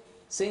music,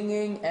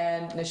 singing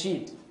and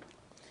nasheed.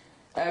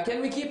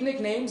 Can we keep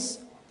nicknames?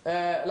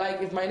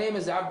 like if my name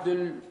is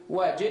Abdul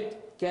Wajid,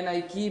 can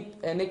I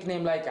keep a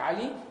nickname like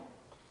Ali?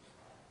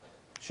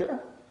 Sure.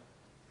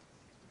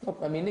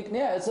 I mean,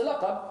 yeah, it's a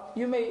laqab.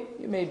 You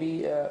may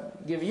be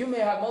you may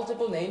have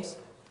multiple names.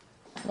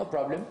 No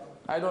problem.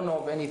 I don't know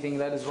of anything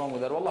that is wrong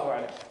with that. Wallahu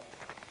a'lam.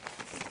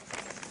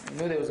 I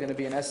knew there was going to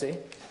be an essay.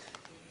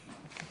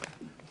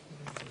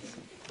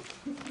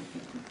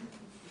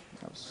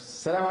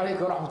 Assalamu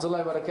alaikum wa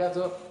rahmatullahi wa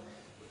barakatuh.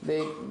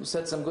 They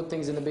said some good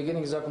things in the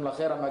beginning. Jazakumullah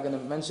khair. I'm not going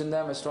to mention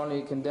them. I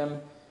strongly condemn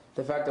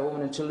the fact that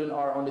women and children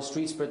are on the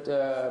streets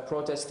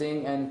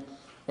protesting, and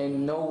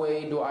in no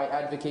way do I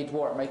advocate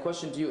war. My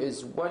question to you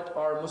is, what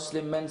are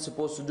Muslim men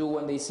supposed to do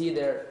when they see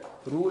their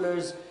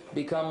rulers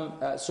become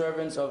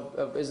servants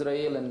of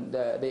Israel, and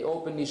they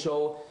openly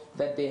show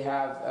that they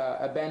have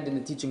abandoned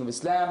the teaching of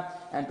Islam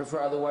and prefer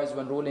otherwise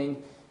when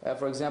ruling?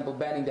 For example,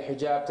 banning the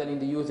hijab, telling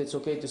the youth it's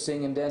okay to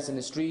sing and dance in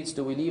the streets.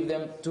 Do we leave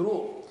them to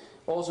rule?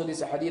 Also,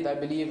 this hadith, I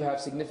believe,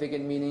 have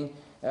significant meaning.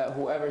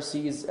 Whoever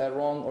sees a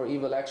wrong or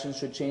evil action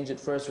should change it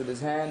first with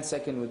his hand,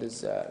 second with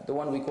his, the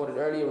one we quoted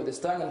earlier, with his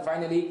tongue, and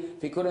finally,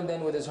 if he couldn't,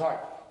 then with his heart,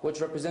 which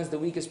represents the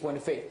weakest point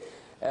of faith.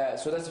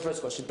 So that's the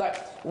first question.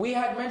 We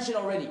had mentioned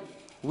already,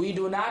 we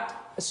do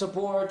not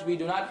support, we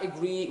do not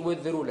agree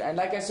with the ruler. And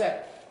like I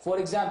said, for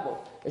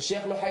example,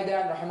 Shaykh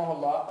Luhaydan,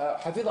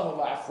 rahimahullah,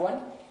 hafidhahullah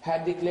afwan,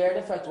 had declared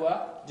a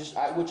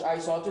fatwa, which I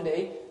saw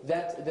today,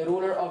 that the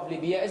ruler of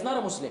Libya is not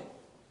a Muslim.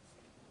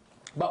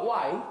 But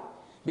why?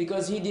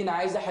 Because he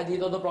denies the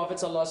hadith of the Prophet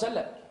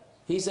ﷺ.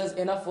 He says,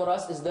 enough for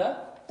us is the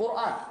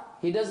Quran.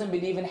 He doesn't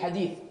believe in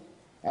hadith.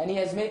 And he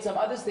has made some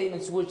other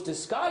statements which the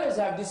scholars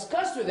have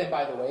discussed with him,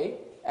 by the way.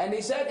 And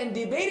they said and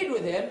debated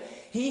with him.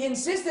 He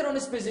insisted on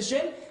his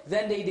position.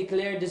 Then they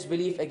declared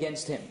disbelief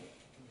against him.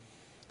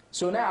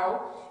 So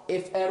now,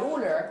 if a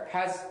ruler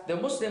the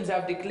Muslims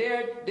have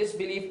declared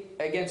disbelief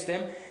against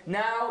him,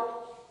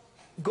 now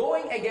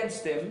going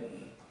against him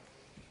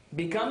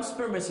becomes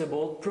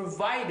permissible,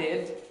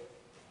 provided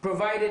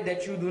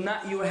that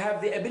you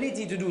have the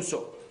ability to do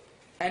so,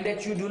 and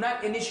that you do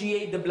not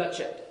initiate the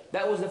bloodshed.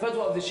 That was the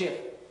fatwa of the Shaykh.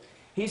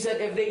 He said,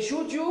 if they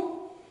shoot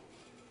you,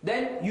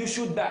 then you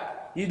shoot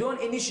back. You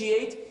don't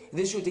initiate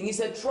the shooting. He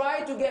said,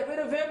 try to get rid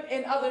of him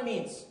in other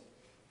means.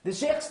 The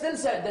Shaykh still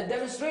said that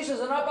demonstrations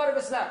are not part of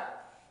Islam.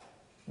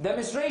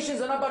 Demonstrations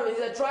are not part of it. He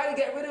said, try to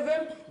get rid of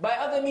him by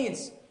other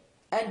means.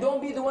 And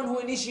don't be the one who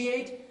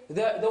initiate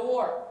the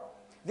war.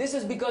 This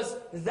is because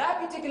that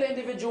particular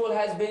individual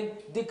has been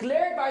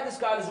declared by the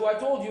scholars, who I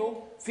told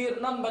you, fear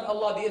none but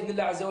Allah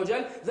bi'idhnillah azza wa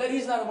jal, that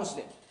he's not a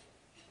Muslim.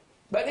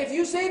 But if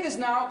you say this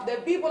now,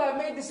 that people have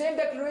made the same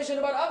declaration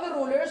about other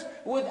rulers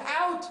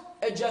without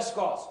a just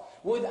cause,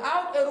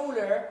 without a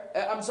ruler,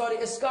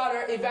 a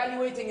scholar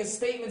evaluating his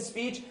statement,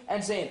 speech,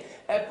 and saying,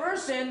 a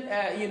person,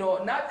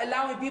 not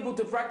allowing people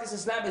to practice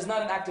Islam is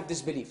not an act of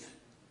disbelief.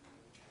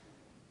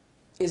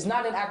 Is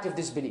not an act of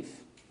disbelief.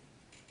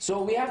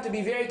 So we have to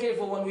be very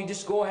careful when we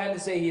just go ahead and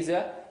say he's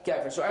a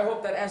kafir. So I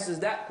hope that answers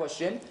that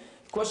question.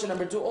 Question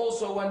number 2,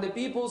 also, when the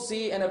people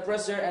see an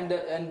oppressor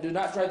and do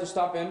not try to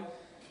stop him,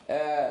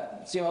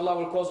 Allah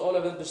will cause all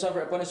of them to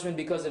suffer a punishment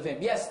because of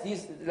him. Yes,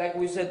 these, like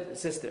we said,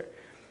 sister,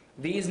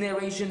 these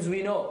narrations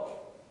we know.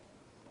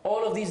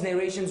 All of these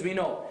narrations we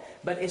know.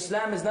 But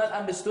Islam is not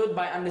understood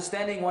by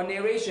understanding one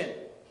narration.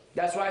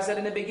 That's why I said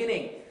in the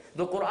beginning,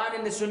 the Quran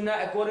and the Sunnah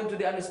according to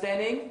the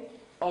understanding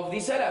of the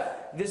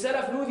Salaf. The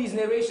Salaf knew these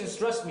narrations,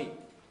 trust me.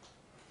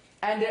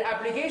 And the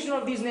application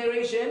of these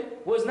narrations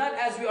was not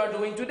as we are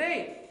doing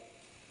today.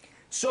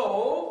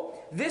 So,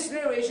 this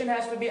narration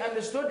has to be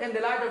understood in the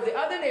light of the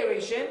other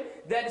narration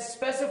that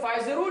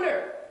specifies the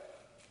ruler.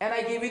 And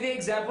I gave you the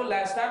example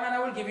last time, and I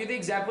will give you the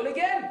example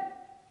again.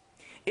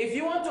 If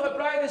you want to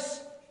apply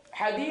this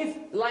hadith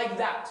like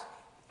that,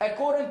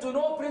 according to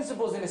no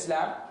principles in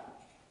Islam,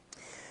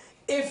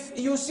 if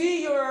you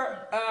see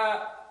your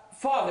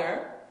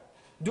father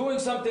doing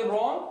something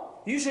wrong,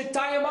 you should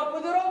tie him up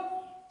with a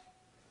rope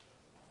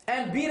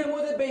and beat him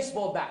with a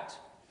baseball bat.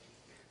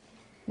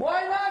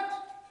 Why not?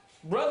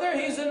 Brother,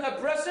 he's an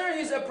oppressor,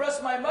 he's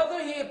oppressed my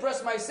mother, he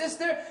oppressed my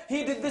sister,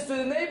 he did this to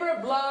the neighbor,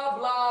 blah,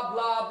 blah,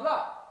 blah,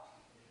 blah.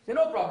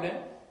 No problem.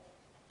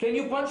 Can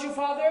you punch your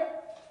father?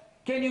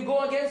 Can you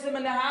go against him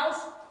in the house?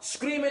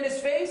 Scream in his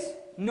face?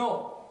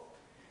 No.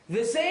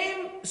 The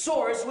same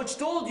source which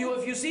told you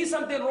if you see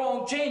something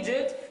wrong, change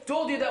it,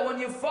 told you that when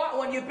your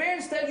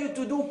parents tell you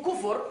to do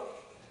kufr,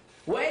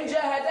 وَإِنْ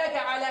جَاهَدَاكَ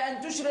عَلَىٰ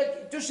أَن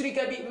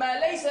تُشْرِكَ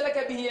مَا لَيْسَ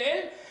لَكَ بِهِ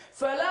عِلْمٍ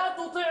فَلَا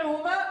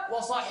تُطِعْهُمَا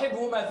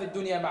وَصَاحِبْهُمَا فِي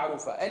الدُّنْيَا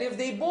مَعْرُوفًا. And if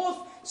they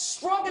both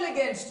struggle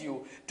against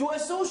you to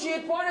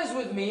associate partners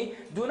with me,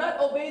 do not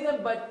obey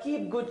them, but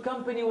keep good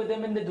company with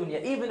them in the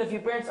dunya. Even if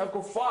your parents are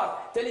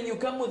kuffar, telling you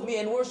come with me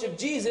and worship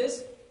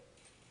Jesus,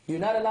 you're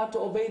not allowed to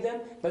obey them,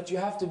 but you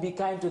have to be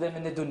kind to them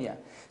in the dunya.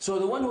 So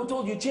the one who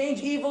told you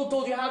change evil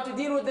told you how to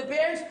deal with the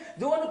parents.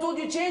 The one who told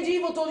you change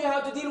evil told you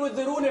how to deal with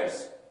the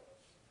rulers.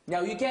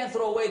 Now you can't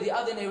throw away the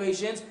other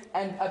narrations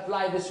and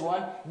apply this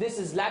one. This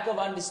is lack of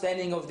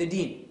understanding of the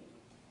deen.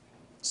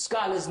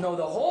 Scholars know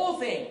the whole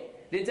thing.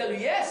 They tell you,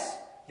 yes,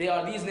 There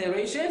are these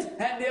narrations,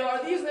 and there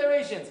are these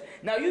narrations.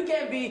 Now you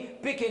can't be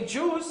pick and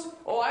choose.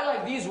 Oh, I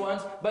like these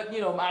ones, but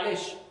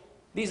ma'alish,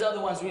 these other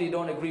ones really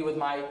don't agree with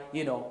my,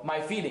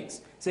 my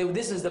feelings. So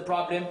this is the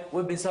problem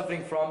we've been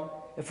suffering from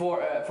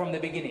the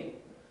beginning.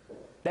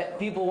 That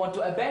people want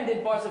to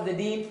abandon parts of the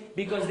deen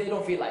because they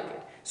don't feel like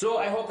it. So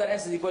I hope that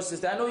answers your question.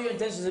 I know your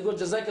intentions are good,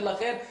 Jazakallah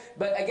khair.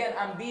 But again,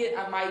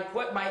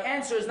 my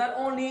answer is not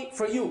only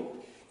for you,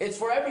 it's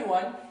for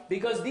everyone,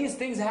 because these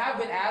things have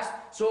been asked.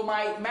 So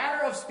my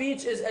manner of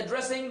speech is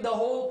addressing the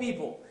whole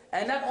people,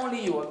 and not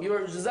only you.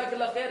 Your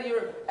Jazakallah khair,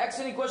 your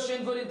excellent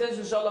question, good intention,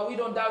 inshallah. We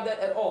don't doubt that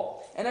at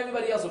all. And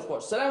everybody else, of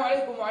course. Assalamu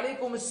alaikum wa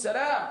alaikum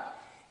assalam.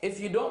 If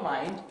you don't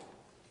mind,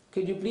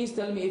 could you please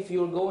tell me if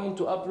you're going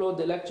to upload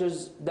the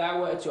lectures,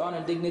 da'wah at your honor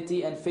and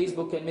dignity, and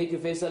Facebook can make you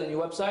Faisal on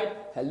your website?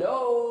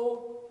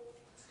 Hello?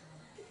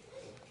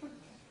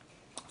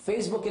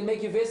 Facebook can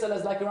make you Faisal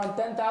has like around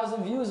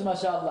 10,000 views,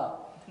 mashallah.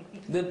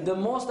 The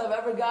most I've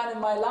ever gotten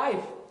in my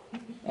life.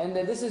 And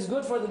this is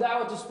good for the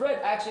da'wah to spread.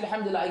 Actually,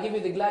 alhamdulillah, I give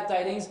you the glad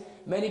tidings.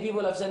 Many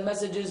people have sent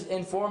messages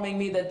informing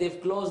me that they've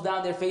closed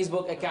down their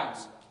Facebook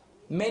accounts.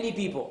 Many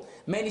people.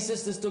 Many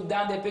sisters took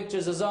down their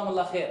pictures.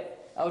 Jazakumullah khair.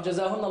 Or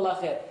jazahunallah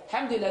khair.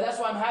 Alhamdulillah, that's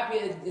why I'm happy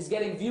it's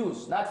getting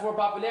views. Not for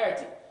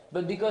popularity,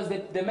 but because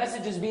the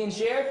message is being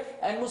shared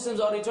and Muslims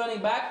are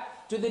returning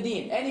back to the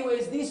deen.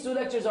 Anyways, these two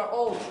lectures are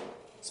old.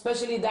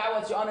 Especially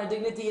Da'wah to Honor and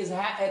Dignity, it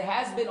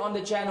has been on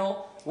the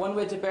channel, One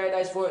Way to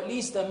Paradise, for at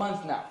least a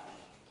month now.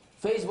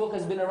 Facebook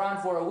has been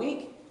around for a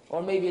week,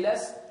 or maybe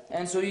less,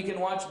 and so you can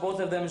watch both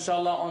of them,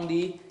 inshallah, on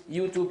the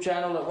YouTube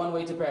channel at One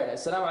Way to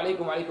Paradise. Assalamu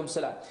alaikum wa alaikum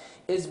salam.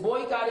 Is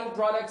boycotting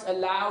products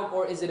allowed,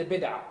 or is it a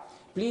bid'ah?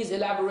 Please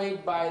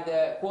elaborate by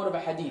the quote of a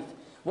hadith.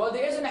 Well,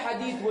 there isn't a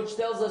hadith which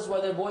tells us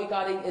whether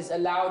boycotting is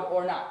allowed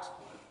or not.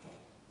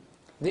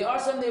 There are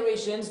some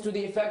narrations to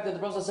the effect that the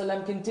Prophet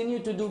ﷺ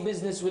continued to do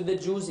business with the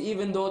Jews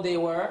even though they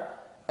were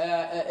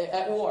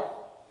at war.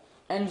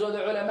 And so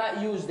the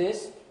ulama use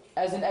this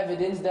as an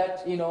evidence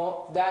that,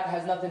 that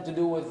has nothing to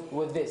do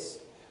with this.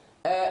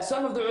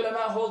 Some of the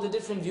ulama hold a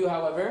different view,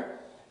 however,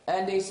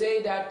 and they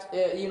say that,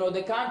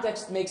 the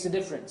context makes a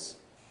difference.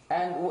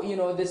 And,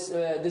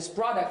 this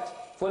product,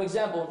 for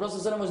example, when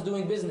Prophet ﷺ was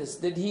doing business,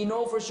 did he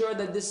know for sure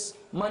that this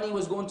money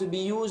was going to be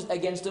used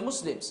against the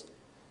Muslims?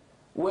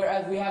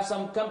 Whereas we have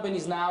some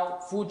companies now,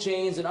 food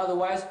chains and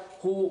otherwise,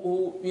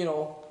 who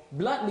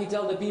bluntly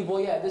tell the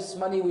people, yeah, this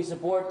money we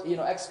support,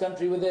 X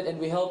country with it, and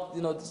we help,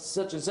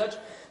 such and such.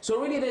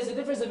 So really there's a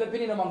difference of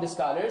opinion among the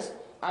scholars.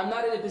 I'm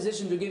not in a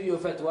position to give you a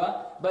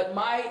fatwa, but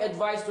my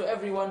advice to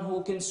everyone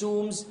who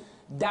consumes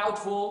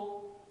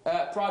doubtful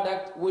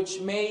product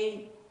which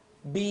may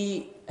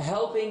be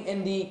helping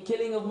in the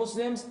killing of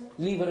Muslims,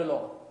 leave it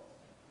alone.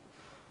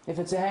 If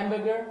it's a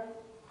hamburger,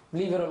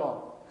 leave it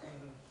alone.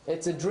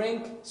 It's a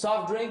drink,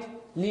 soft drink,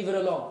 leave it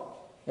alone.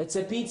 It's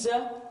a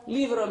pizza,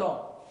 leave it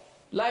alone.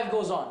 Life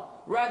goes on.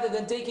 Rather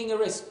than taking a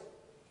risk,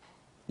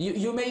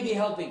 you may be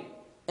helping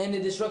in the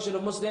destruction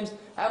of Muslims.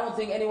 I don't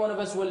think any one of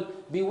us will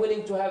be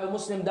willing to have a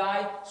Muslim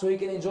die so he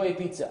can enjoy a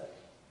pizza.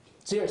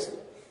 Seriously.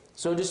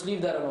 So just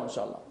leave that alone,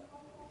 inshallah.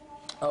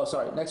 Oh,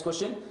 sorry. Next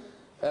question.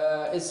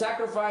 Is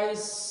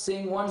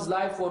sacrificing one's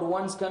life for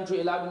one's country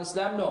allowed in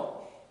Islam?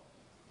 No.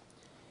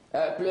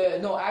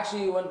 No,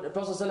 actually, when the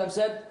Prophet ﷺ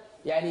said,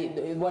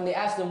 when they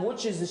asked him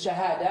which is the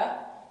shahada,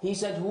 he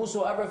said,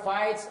 whosoever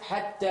fights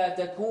حتى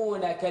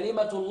تكون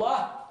كلمة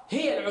الله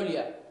هي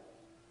العليا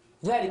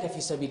ذلك في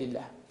سبيل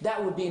الله.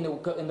 That would be in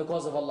the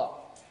cause of Allah.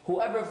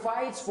 Whoever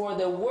fights for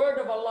the word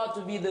of Allah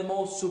to be the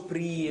most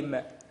supreme.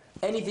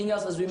 Anything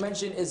else, as we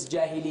mentioned, is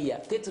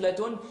jahiliyyah.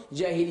 قتلة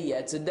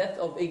jahiliyyah. It's a death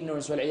of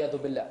ignorance. وَالْعِيَاذُ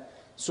بِاللَّهِ.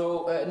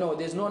 So, no,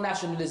 there's no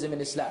nationalism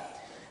in Islam.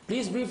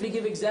 Please briefly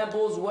give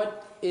examples.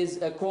 What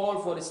is a call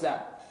for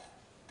Islam?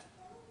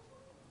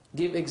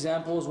 Give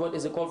examples. What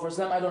is a call for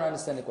Islam? I don't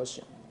understand the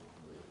question.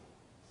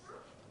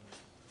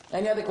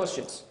 Any other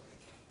questions?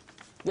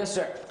 Yes,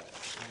 sir.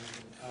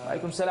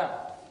 Alaikum salam.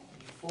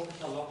 You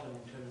focus a lot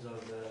in terms of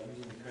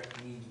using the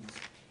correct means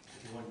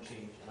if you want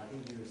change. And I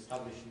think you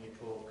established in your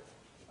talk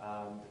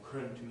the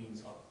current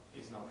means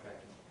is not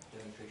correct,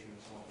 demonstration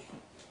and so on.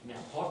 Now,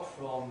 apart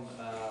from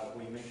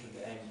what you mentioned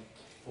at the end,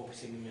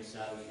 focusing on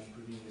yourself,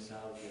 improving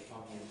yourself, your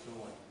family and so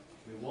on,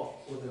 what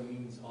other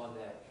means are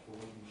there for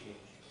wanting change?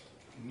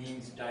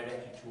 Means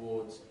directed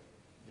towards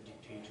the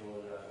dictator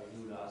or the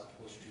ruler as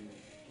opposed to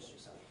just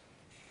yourself?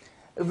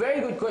 A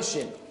very good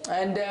question.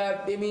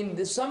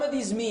 And some of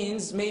these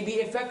means may be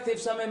effective,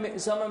 some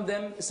of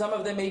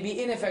them may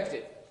be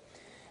ineffective.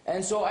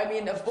 And so,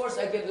 of course,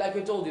 like I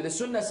told you, the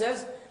Sunnah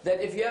says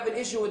that if you have an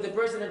issue with the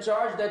person in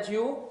charge, that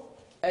you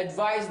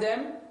advise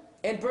them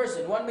in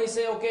person. One may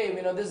say, okay,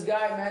 this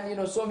guy,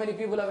 man, so many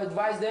people have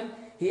advised him,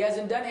 he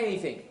hasn't done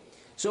anything.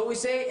 So we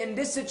say, in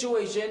this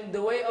situation,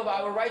 the way of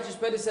our righteous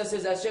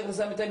predecessors, as Shaykh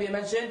Islam Ibn Taymiyyah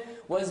mentioned,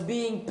 was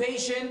being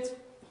patient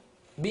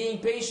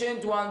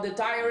when the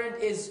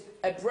tyrant is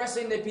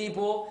oppressing the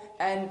people,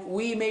 and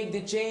we make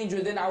the change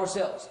within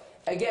ourselves.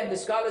 Again, the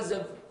scholars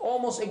have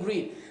almost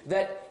agreed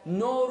that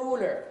no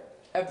ruler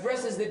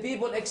oppresses the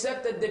people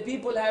except that the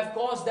people have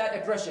caused that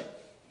oppression.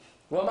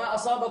 وَمَا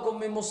أَصَابَكُم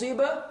مِّن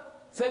مُّصِيبَةٍ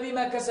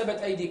فَبِمَا كَسَبَتْ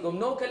أَيْدِيكُم.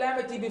 No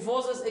calamity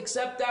befalls us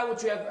except that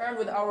which we have earned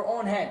with our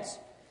own hands.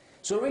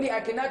 So really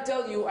I cannot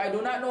tell you, I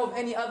do not know of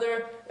any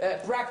other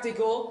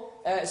practical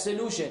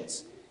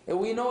solutions.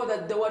 We know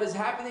that what is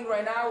happening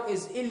right now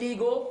is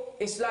illegal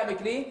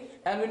Islamically,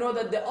 and we know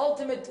that the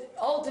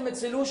ultimate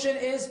solution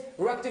is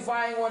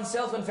rectifying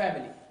oneself and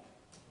family.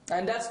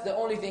 And that's the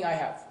only thing I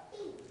have.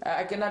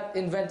 I cannot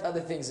invent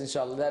other things,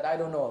 inshallah, that I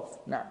don't know of.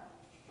 Now,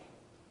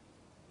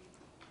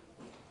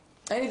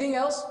 anything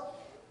else?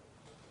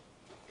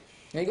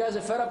 You guys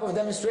are fed up of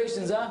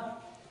demonstrations, huh?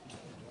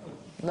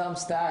 No, I'm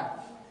staying.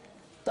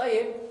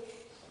 طيب,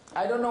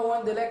 I don't know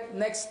when the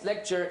next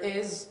lecture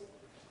is,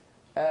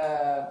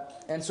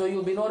 and so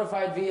you'll be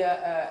notified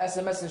via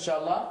SMS,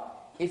 inshallah.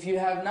 If you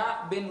have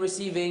not been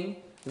receiving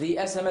the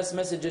SMS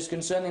messages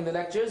concerning the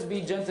lectures,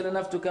 be gentle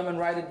enough to come and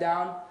write it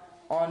down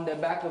on the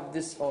back of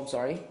this,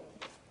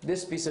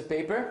 this piece of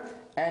paper,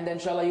 and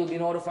inshallah you'll be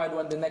notified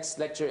when the next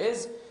lecture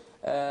is.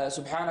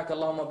 سبحانك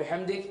اللهم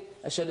وبحمدك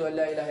أشهد أن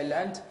لا إله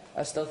إلا أنت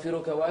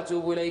أستغفرك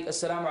وأتوب إليك.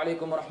 السلام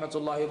عليكم ورحمة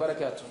الله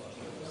وبركاته.